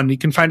some fun. You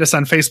can find us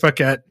on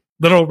Facebook at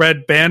Little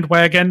Red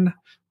Bandwagon.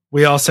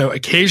 We also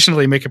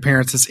occasionally make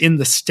appearances in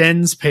the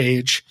Stens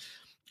page.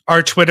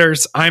 Our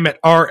Twitters, I'm at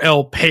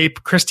RL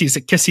Pape. Christy's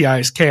at Kissy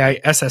Eyes,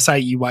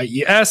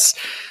 KISSIEYES.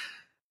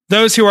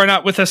 Those who are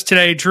not with us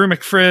today, Drew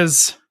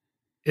McFrizz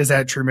is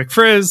at Drew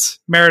McFrizz,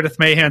 Meredith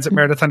Mahan's at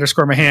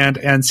Meredith_Mahan,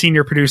 and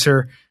senior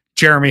producer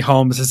Jeremy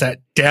Holmes is at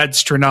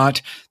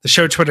Dadstronaut. The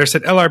show Twitter is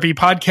at LRB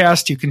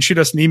Podcast. You can shoot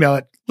us an email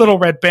at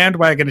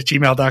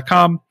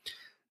littleredbandwagon@gmail.com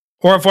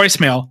or a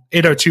voicemail,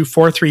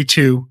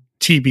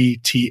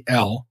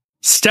 802-432-TBTL.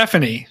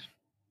 Stephanie,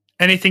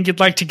 anything you'd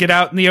like to get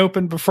out in the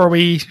open before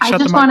we shut the mics off? I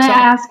just want to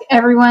ask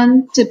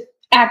everyone to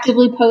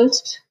actively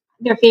post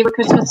their favorite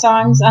Christmas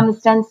songs on the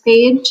Sten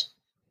stage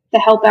to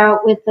help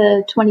out with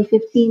the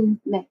 2015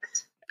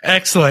 mix.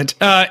 Excellent.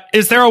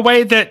 Is there a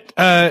way that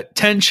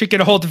 10 should get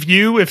a hold of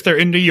you if they're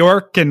in New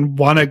York and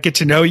want to get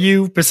to know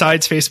you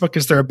besides Facebook?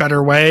 Is there a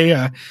better way,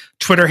 a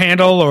Twitter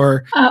handle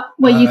or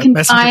well, you can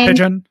Messenger find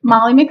Pigeon?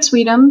 Molly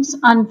McSweetums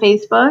on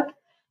Facebook.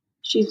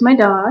 She's my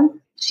dog.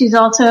 She's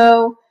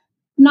also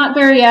not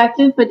very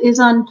active, but is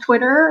on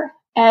Twitter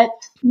at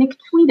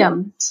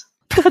McTweetums.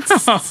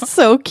 That's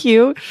so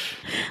cute.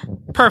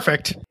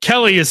 Perfect.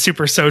 Kelly is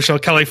super social,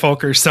 Kelly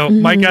Folker. So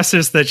my guess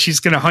is that she's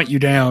going to hunt you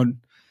down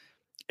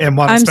and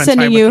want to spend time with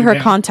you. I'm sending you her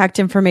contact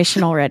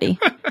information already.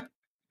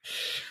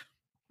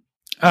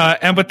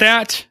 And with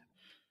that,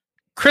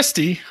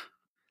 Christy,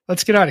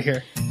 let's get out of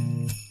here.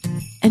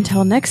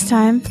 Until next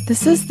time,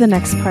 this is The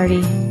Next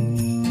Party.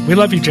 We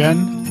love you,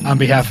 Jen. On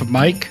behalf of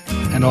Mike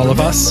and all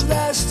of us,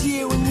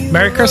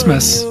 Merry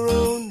Christmas.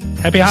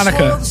 Happy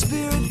Hanukkah.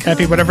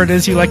 Happy whatever it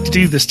is you like to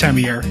do this time of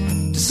year.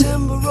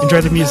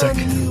 Enjoy the music.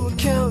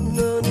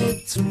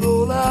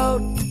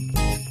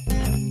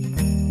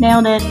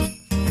 Nailed it.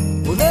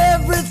 Well,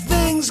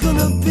 everything's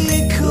gonna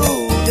be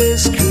cool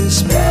this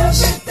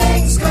Christmas.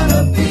 Everything's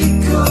gonna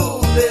be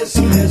cool this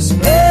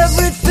Christmas.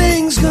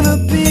 Everything's gonna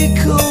be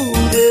cool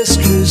this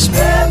Christmas.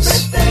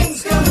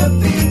 Everything's gonna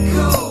be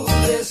cool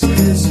this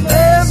Christmas.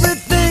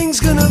 Everything's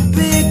gonna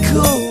be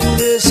cool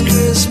this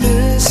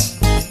Christmas.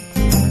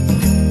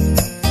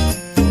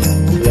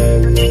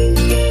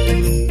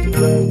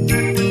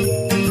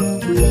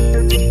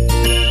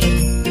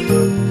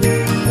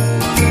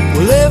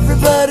 Well,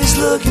 everybody's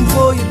looking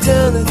for you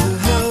down at the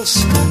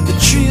house. The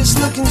tree is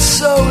looking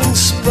so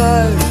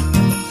inspired.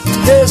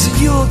 There's a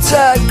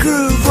Yuletide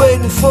groove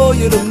waiting for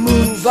you to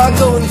move. I'll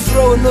go and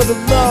throw another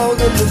log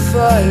on the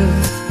fire.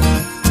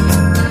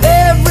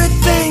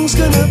 Everything's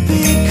gonna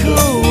be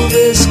cool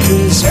this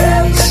Christmas.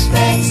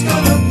 Everything's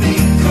gonna be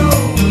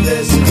cool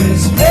this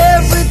Christmas.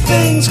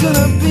 Everything's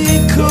gonna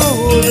be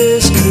cool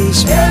this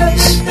Christmas.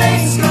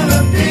 Everything's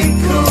gonna be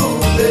cool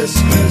this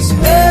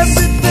Christmas.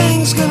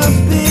 Everything's gonna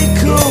be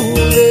cool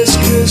this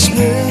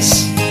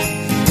Christmas.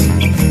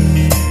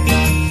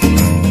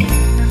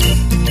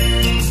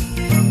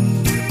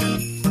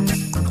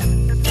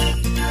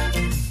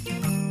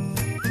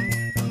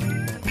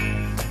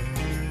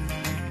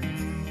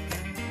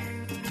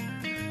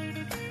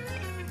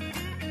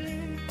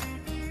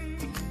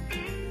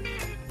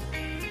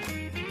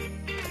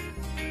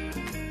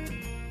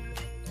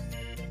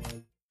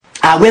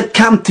 I will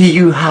come to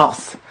your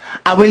house.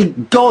 I will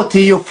go to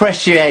your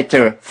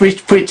refrigerator.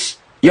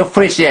 Your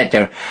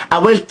refrigerator. I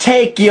will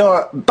take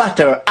your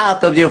butter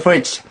out of your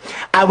fridge.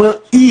 I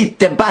will eat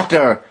the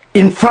butter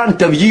in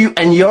front of you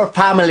and your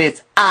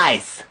family's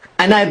eyes.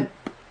 And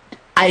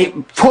I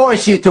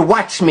force you to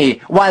watch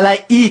me while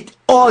I eat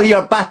all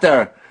your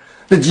butter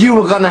that you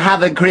were gonna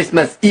have on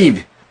Christmas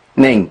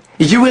evening.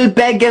 You will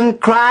beg and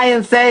cry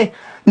and say,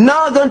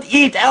 "No, don't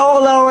eat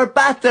all our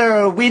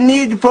butter. We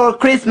need for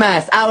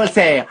Christmas." I will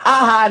say,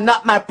 "Haha,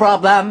 not my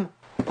problem."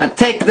 I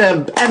take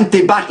the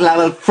empty bottle, I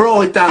will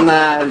throw it on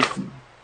the